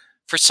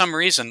 for some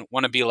reason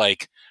want to be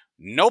like,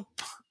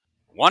 nope,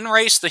 one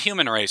race, the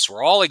human race,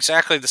 we're all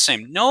exactly the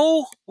same.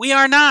 No, we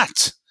are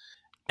not.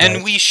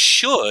 And we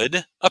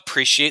should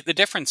appreciate the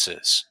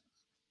differences.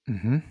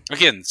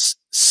 Again,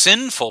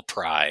 sinful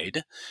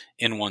pride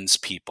in one's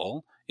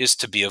people is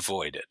to be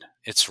avoided.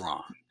 It's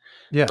wrong.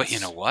 Yes. But you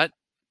know what?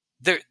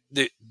 There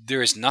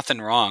is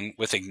nothing wrong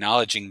with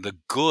acknowledging the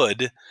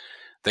good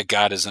that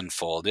God has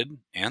unfolded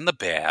and the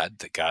bad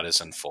that God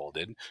has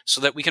unfolded so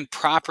that we can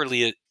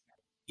properly,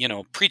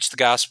 preach the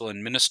gospel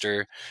and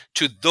minister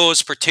to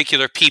those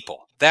particular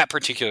people, that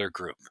particular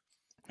group.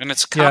 And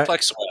it's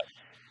complex.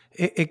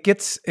 It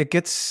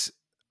gets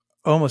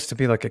almost to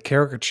be like a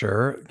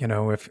caricature,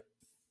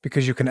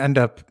 because you can end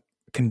up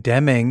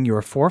condemning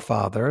your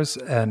forefathers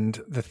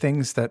and the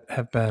things that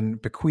have been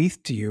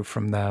bequeathed to you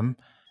from them,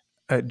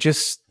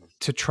 just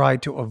to try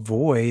to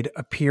avoid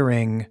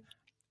appearing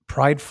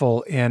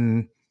prideful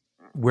in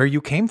where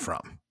you came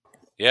from.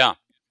 Yeah.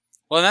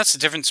 Well, and that's the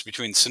difference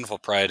between sinful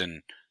pride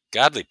and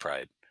godly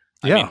pride.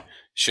 I mean,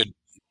 should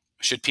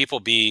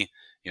people be,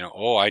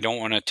 I don't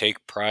want to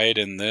take pride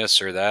in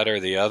this or that or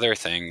the other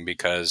thing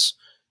because,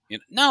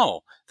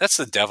 no, that's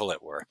the devil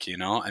at work,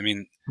 I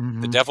mean,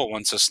 the devil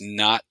wants us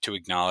not to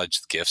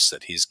acknowledge the gifts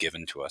that he's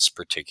given to us,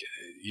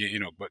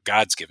 what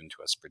God's given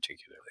to us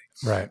particularly.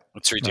 Right.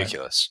 It's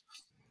ridiculous.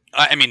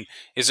 Right. I mean,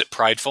 is it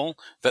prideful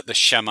that the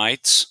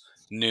Shemites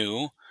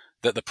knew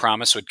that the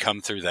promise would come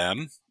through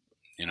them?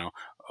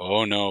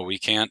 Oh no, we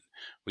can't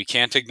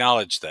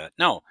acknowledge that.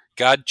 No,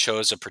 God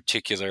chose a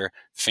particular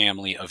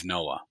family of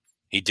Noah.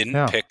 He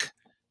didn't pick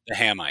the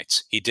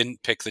Hamites. He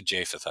didn't pick the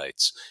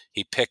Japhethites.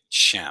 He picked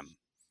Shem.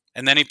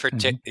 And then he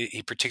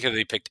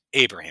particularly picked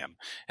Abraham.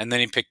 And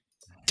then he picked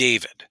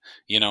David.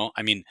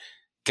 I mean,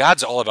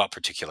 God's all about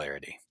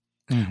particularity.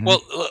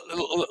 Well,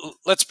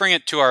 let's bring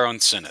it to our own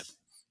synod.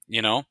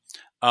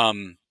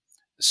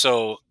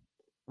 So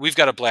we've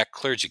got a black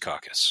clergy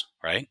caucus,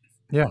 right?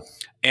 Yeah.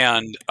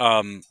 And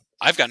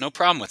I've got no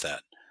problem with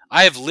that.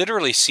 I have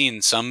literally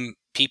seen some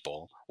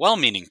people,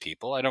 well-meaning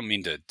people, I don't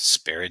mean to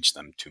disparage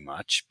them too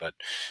much, but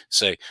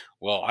say,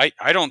 well,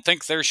 I don't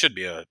think there should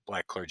be a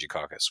black clergy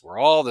caucus. We're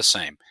all the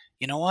same.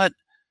 You know what?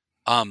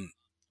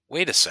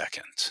 Wait a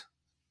second.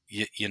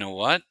 You know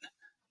what?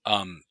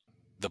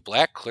 The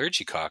black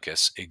clergy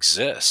caucus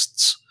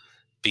exists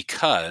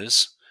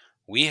because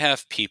we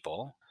have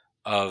people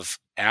of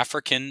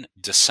African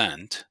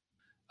descent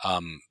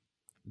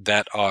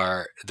that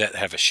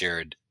have a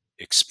shared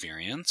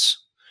experience,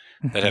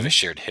 that have a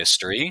shared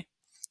history,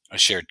 a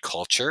shared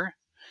culture,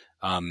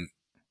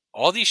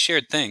 all these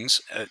shared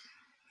things,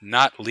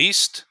 not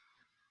least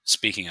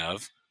speaking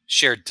of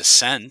shared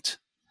descent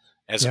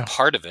as a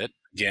part of it.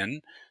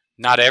 Again,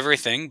 not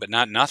everything, but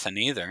not nothing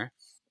either.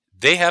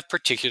 They have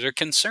particular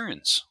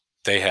concerns.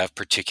 They have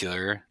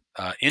particular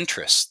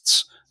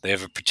interests. They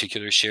have a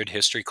particular shared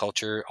history,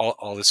 culture,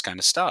 all this kind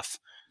of stuff.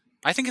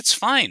 I think it's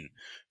fine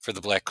for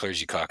the Black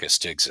Clergy Caucus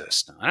to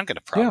exist. I don't get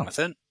a problem with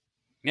it.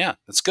 Yeah,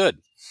 that's good.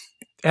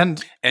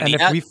 And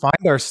if we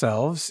find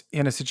ourselves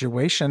in a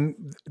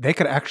situation, they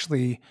could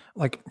actually,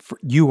 like for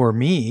you or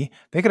me,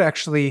 they could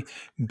actually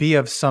be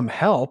of some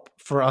help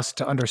for us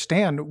to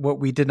understand what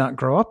we did not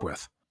grow up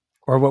with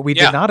or what we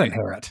did not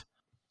inherit.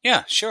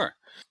 Yeah, sure.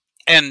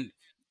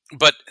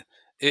 But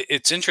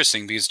it's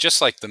interesting because just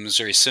like the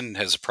Missouri Synod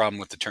has a problem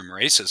with the term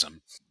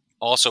racism,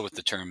 also with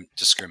the term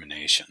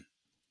discrimination.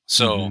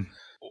 So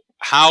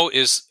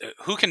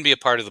who can be a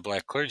part of the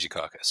Black Clergy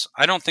Caucus?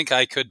 I don't think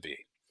I could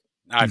be.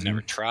 I've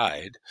never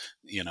tried,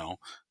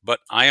 but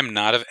I am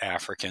not of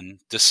African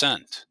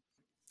descent.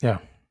 Yeah.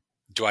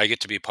 Do I get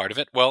to be a part of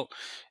it? Well,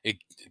 it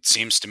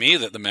seems to me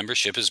that the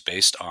membership is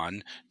based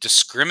on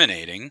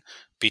discriminating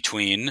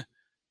between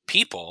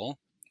people,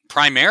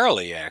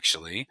 primarily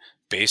actually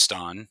based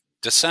on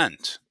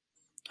descent.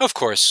 Of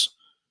course,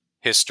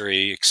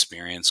 history,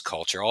 experience,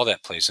 culture, all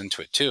that plays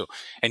into it too.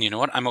 And you know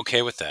what? I'm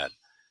okay with that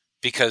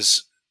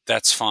because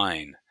that's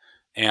fine.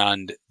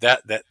 And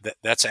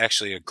that's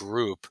actually a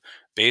group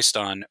based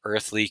on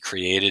earthly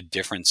created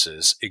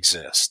differences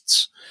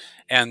exists.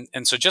 And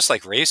so just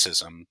like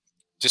racism,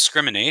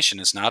 discrimination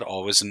is not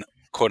always an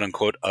quote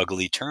unquote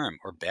ugly term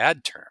or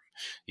bad term.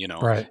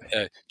 Right.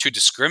 To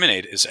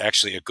discriminate is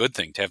actually a good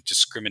thing, to have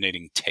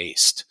discriminating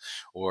taste.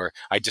 Or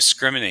I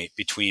discriminate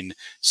between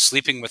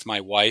sleeping with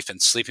my wife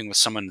and sleeping with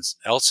someone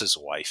else's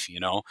wife.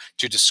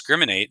 To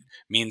discriminate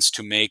means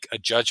to make a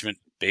judgment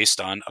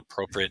based on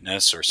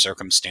appropriateness or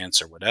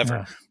circumstance or whatever.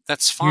 Yeah.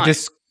 That's fine.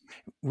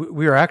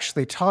 We are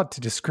actually taught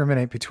to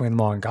discriminate between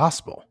law and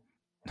gospel.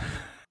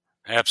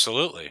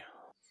 Absolutely.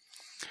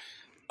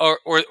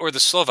 Or the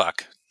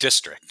Slovak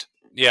district.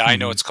 Yeah, I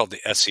know it's called the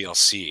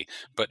SELC,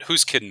 but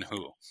who's kidding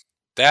who?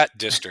 That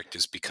district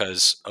is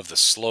because of the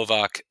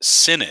Slovak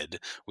Synod,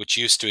 which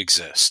used to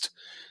exist.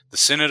 The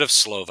Synod of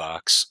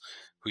Slovaks,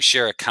 who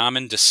share a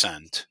common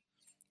descent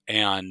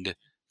and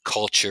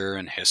culture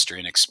and history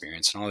and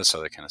experience and all this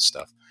other kind of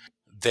stuff.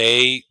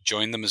 They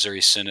joined the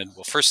Missouri Synod.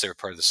 Well, first they were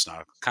part of the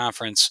Synodical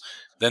Conference.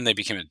 Then they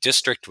became a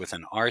district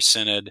within our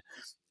Synod.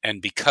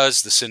 And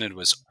because the Synod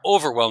was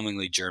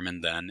overwhelmingly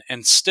German then,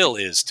 and still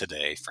is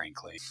today,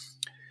 frankly,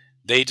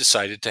 they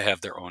decided to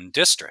have their own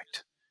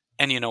district.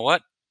 And you know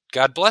what?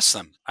 God bless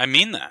them. I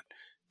mean that.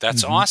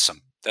 That's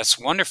awesome. That's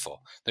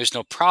wonderful. There's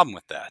no problem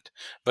with that.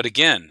 But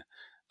again,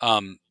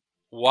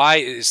 why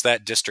is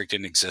that district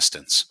in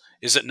existence?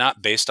 Is it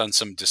not based on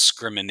some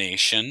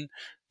discrimination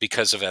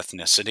because of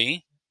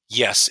ethnicity?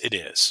 Yes, it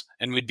is.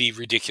 And we'd be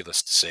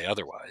ridiculous to say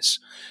otherwise.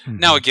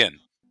 Now, again,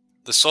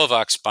 the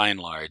Slovaks, by and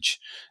large,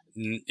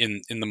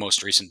 in the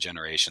most recent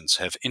generations,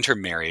 have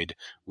intermarried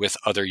with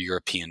other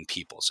European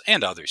peoples,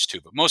 and others too,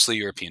 but mostly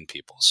European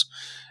peoples.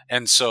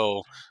 And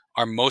so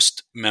are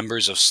most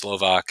members of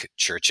Slovak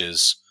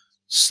churches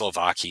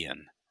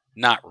Slovakian?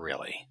 Not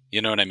really.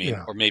 You know what I mean?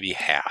 Yeah. Or maybe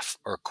half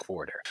or a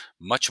quarter.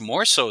 Much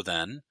more so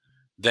than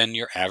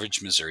your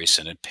average Missouri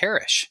Synod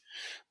parish.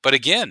 But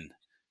again,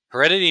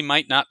 heredity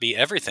might not be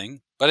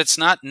everything, but it's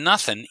not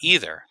nothing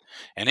either.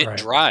 And it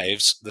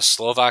drives the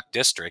Slovak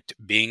district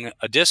being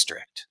a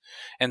district.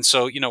 And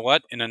so, you know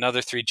what? In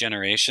another 3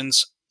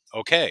 generations,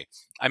 okay.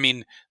 I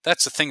mean,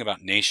 that's the thing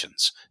about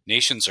nations.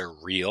 Nations are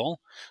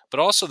real, but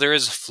also there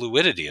is a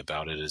fluidity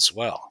about it as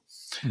well.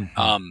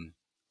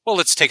 Well,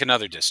 let's take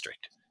another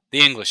district,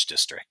 the English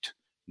district.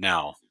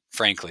 Now,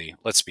 frankly,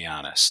 let's be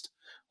honest.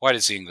 Why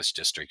does the English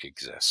district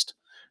exist?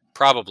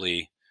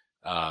 Probably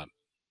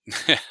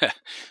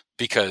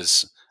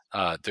because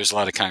there's a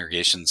lot of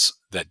congregations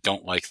that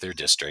don't like their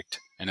district,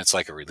 and it's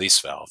like a release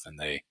valve, and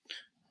they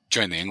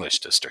join the English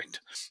district.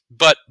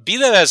 But be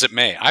that as it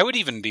may, I would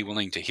even be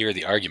willing to hear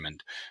the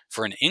argument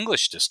for an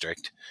English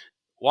district.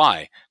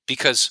 Why?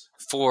 Because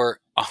for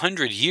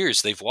 100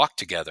 years they've walked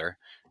together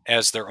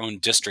as their own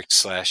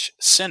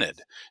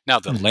district/synod. Now,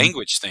 the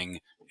language thing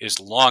is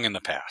long in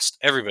the past.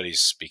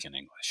 Everybody's speaking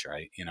English,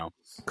 right?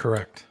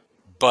 Correct.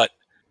 But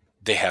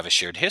they have a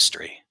shared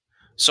history.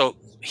 So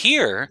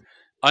here,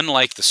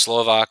 unlike the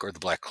Slovak or the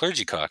Black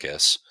Clergy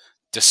Caucus,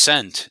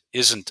 descent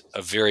isn't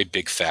a very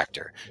big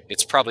factor.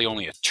 It's probably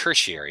only a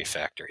tertiary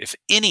factor, if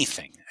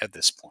anything, at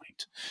this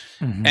point.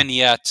 And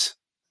yet,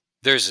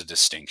 there's a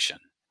distinction.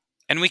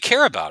 And we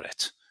care about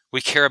it. We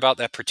care about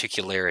that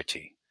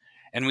particularity.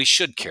 And we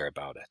should care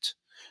about it.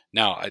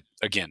 Now,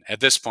 again, at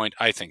this point,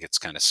 I think it's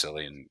kind of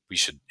silly and we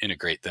should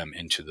integrate them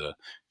into the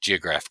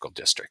geographical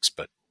districts,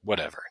 but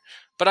whatever.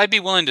 But I'd be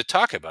willing to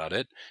talk about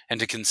it and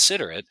to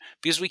consider it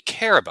because we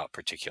care about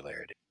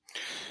particularity.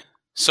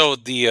 So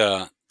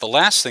the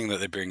last thing that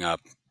they bring up,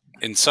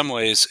 in some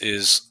ways,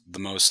 is the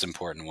most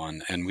important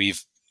one, and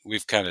we've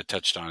kind of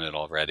touched on it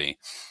already.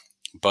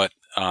 But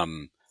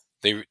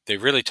they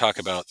really talk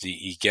about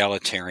the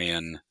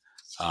egalitarian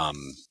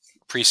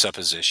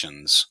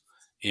presuppositions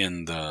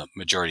in the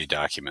majority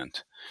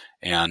document,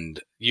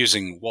 and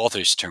using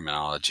Walther's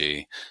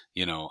terminology,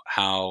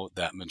 how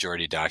that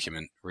majority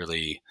document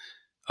really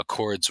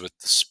accords with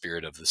the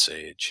spirit of the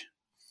sage.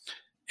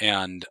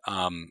 And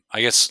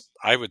I guess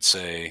I would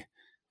say,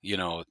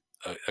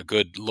 a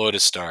good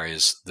lodestar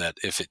is that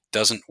if it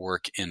doesn't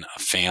work in a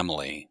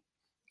family,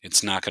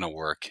 it's not going to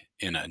work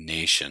in a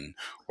nation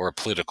or a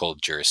political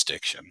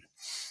jurisdiction.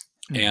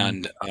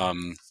 And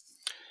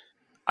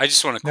I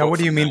just want to quote. Now, what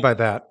do you mean by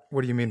that?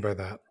 What do you mean by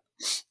that?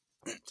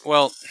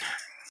 Well,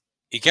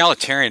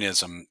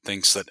 egalitarianism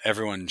thinks that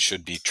everyone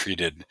should be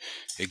treated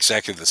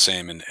exactly the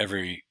same in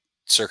every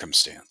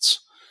circumstance.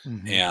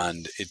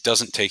 And it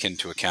doesn't take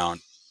into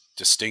account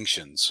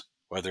distinctions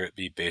whether it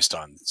be based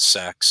on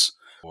sex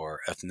or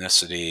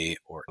ethnicity,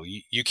 or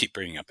you keep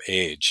bringing up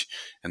age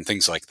and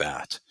things like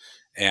that.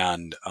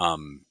 And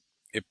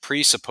it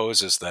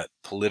presupposes that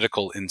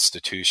political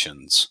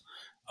institutions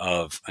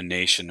of a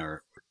nation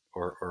or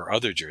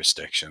other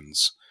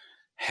jurisdictions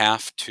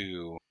have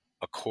to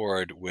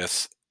accord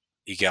with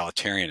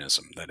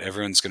egalitarianism, that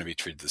everyone's going to be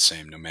treated the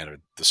same no matter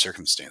the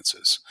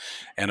circumstances.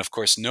 And of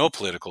course, no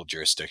political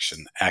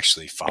jurisdiction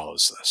actually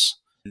follows this.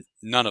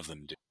 None of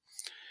them do.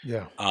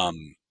 Yeah.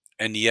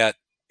 And yet,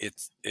 it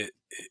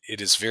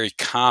is very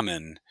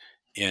common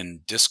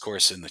in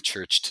discourse in the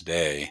church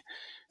today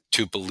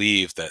to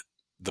believe that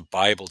the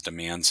Bible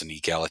demands an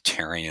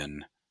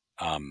egalitarian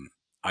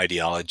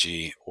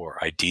ideology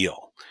or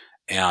ideal,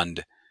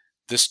 and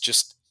this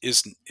just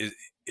isn't.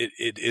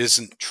 It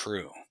isn't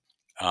true.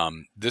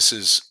 This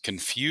is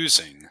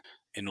confusing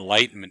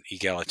Enlightenment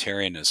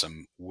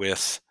egalitarianism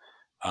with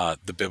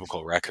the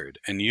biblical record,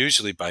 and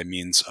usually by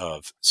means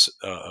of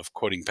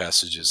quoting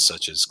passages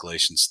such as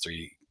Galatians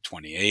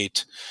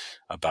 3:28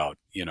 about,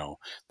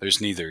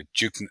 there's neither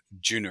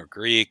Jew nor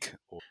Greek,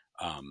 or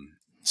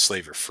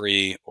slave or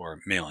free, or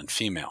male and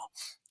female,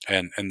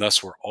 and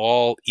thus we're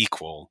all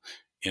equal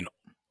in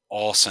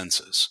all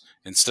senses,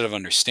 instead of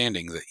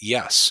understanding that,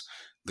 yes,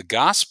 the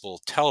gospel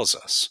tells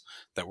us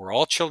that we're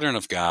all children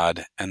of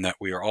God and that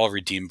we are all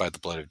redeemed by the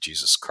blood of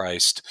Jesus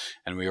Christ,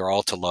 and we are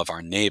all to love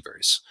our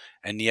neighbors.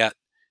 And yet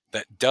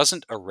that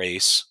doesn't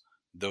erase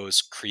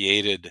those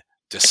created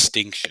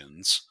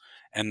distinctions,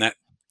 and that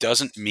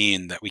doesn't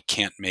mean that we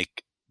can't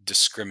make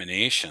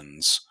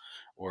discriminations,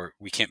 or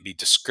we can't be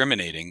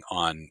discriminating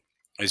on,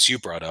 as you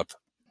brought up,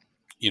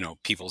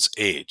 people's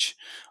age,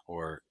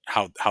 or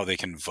how they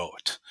can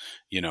vote,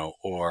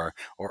 or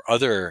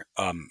other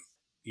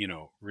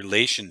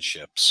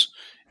relationships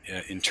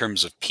in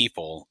terms of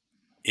people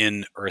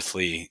in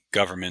earthly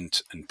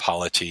government and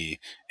polity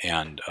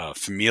and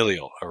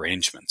familial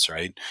arrangements,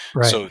 right?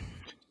 Right. So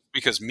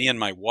because me and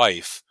my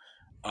wife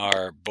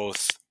are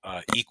both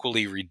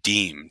equally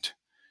redeemed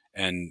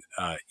and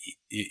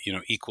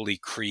equally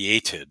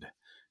created,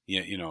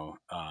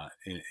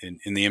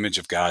 in the image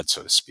of God,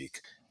 so to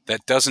speak,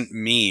 that doesn't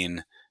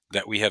mean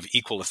that we have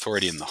equal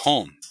authority in the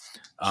home.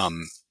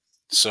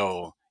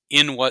 So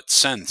in what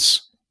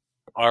sense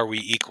are we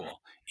equal?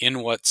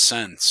 In what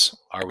sense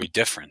are we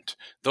different?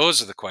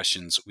 Those are the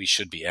questions we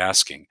should be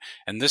asking.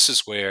 And this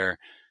is where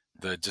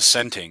the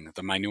dissenting,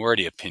 the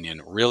minority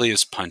opinion, really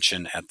is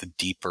punching at the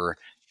deeper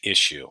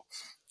issue,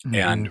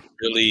 and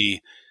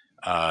really,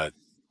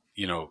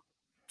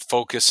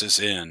 focuses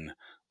in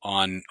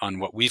on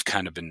what we've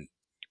kind of been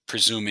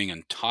presuming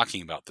and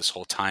talking about this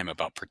whole time,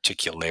 about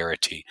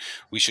particularity.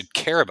 We should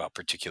care about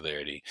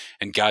particularity.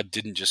 And God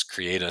didn't just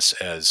create us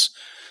as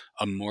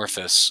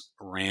amorphous,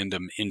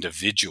 random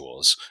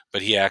individuals,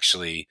 but he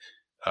actually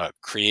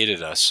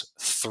created us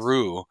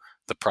through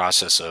the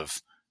process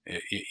of,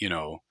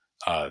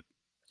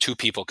 two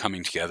people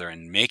coming together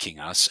and making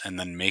us, and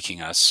then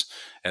making us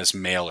as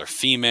male or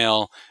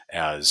female,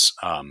 as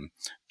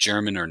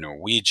German or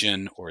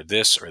Norwegian, or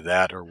this or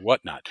that or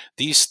whatnot.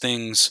 These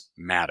things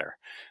matter.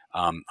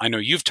 I know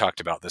you've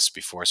talked about this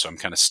before, so I'm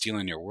kind of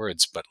stealing your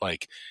words, but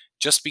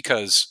just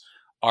because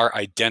our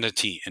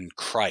identity in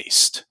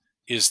Christ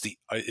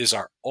is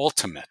our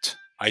ultimate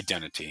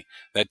identity,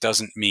 that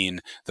doesn't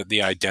mean that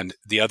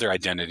the other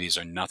identities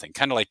are nothing.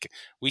 Kind of like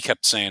we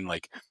kept saying,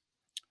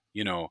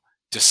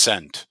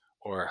 descent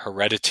or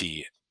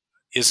heredity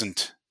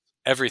isn't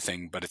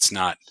everything, but it's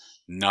not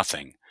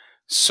nothing.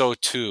 So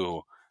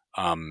too,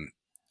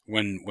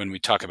 when we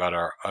talk about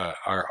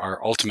our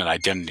ultimate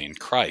identity in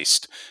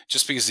Christ,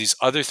 just because these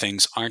other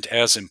things aren't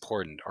as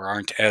important or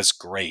aren't as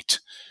great,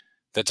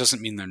 that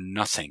doesn't mean they're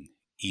nothing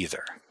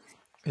either.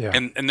 Yeah.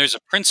 And there's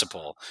a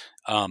principle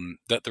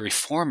that the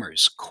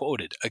reformers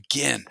quoted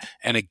again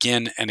and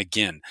again and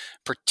again,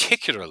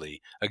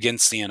 particularly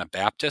against the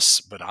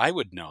Anabaptists. But I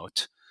would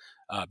note,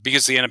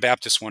 because the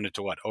Anabaptists wanted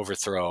to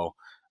overthrow,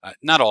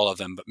 not all of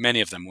them, but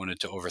many of them wanted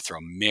to overthrow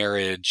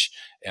marriage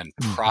and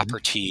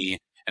property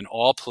and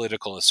all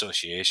political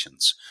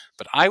associations.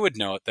 But I would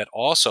note that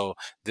also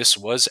this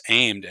was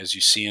aimed, as you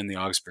see in the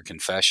Augsburg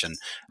Confession,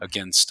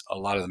 against a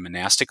lot of the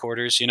monastic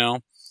orders,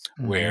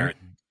 where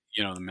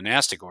the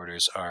monastic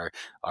orders are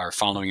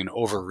following an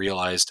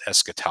over-realized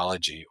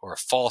eschatology, or a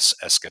false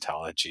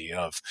eschatology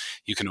of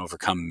you can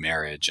overcome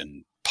marriage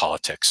and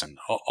politics and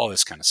all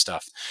this kind of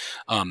stuff.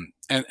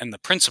 And the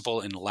principle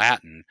in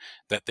Latin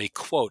that they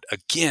quote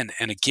again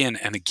and again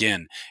and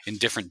again in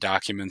different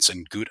documents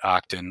and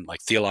Gutachten,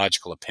 like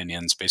theological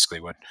opinions, basically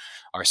what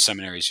our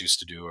seminaries used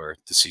to do, or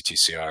the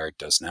CTCR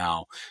does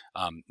now.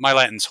 My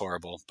Latin's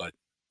horrible, but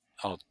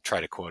I'll try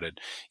to quote it.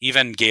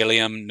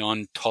 Evangelium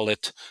non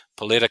tollit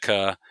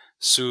politica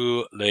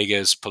su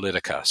leges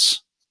politicas,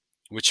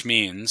 which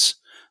means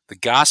the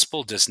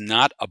gospel does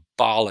not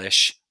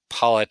abolish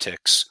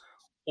politics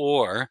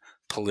or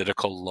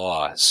political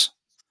laws.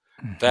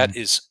 That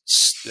is,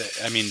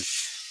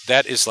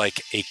 that is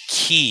like a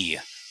key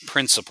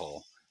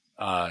principle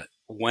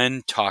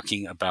when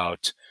talking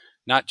about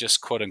not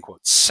just quote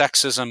unquote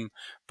sexism,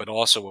 but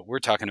also what we're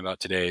talking about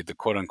today, the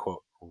quote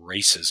unquote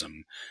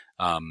racism,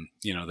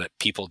 that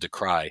people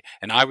decry.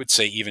 And I would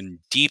say even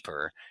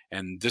deeper,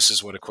 and this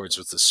is what accords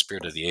with the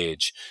spirit of the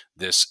age,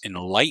 this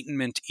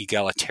Enlightenment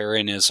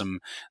egalitarianism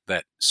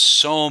that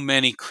so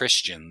many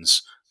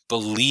Christians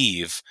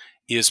believe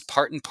is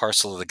part and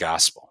parcel of the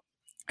gospel.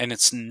 And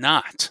it's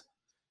not.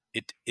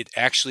 It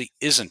actually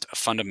isn't a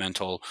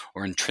fundamental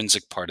or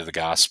intrinsic part of the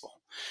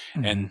gospel.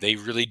 And they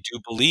really do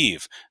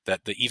believe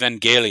that the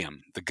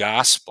evangelium, the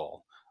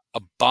gospel,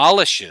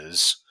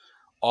 abolishes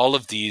all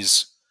of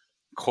these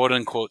quote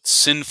unquote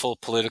sinful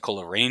political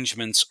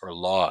arrangements or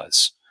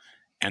laws.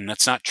 And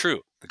that's not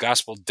true. The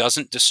gospel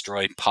doesn't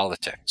destroy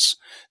politics.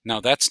 Now,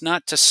 that's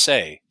not to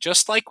say,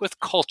 just like with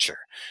culture,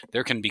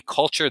 there can be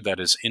culture that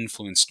is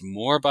influenced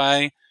more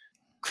by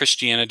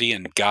Christianity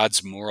and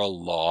God's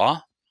moral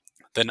law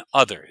than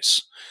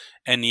others.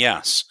 And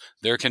yes,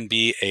 there can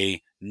be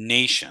a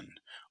nation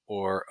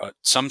or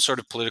some sort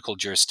of political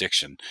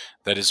jurisdiction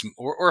that is,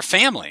 or a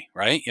family,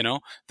 right?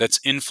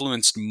 That's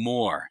influenced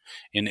more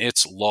in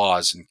its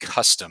laws and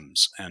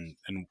customs and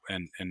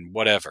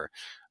whatever,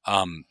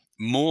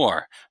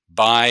 more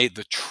by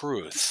the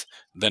truth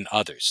than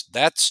others.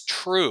 That's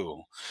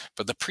true,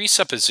 but the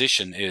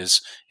presupposition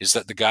is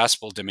that the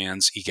gospel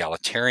demands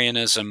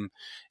egalitarianism.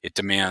 It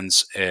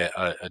demands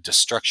a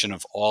destruction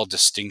of all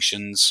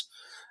distinctions,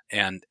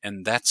 and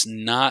that's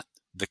not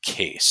the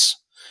case.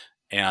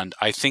 And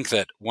I think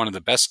that one of the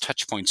best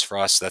touch points for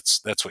us,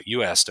 that's what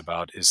you asked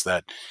about, is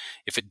that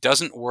if it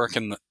doesn't work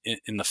in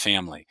the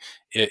family,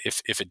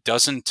 if it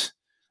doesn't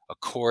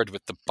accord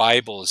with the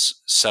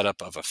Bible's setup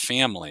of a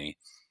family,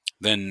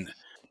 then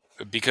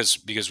because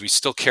we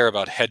still care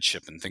about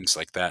headship and things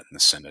like that in the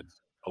synod,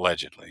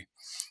 allegedly,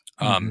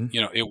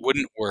 it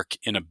wouldn't work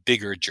in a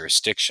bigger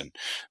jurisdiction,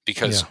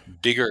 because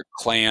bigger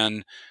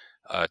clan,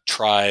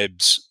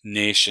 tribes,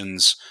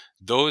 nations,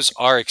 those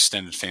are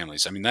extended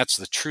families. I mean, that's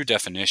the true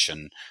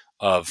definition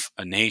of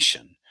a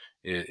nation,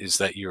 is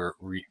that you're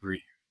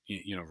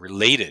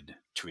related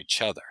to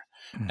each other.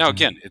 Now,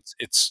 again,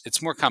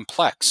 it's more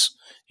complex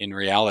in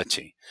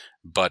reality,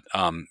 but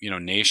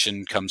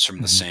nation comes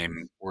from the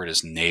same word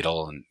as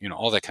natal, and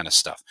all that kind of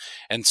stuff.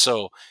 And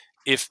so,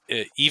 if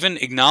even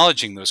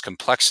acknowledging those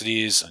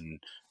complexities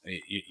and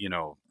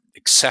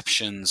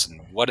exceptions and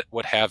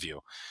what have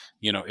you,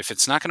 if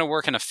it's not going to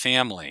work in a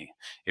family,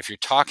 if you're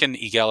talking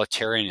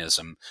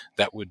egalitarianism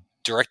that would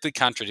directly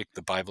contradict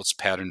the Bible's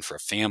pattern for a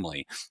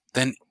family,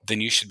 then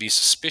you should be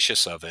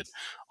suspicious of it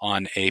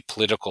on a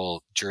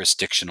political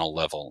jurisdictional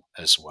level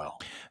as well.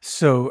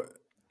 So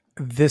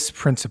this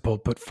principle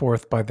put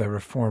forth by the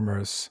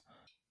reformers,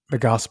 the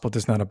gospel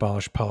does not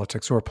abolish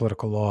politics or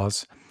political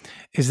laws,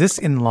 is this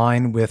in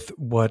line with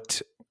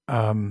what,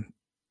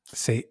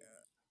 say,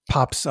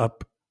 pops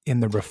up in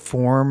the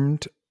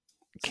Reformed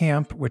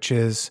camp, which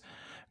is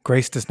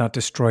grace does not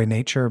destroy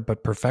nature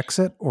but perfects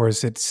it, or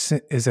is it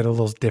a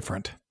little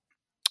different?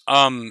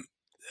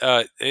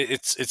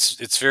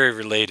 It's very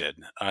related.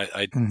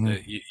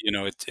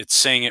 It's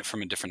saying it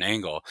from a different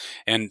angle,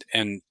 and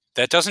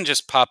that doesn't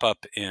just pop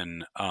up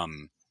in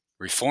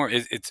Reform.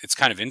 It's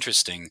kind of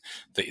interesting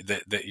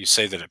that you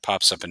say that it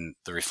pops up in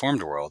the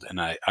Reformed world, and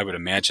I would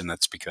imagine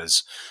that's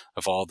because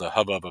of all the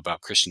hubbub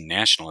about Christian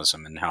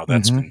nationalism and how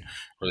that's been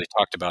really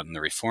talked about in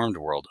the Reformed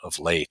world of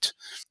late.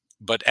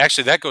 But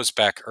actually, that goes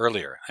back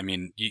earlier. I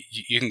mean,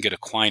 you can get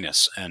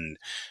Aquinas and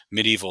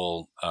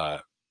medieval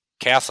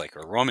Catholic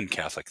or Roman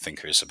Catholic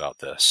thinkers about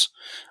this.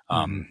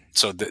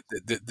 So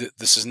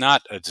this is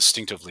not a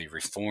distinctively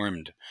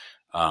Reformed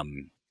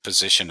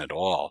position at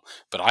all.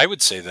 But I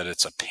would say that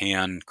it's a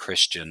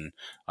pan-Christian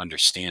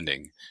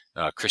understanding,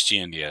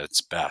 Christianity at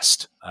its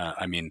best.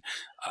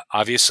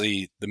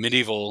 Obviously, the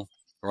medieval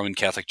Roman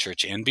Catholic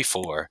Church and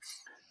before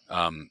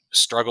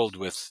struggled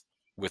with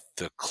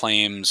the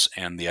claims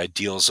and the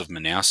ideals of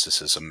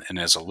monasticism. And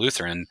as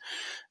Lutherans,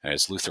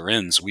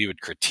 we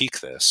would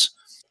critique this.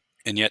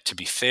 And yet, to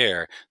be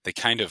fair, they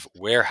kind of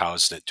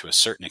warehoused it to a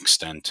certain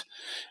extent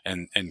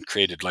and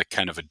created like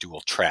kind of a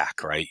dual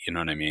track, right? You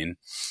know what I mean?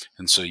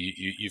 And so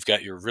you've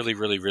got your really,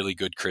 really, really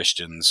good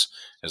Christians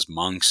as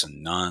monks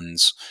and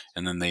nuns,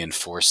 and then they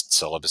enforced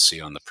celibacy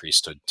on the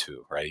priesthood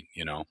too, right?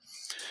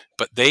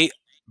 But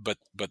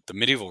the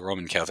medieval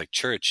Roman Catholic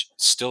Church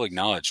still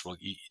acknowledged, well,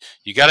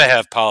 you got to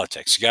have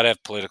politics, you got to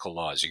have political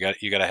laws, you got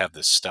to have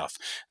this stuff,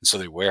 and so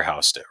they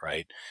warehoused it,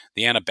 right?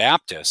 The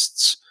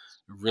Anabaptists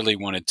really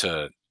wanted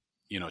to,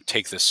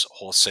 take this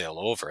wholesale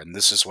over, and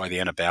this is why the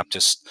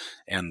Anabaptists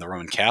and the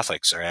Roman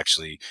Catholics are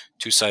actually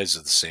two sides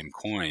of the same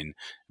coin,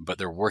 but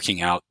they're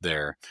working out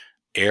their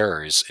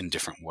errors in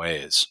different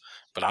ways.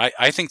 But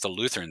I think the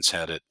Lutherans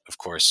had it, of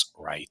course,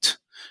 right,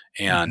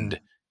 and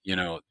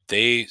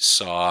they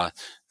saw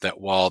that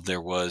while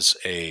there was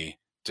a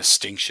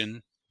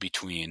distinction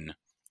between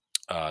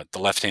the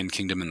left-hand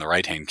kingdom and the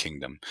right-hand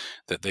kingdom,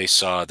 that they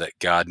saw that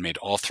God made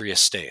all three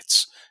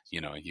estates. You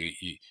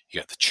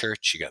got the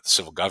church, you got the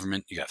civil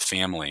government, you got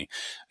family,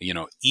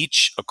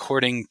 each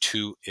according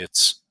to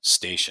its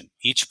station,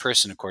 each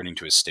person according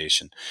to his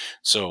station.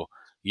 So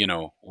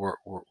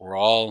we're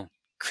all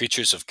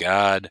creatures of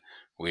God.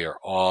 We are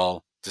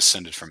all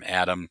descended from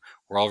Adam.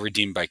 We're all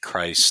redeemed by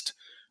Christ.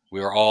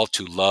 We are all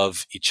to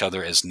love each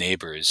other as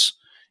neighbors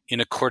in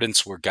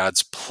accordance where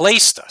God's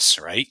placed us,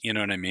 right? You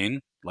know what I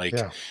mean? Like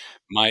Yeah.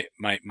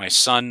 my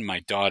son, my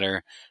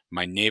daughter,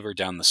 my neighbor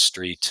down the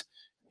street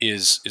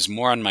is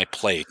more on my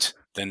plate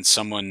than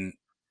someone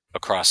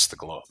across the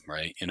globe,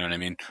 right? You know what I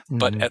mean?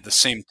 But Hmm. at the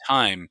same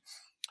time,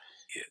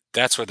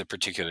 that's where the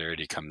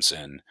particularity comes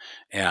in.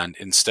 And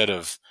instead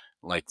of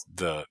like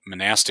the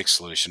monastic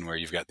solution where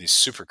you've got these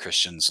super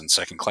Christians and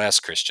second class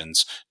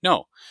Christians,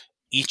 no,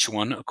 each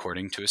one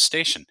according to his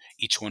station,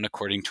 each one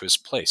according to his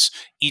place.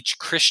 Each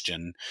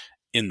Christian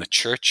in the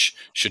church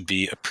should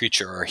be a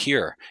preacher or a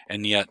hearer.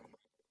 And yet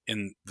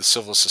in the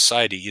civil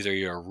society, either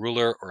you're a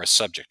ruler or a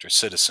subject or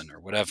citizen or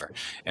whatever.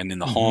 And in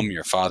the Hmm. home,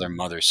 you're father,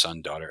 mother,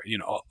 son, daughter,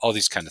 all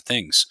these kind of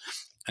things.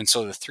 And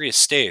so the three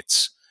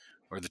estates,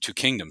 or the two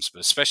kingdoms, but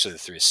especially the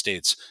three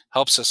estates,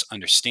 helps us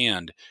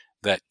understand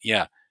that,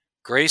 yeah,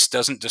 grace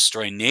doesn't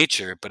destroy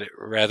nature, but it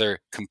rather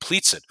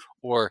completes it,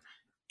 or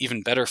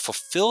even better,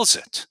 fulfills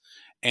it.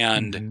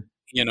 And, Hmm.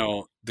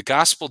 the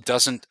gospel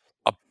doesn't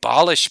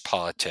abolish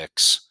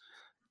politics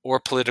or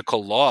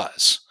political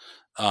laws,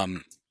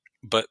 um,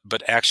 but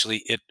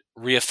actually it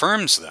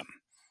reaffirms them.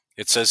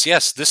 It says,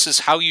 yes, this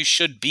is how you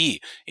should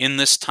be in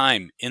this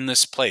time, in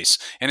this place,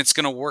 and it's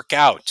going to work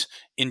out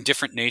in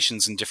different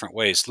nations in different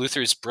ways.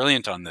 Luther is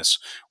brilliant on this,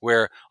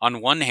 where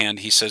on one hand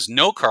he says,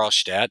 no,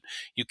 Karlstadt,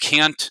 you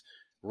can't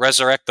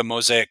resurrect the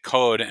Mosaic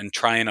Code and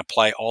try and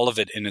apply all of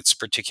it in its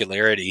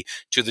particularity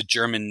to the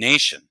German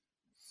nation.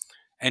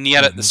 And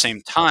yet at the Hmm.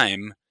 same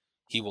time,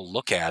 he will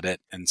look at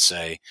it and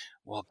say,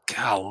 well,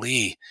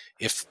 golly,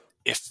 if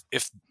if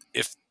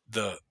if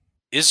the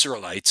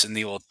Israelites in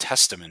the Old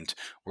Testament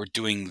were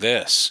doing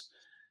this,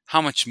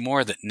 how much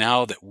more that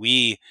now that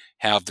we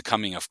have the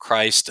coming of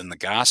Christ and the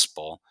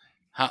gospel,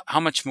 how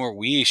much more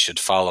we should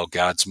follow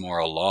God's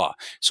moral law.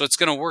 So it's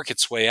going to work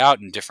its way out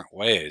in different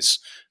ways,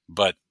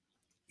 but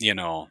you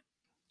know,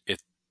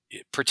 it,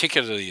 it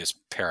particularly is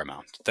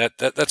paramount.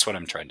 That's what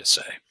I'm trying to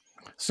say.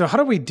 So, how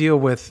do we deal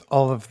with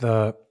all of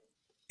the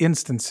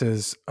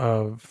instances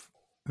of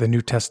the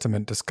New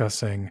Testament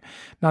discussing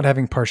not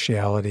having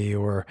partiality,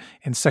 or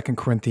in Second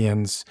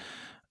Corinthians,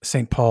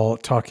 St. Paul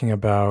talking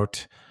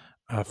about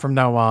from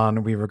now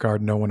on we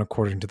regard no one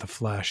according to the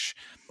flesh?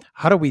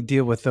 How do we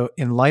deal with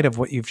in light of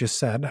what you've just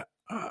said?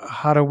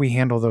 How do we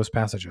handle those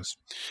passages?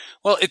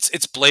 Well,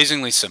 it's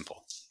blazingly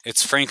simple.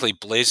 It's frankly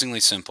blazingly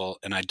simple,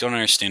 and I don't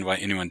understand why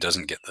anyone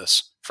doesn't get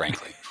this,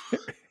 frankly.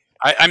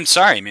 I'm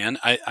sorry, man.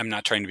 I'm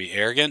not trying to be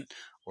arrogant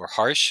or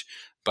harsh,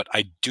 but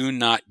I do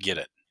not get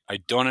it. I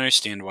don't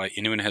understand why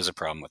anyone has a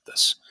problem with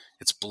this.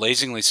 It's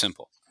blazingly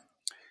simple.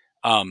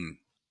 Um,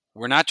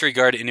 we're not to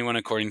regard anyone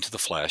according to the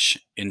flesh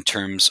in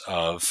terms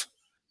of,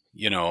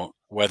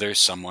 whether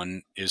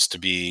someone is to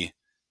be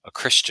a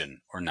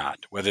Christian or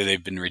not, whether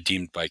they've been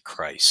redeemed by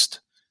Christ.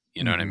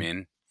 You know what I Hmm.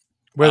 mean?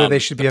 Whether they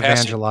should The be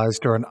passage,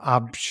 evangelized or an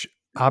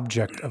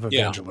object of yeah,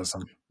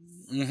 evangelism.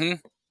 hmm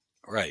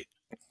right,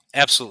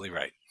 absolutely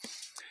right.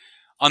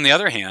 On the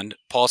other hand,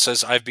 Paul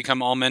says, I've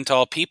become all men to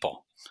all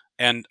people.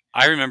 And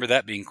I remember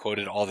that being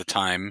quoted all the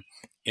time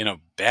in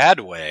a bad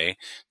way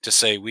to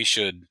say we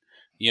should,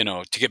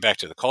 to get back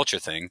to the culture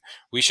thing,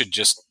 we should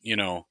just,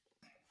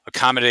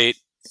 accommodate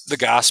the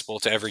gospel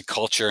to every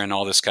culture and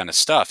all this kind of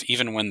stuff,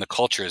 even when the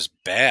culture is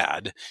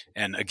bad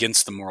and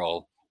against the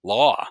moral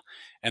law.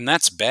 And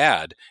that's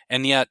bad.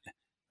 And yet,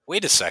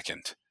 wait a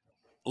second,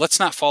 let's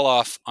not fall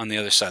off on the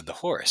other side of the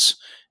horse.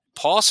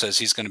 Paul says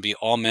he's going to be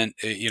all men,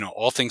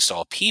 all things to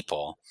all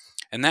people.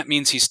 And that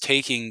means he's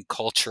taking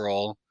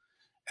cultural,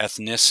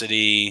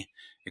 ethnicity,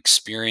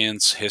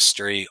 experience,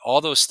 history,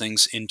 all those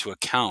things into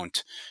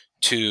account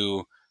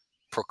to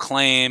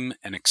proclaim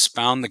and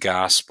expound the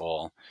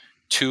gospel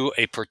to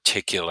a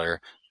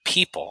particular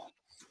people.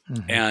 Hmm.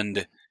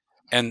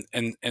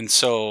 And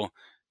so,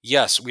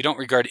 yes, we don't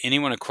regard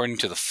anyone according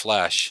to the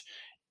flesh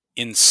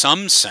in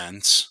some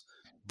sense,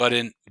 but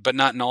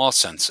not in all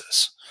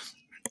senses.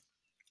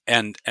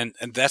 And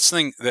that's the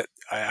thing that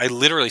I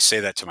literally say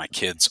that to my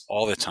kids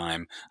all the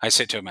time. I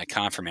say it to my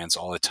confirmands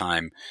all the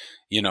time.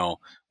 You know,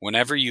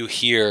 whenever you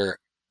hear,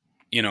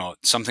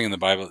 something in the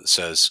Bible that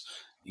says,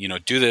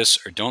 do this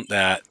or don't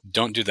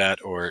do that,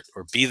 or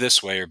be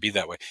this way or be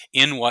that way.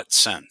 In what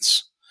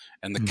sense?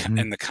 Hmm.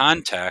 And the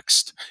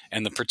context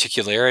and the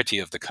particularity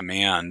of the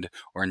command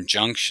or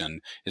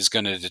injunction is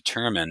going to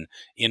determine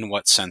in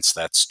what sense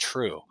that's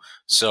true.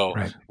 So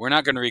Right. we're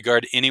not going to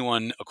regard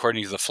anyone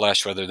according to the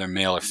flesh, whether they're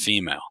male or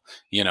female.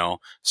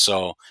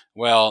 So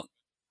well,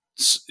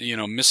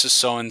 Mrs.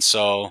 So and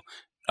so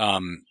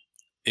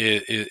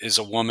is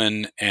a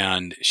woman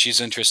and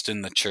she's interested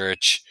in the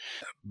church,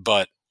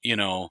 but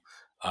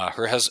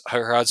her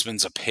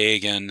husband's a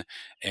pagan,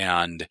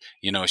 and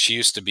she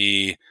used to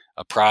be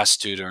a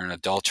prostitute or an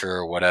adulterer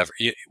or whatever.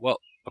 Well,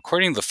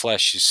 according to the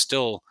flesh, she's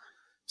still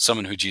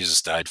someone who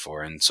Jesus died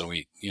for, and so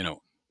we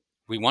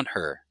want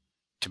her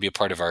to be a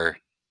part of our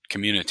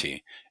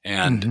community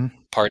and Hmm.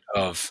 part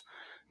of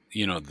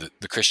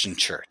the Christian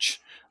church.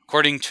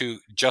 according to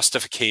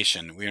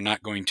justification, we are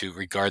not going to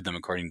regard them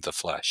according to the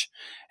flesh.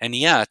 And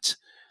yet,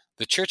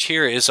 the church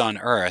here is on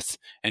earth,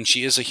 and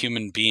she is a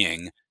human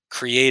being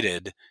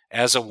created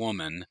as a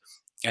woman.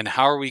 And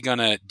how are we going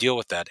to deal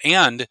with that?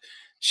 And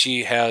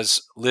she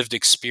has lived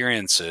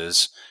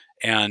experiences.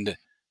 And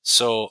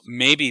so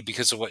maybe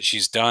because of what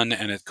she's done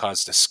and it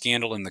caused a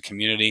scandal in the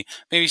community,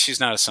 maybe she's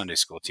not a Sunday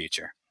school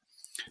teacher,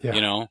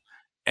 Yeah.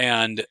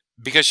 And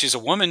because she's a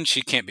woman,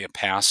 she can't be a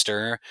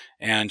pastor,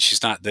 and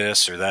she's not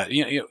this or that.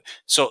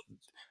 So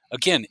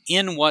again,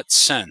 in what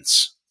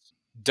sense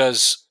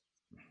does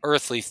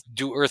earthly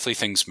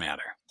things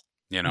matter?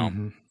 You know,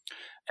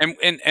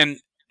 Mm-hmm.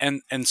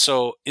 and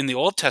so in the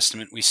Old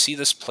Testament, we see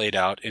this played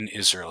out in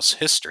Israel's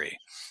history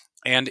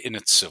and in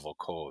its civil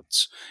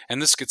codes.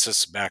 And this gets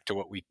us back to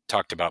what we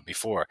talked about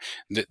before.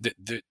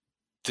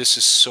 This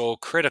is so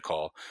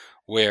critical,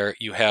 where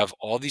you have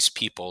all these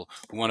people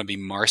who want to be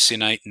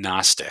Marcionite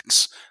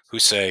Gnostics who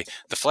say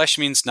the flesh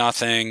means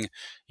nothing.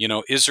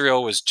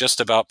 Israel was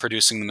just about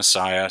producing the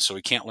Messiah, so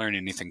we can't learn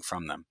anything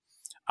from them.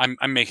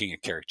 I'm making a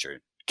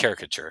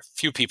caricature.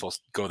 Few people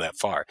go that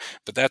far,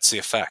 but that's the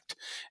effect.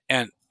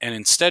 And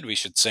instead we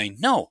should say,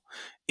 no,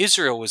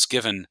 Israel was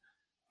given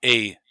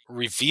a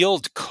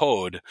revealed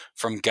code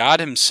from God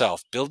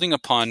himself, building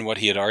upon what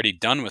he had already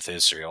done with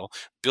Israel,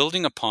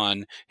 building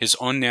upon his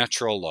own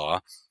natural law,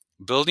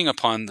 building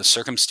upon the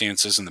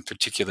circumstances and the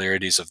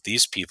particularities of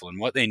these people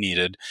and what they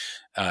needed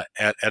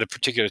at a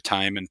particular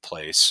time and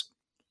place,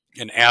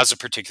 and as a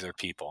particular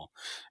people.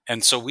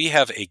 And so we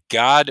have a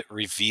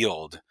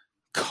God-revealed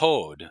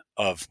code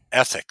of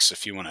ethics,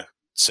 if you want to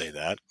say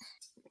that.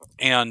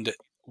 And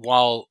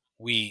while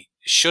we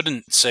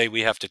shouldn't say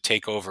we have to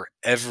take over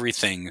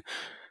everything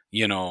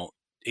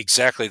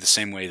exactly the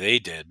same way they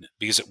did,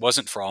 because it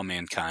wasn't for all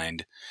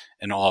mankind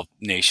and all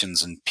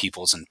nations and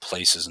peoples and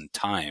places and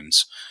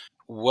times.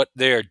 What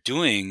they're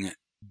doing,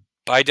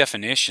 by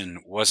definition,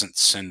 wasn't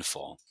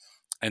sinful.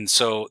 And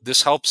so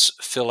this helps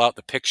fill out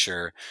the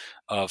picture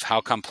of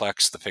how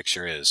complex the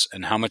picture is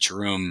and how much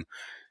room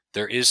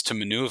there is to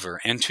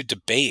maneuver and to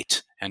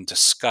debate and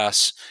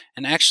discuss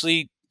and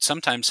actually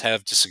sometimes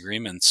have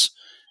disagreements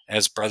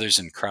as brothers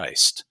in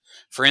Christ.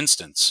 For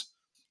instance,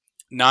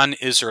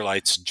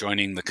 non-Israelites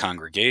joining the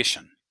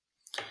congregation.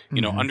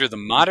 Mm-hmm. Under the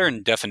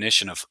modern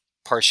definition of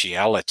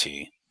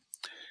partiality,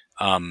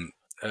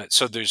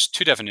 so there's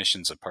two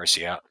definitions of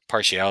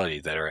partiality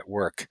that are at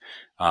work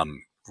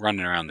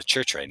running around the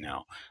church right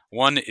now.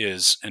 One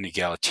is an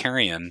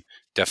egalitarian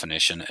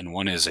definition, and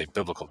one is a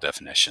biblical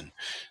definition.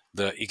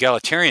 The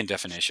egalitarian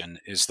definition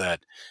is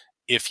that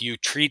if you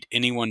treat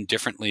anyone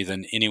differently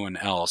than anyone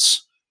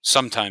else,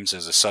 sometimes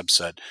as a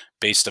subset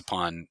based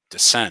upon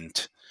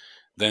descent,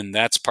 then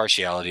that's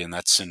partiality and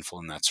that's sinful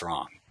and that's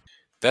wrong.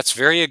 That's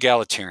very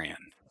egalitarian.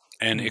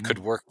 And it could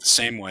work the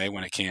same way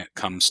when it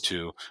comes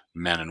to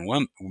men and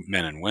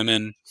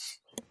women,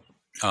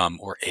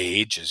 or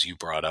age, as you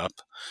brought up.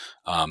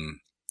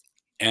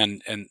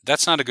 And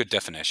that's not a good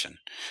definition.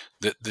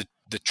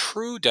 The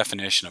true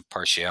definition of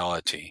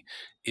partiality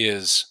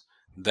is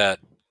that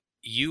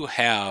you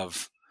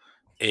have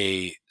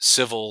a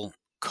civil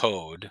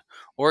code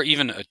or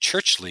even a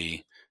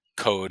churchly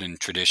code and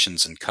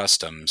traditions and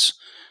customs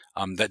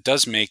that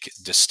does make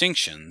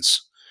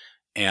distinctions,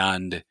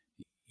 and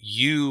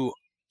you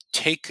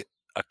take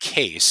a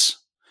case.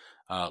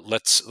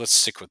 Let's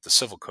stick with the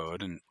civil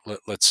code, and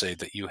let's say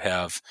that you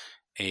have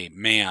a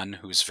man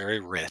who's very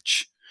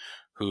rich,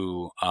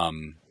 who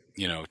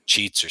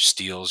cheats or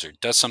steals or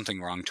does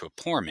something wrong to a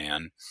poor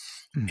man,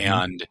 Mm-hmm.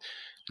 and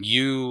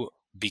you,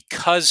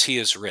 because he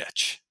is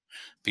rich,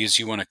 because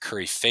you want to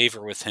curry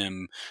favor with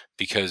him,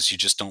 because you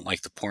just don't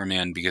like the poor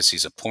man because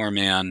he's a poor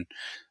man,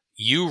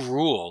 you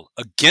rule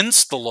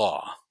against the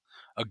law,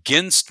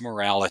 against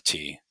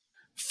morality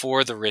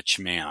for the rich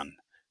man.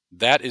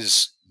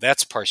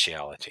 That's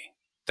partiality.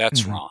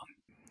 That's Mm-hmm. wrong.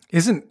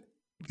 Isn't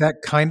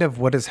that kind of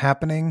what is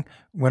happening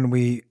when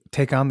we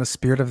take on the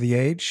spirit of the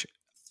age?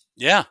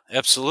 Yeah,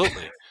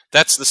 absolutely.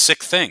 That's the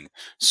sick thing.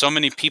 So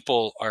many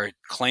people are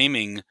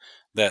claiming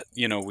that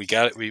we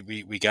got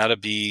to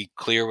be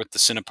clear with the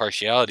sin of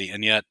partiality,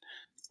 and yet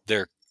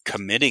they're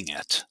committing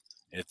it.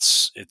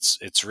 It's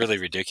really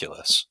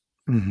ridiculous.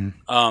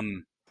 Mm-hmm.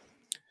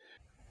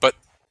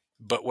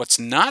 But what's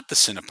not the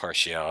sin of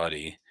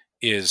partiality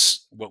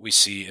is what we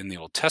see in the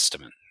Old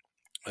Testament.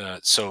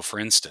 So, for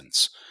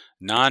instance,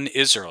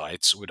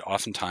 non-Israelites would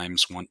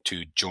oftentimes want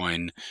to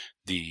join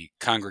the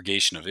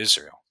congregation of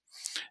Israel,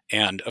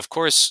 and of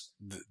course,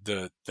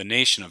 the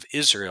nation of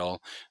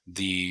Israel,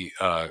 the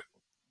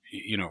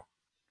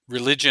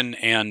religion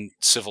and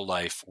civil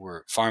life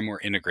were far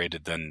more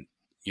integrated than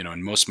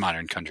in most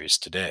modern countries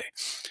today.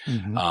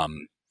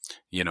 Mm-hmm.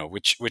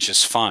 Which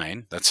is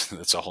fine.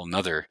 That's a whole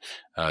nother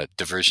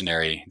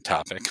diversionary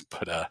topic.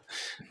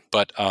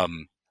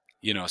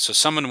 So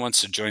someone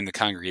wants to join the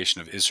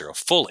congregation of Israel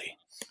fully.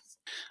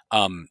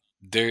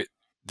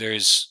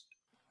 There's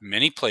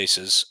many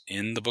places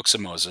in the books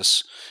of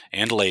Moses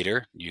and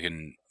later. You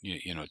can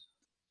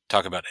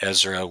talk about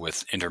Ezra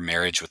with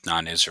intermarriage with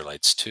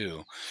non-Israelites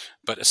too.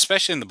 But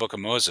especially in the book of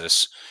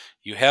Moses,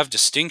 you have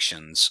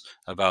distinctions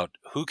about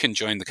who can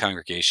join the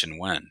congregation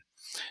when.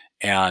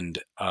 And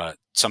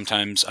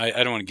sometimes, I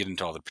don't want to get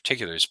into all the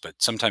particulars, but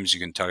sometimes you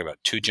can talk about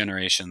 2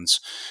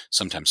 generations,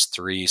 sometimes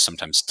 3,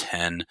 sometimes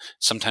 10,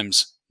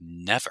 sometimes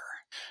never.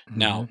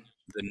 Now,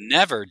 the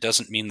never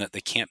doesn't mean that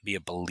they can't be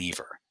a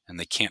believer and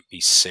they can't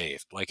be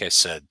saved. Like I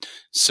said,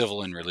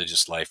 civil and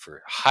religious life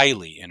are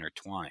highly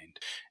intertwined,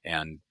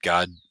 and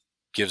God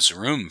gives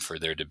room for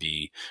there to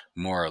be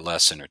more or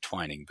less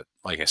intertwining. But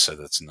like I said,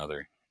 that's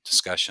another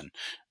discussion.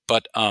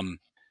 But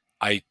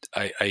I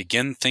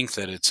again think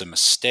that it's a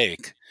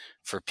mistake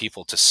for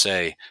people to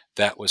say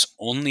that was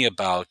only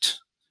about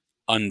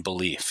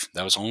unbelief.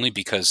 That was only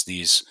because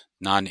these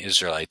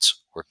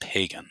non-Israelites were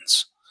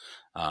pagans.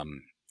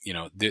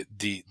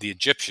 The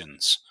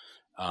Egyptians,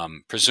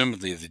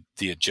 presumably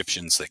the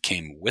Egyptians that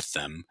came with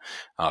them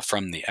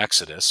from the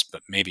Exodus,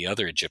 but maybe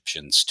other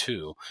Egyptians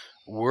too,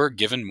 were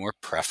given more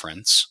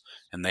preference,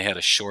 and they had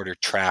a shorter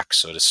track,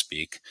 so to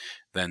speak,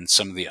 than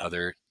some of the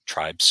other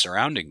tribes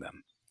surrounding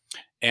them.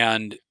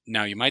 And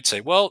now you might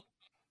say, well,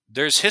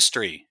 there's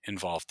history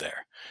involved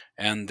there,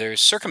 and there's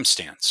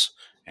circumstance,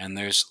 and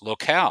there's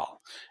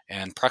locale,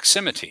 and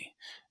proximity,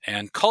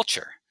 and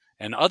culture,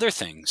 and other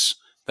things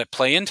that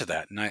play into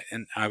that.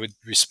 And I would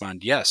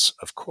respond, yes,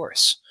 of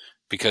course,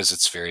 because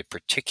it's very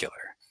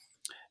particular.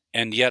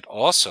 And yet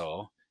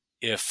also,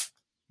 if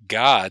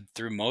God,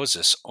 through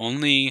Moses,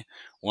 only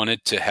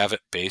wanted to have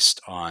it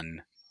based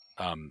on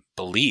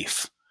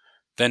belief,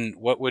 then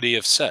what would he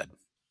have said?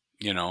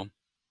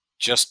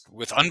 Just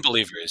with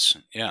unbelievers,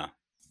 yeah.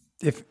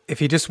 If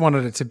he just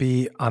wanted it to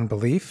be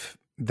unbelief,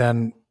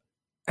 then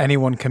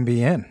anyone can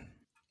be in.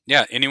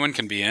 Yeah, anyone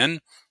can be in,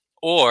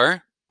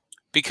 or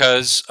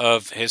because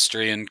of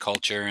history and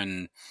culture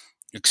and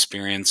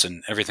experience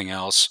and everything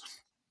else,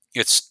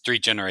 it's 3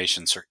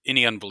 generations or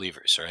any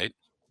unbelievers, right?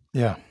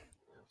 Yeah.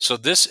 So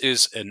this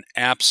is an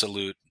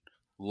absolute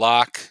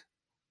lock,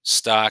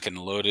 stock, and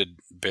loaded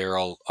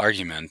barrel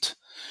argument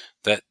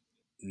that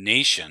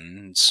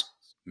nations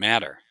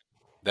matter,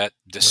 that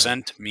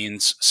descent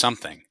means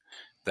something,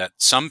 that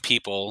some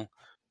people,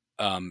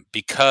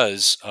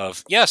 because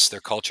of, yes, their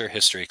culture,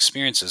 history,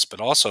 experiences, but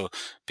also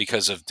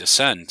because of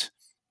descent,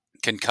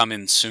 can come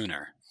in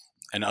sooner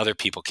and other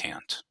people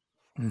can't.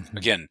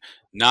 Again,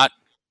 not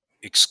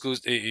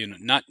exclusive,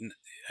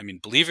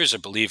 believers are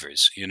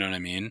believers, you know what I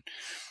mean?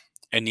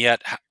 And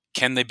yet,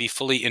 can they be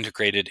fully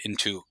integrated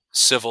into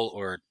civil,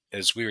 or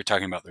as we were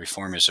talking about the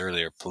reformers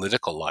earlier,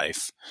 political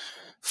life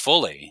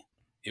fully?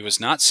 It was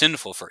not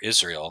sinful for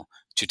Israel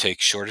to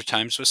take shorter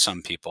times with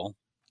some people,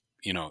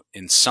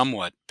 in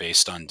somewhat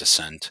based on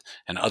descent,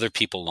 and other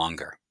people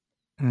longer.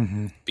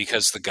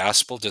 Because the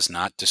gospel does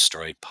not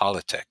destroy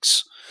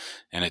politics,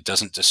 and it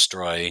doesn't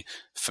destroy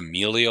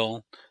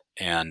familial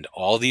and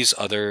all these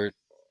other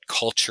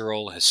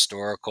cultural,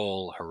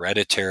 historical,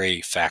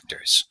 hereditary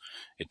factors.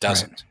 It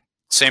doesn't. Right.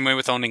 Same way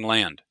with owning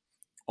land.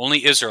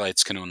 Only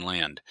Israelites can own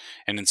land.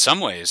 And in some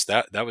ways,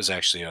 that was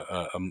actually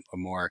a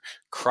more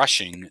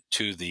crushing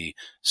to the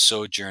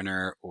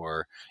sojourner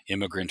or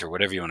immigrant or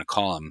whatever you want to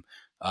call them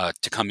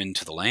to come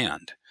into the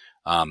land.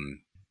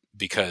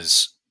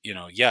 Because,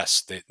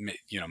 yes, they,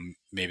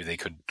 maybe they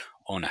could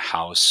own a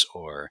house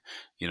or,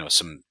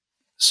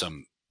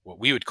 some what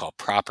we would call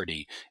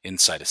property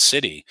inside a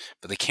city,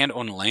 but they can't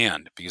own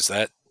land because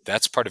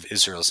that's part of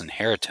Israel's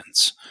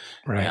inheritance.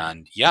 Right.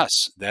 And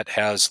yes, that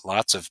has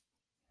lots of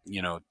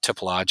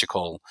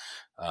typological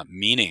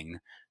meaning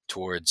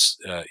towards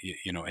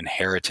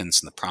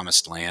inheritance and the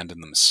promised land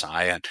and the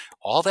Messiah.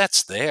 All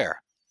that's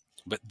there.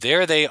 But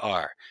there they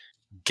are,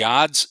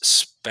 God's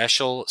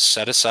special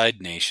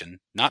set-aside nation,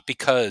 not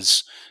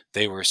because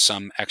they were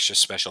some extra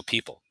special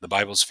people. The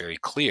Bible's very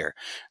clear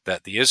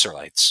that the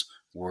Israelites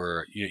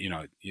were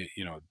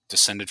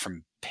descended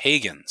from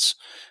pagans,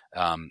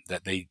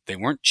 that they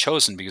weren't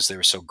chosen because they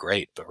were so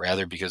great, but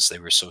rather because they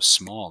were so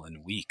small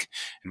and weak.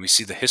 And we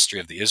see the history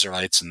of the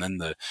Israelites and then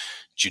the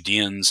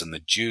Judeans and the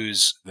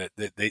Jews, that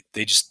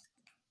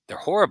they're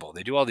horrible.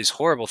 They do all these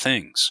horrible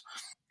things.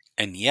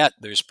 And yet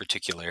there's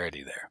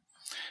particularity there.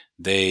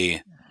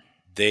 They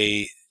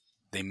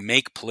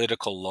make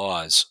political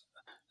laws,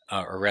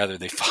 or rather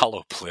they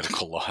follow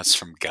political laws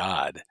from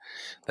God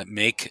that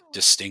make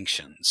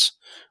distinctions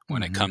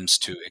when it comes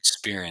to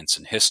experience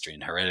and history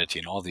and heredity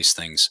and all these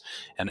things.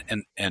 And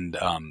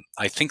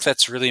I think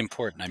that's really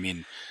important. I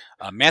mean,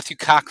 Matthew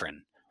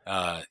Cochran,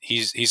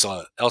 he's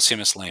a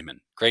LCMS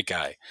layman, great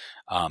guy.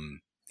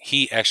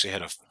 He actually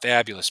had a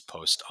fabulous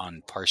post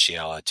on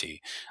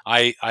partiality.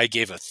 I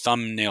gave a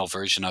thumbnail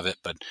version of it,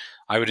 but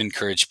I would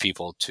encourage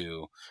people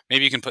to,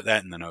 maybe you can put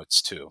that in the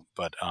notes too,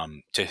 but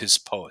to his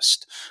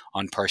post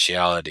on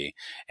partiality.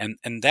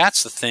 And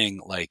that's the thing,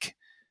 like,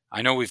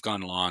 I know we've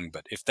gone long,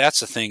 but if that's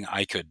the thing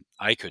I could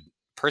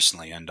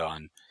personally end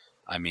on,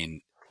 I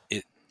mean,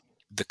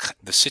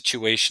 the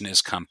situation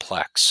is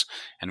complex,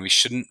 and we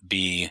shouldn't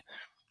be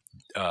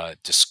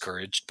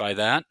discouraged by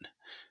that.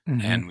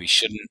 And we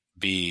shouldn't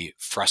be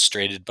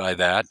frustrated by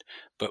that,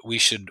 but we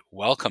should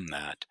welcome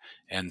that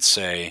and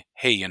say,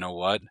 hey, you know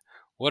what?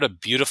 What a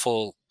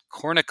beautiful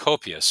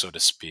cornucopia, so to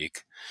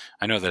speak.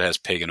 I know that has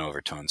pagan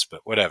overtones,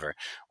 but whatever.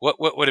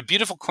 What a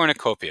beautiful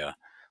cornucopia.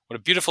 What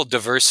a beautiful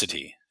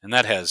diversity. And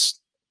that has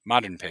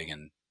modern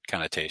pagan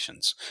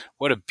connotations.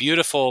 What a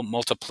beautiful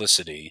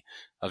multiplicity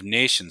of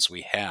nations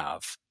we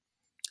have.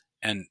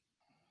 And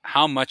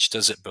how much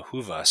does it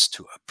behoove us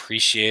to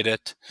appreciate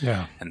it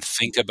Yeah. and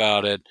think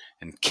about it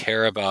and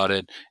care about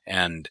it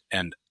and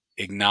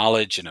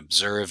acknowledge and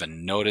observe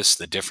and notice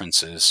the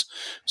differences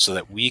so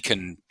that we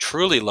can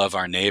truly love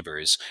our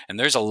neighbors. And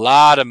there's a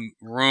lot of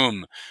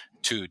room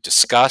to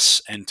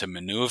discuss and to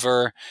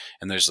maneuver,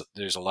 and there's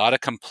a lot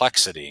of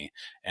complexity.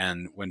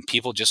 And when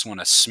people just want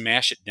to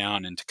smash it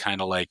down into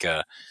kind of like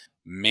a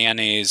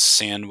mayonnaise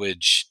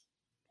sandwich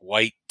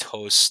white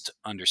toast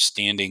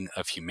understanding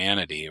of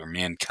humanity or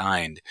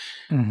mankind,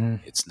 Hmm.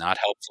 it's not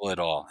helpful at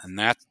all. And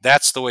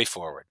that's the way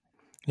forward.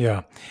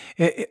 Yeah.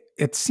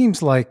 It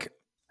seems like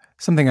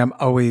something I'm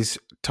always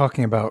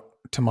talking about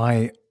to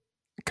my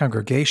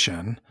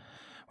congregation,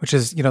 which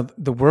is,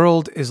 the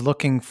world is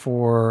looking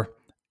for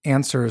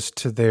answers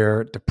to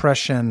their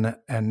depression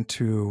and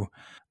to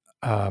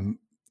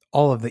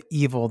all of the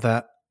evil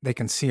that they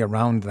can see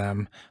around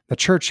them. The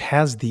church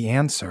has the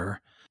answer.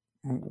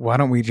 Why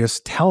don't we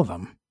just tell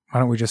them? Why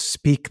don't we just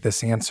speak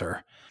this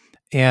answer?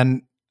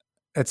 And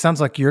it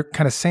sounds like you're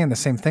kind of saying the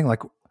same thing.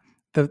 Like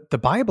the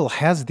Bible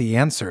has the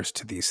answers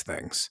to these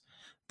things.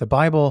 The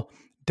Bible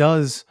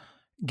does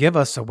give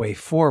us a way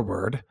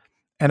forward,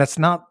 and it's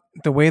not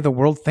the way the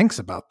world thinks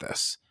about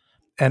this.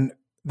 And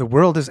the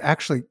world is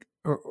actually,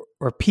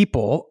 or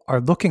people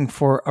are looking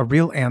for a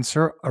real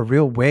answer, a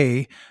real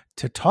way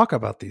to talk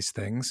about these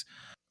things.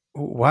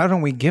 Why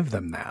don't we give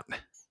them that?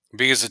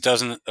 Because it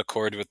doesn't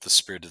accord with the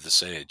spirit of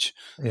this age.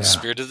 Yeah. The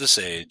spirit of this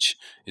age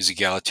is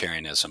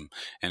egalitarianism,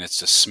 and it's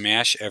to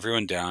smash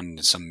everyone down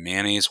into some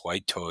mayonnaise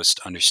white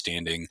toast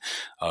understanding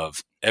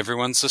of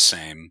everyone's the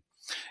same,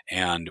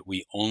 and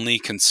we only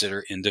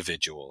consider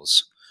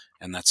individuals,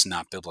 and that's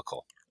not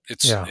biblical.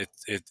 Yeah.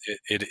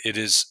 It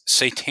is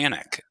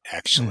satanic,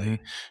 actually, Mhm.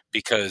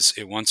 because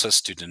it wants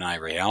us to deny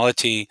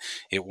reality.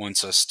 It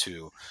wants us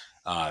to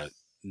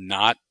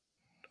not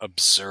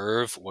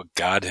observe what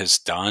God has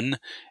done,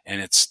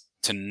 and it's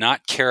to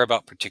not care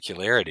about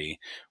particularity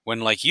when,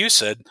 like you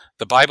said,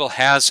 the Bible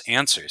has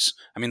answers.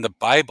 I mean, the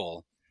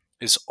Bible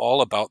is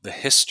all about the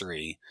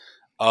history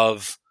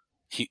of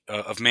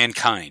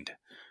mankind,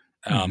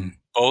 Mhm.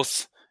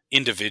 both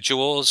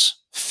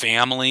individuals,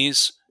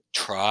 families,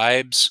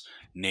 tribes,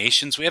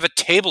 nations. We have a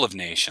table of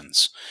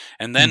nations.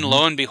 And then Mhm.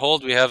 lo and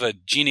behold, we have a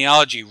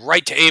genealogy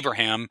right to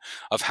Abraham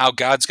of how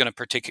God's going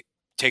to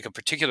take a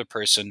particular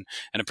person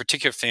and a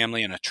particular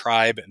family and a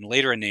tribe and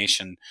later a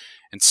nation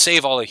and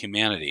save all of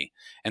humanity.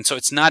 And so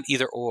it's not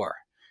either or.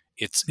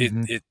 It's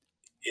Mhm.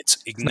 it's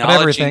It's not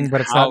acknowledging everything,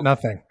 but it's not how,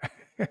 nothing.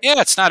 yeah,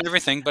 it's not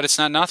everything, but it's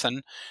not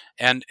nothing.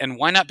 And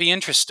why not be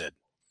interested?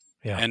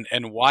 Yeah.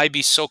 And why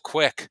be so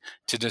quick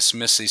to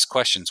dismiss these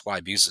questions? Why?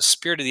 Because the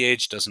spirit of the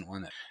age doesn't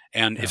want it.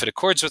 And Yeah. if it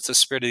accords with the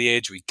spirit of the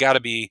age, we got to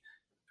be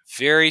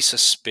very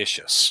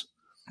suspicious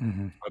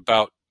Mhm.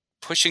 about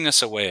pushing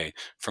us away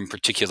from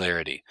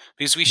particularity,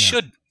 because we Yeah.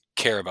 should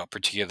care about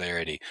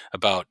particularity,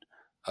 about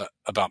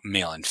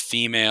male and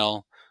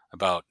female,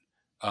 about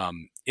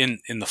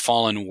in the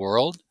fallen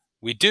world.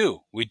 We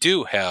do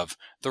have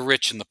the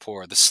rich and the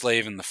poor, the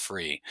slave and the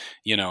free,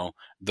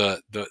 the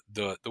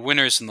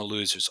winners and the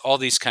losers, all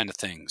these kind of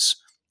things.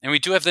 And we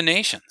do have the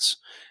nations.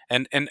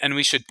 And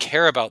we should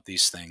care about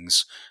these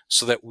things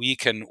so that we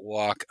can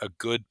walk a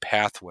good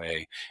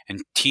pathway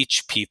and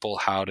teach people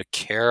how to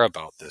care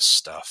about this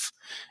stuff.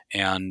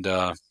 And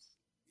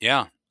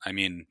yeah, I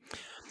mean,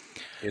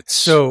 it's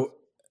So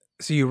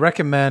you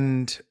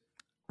recommend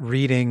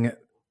reading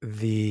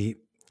the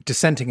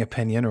dissenting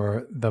opinion,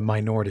 or the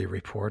minority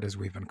report, as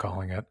we've been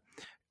calling it,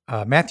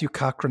 Matthew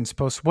Cochrane's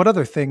post. What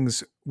other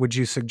things would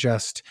you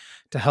suggest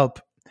to help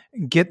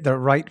get the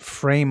right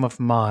frame of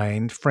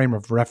mind, frame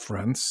of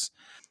reference,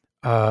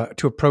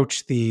 to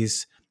approach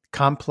these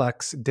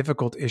complex,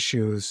 difficult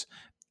issues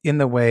in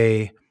the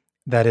way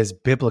that is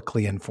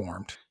biblically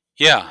informed?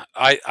 yeah,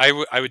 I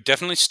would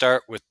definitely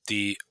start with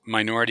the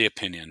minority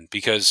opinion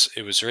because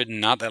it was written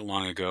not that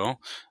long ago.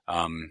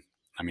 Um,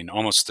 I mean,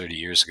 almost 30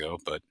 years ago,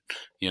 but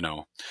you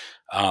know,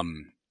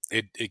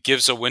 it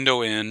gives a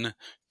window in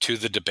to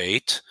the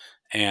debate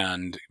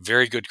and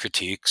very good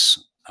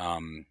critiques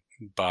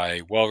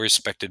by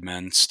well-respected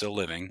men still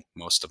living,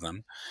 most of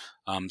them.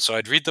 So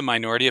I'd read the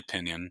minority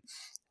opinion,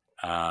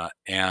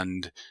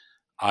 and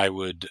I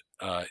would,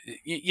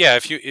 yeah,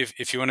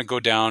 if you want to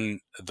go down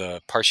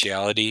the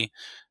partiality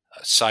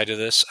side of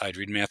this, I'd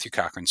read Matthew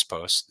Cochrane's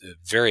post.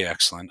 Very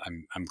excellent.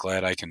 I'm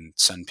glad I can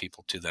send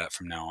people to that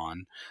from now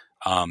on.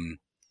 Um,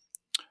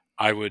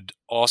 I would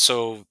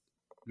also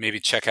maybe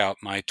check out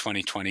my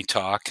 2020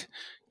 talk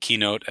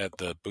keynote at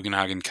the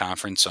Bugenhagen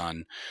conference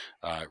on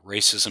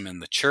racism in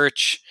the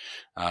church.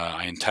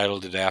 I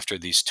entitled it after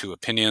these two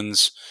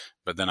opinions,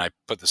 but then I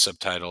put the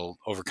subtitle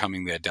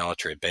 "Overcoming the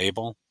Idolatry of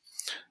Babel."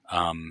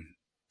 Um,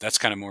 That's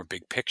kind of more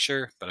big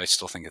picture, but I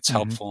still think it's Mhm.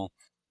 helpful.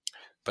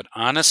 But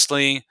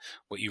honestly,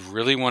 what you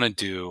really want to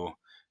do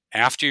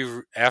after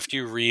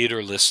you read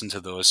or listen to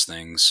those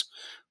things,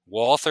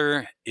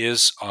 Walther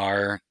is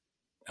our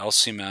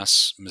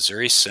LCMS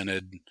Missouri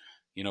Synod,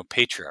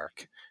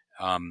 patriarch.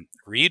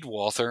 Read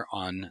Walther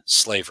on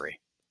slavery,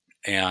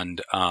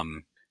 and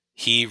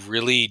he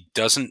really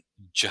doesn't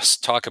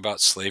just talk about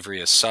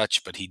slavery as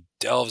such, but he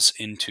delves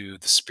into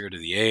the spirit of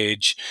the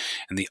age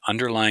and the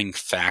underlying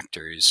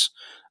factors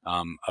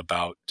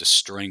about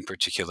destroying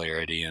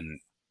particularity. And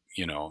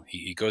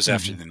he goes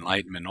after the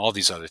Enlightenment, all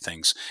these other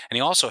things. And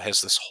he also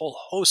has this whole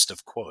host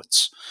of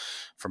quotes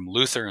from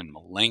Luther and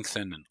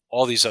Melanchthon and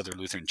all these other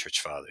Lutheran church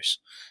fathers.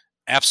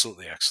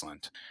 Absolutely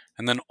excellent.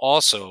 And then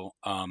also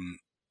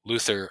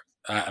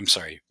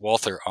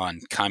Walther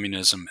on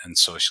communism and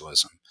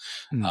socialism.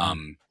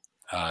 Mhm.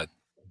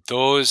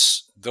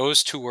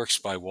 Those two works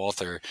by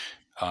Walther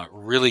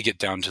really get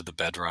down to the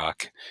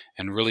bedrock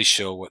and really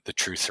show what the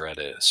true threat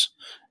is.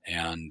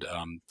 And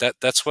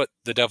that's what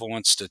the devil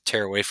wants to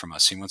tear away from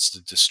us. He wants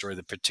to destroy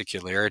the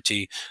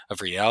particularity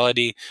of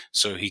reality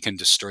so he can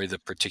destroy the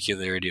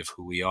particularity of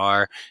who we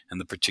are and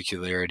the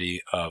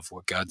particularity of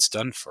what God's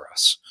done for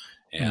us.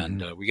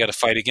 And we got to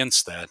fight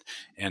against that.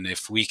 And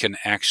if we can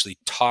actually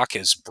talk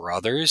as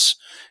brothers,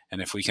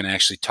 and if we can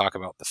actually talk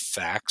about the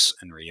facts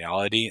and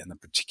reality and the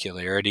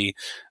particularity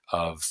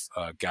of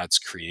God's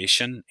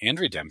creation and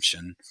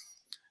redemption,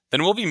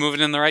 then we'll be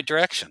moving in the right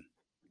direction.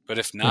 But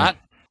if not,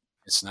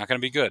 it's not going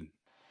to be good.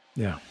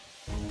 Yeah.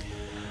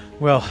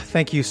 Well,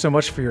 thank you so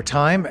much for your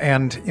time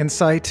and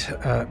insight,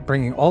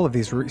 bringing all of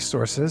these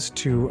resources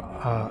to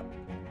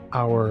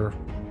our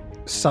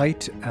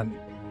site, and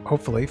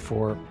hopefully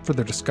for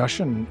further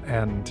discussion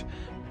and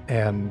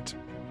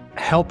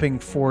helping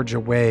forge a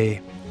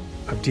way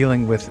of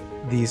dealing with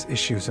these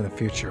issues in the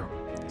future.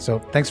 So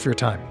thanks for your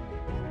time.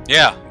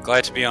 Yeah,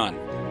 glad to be on.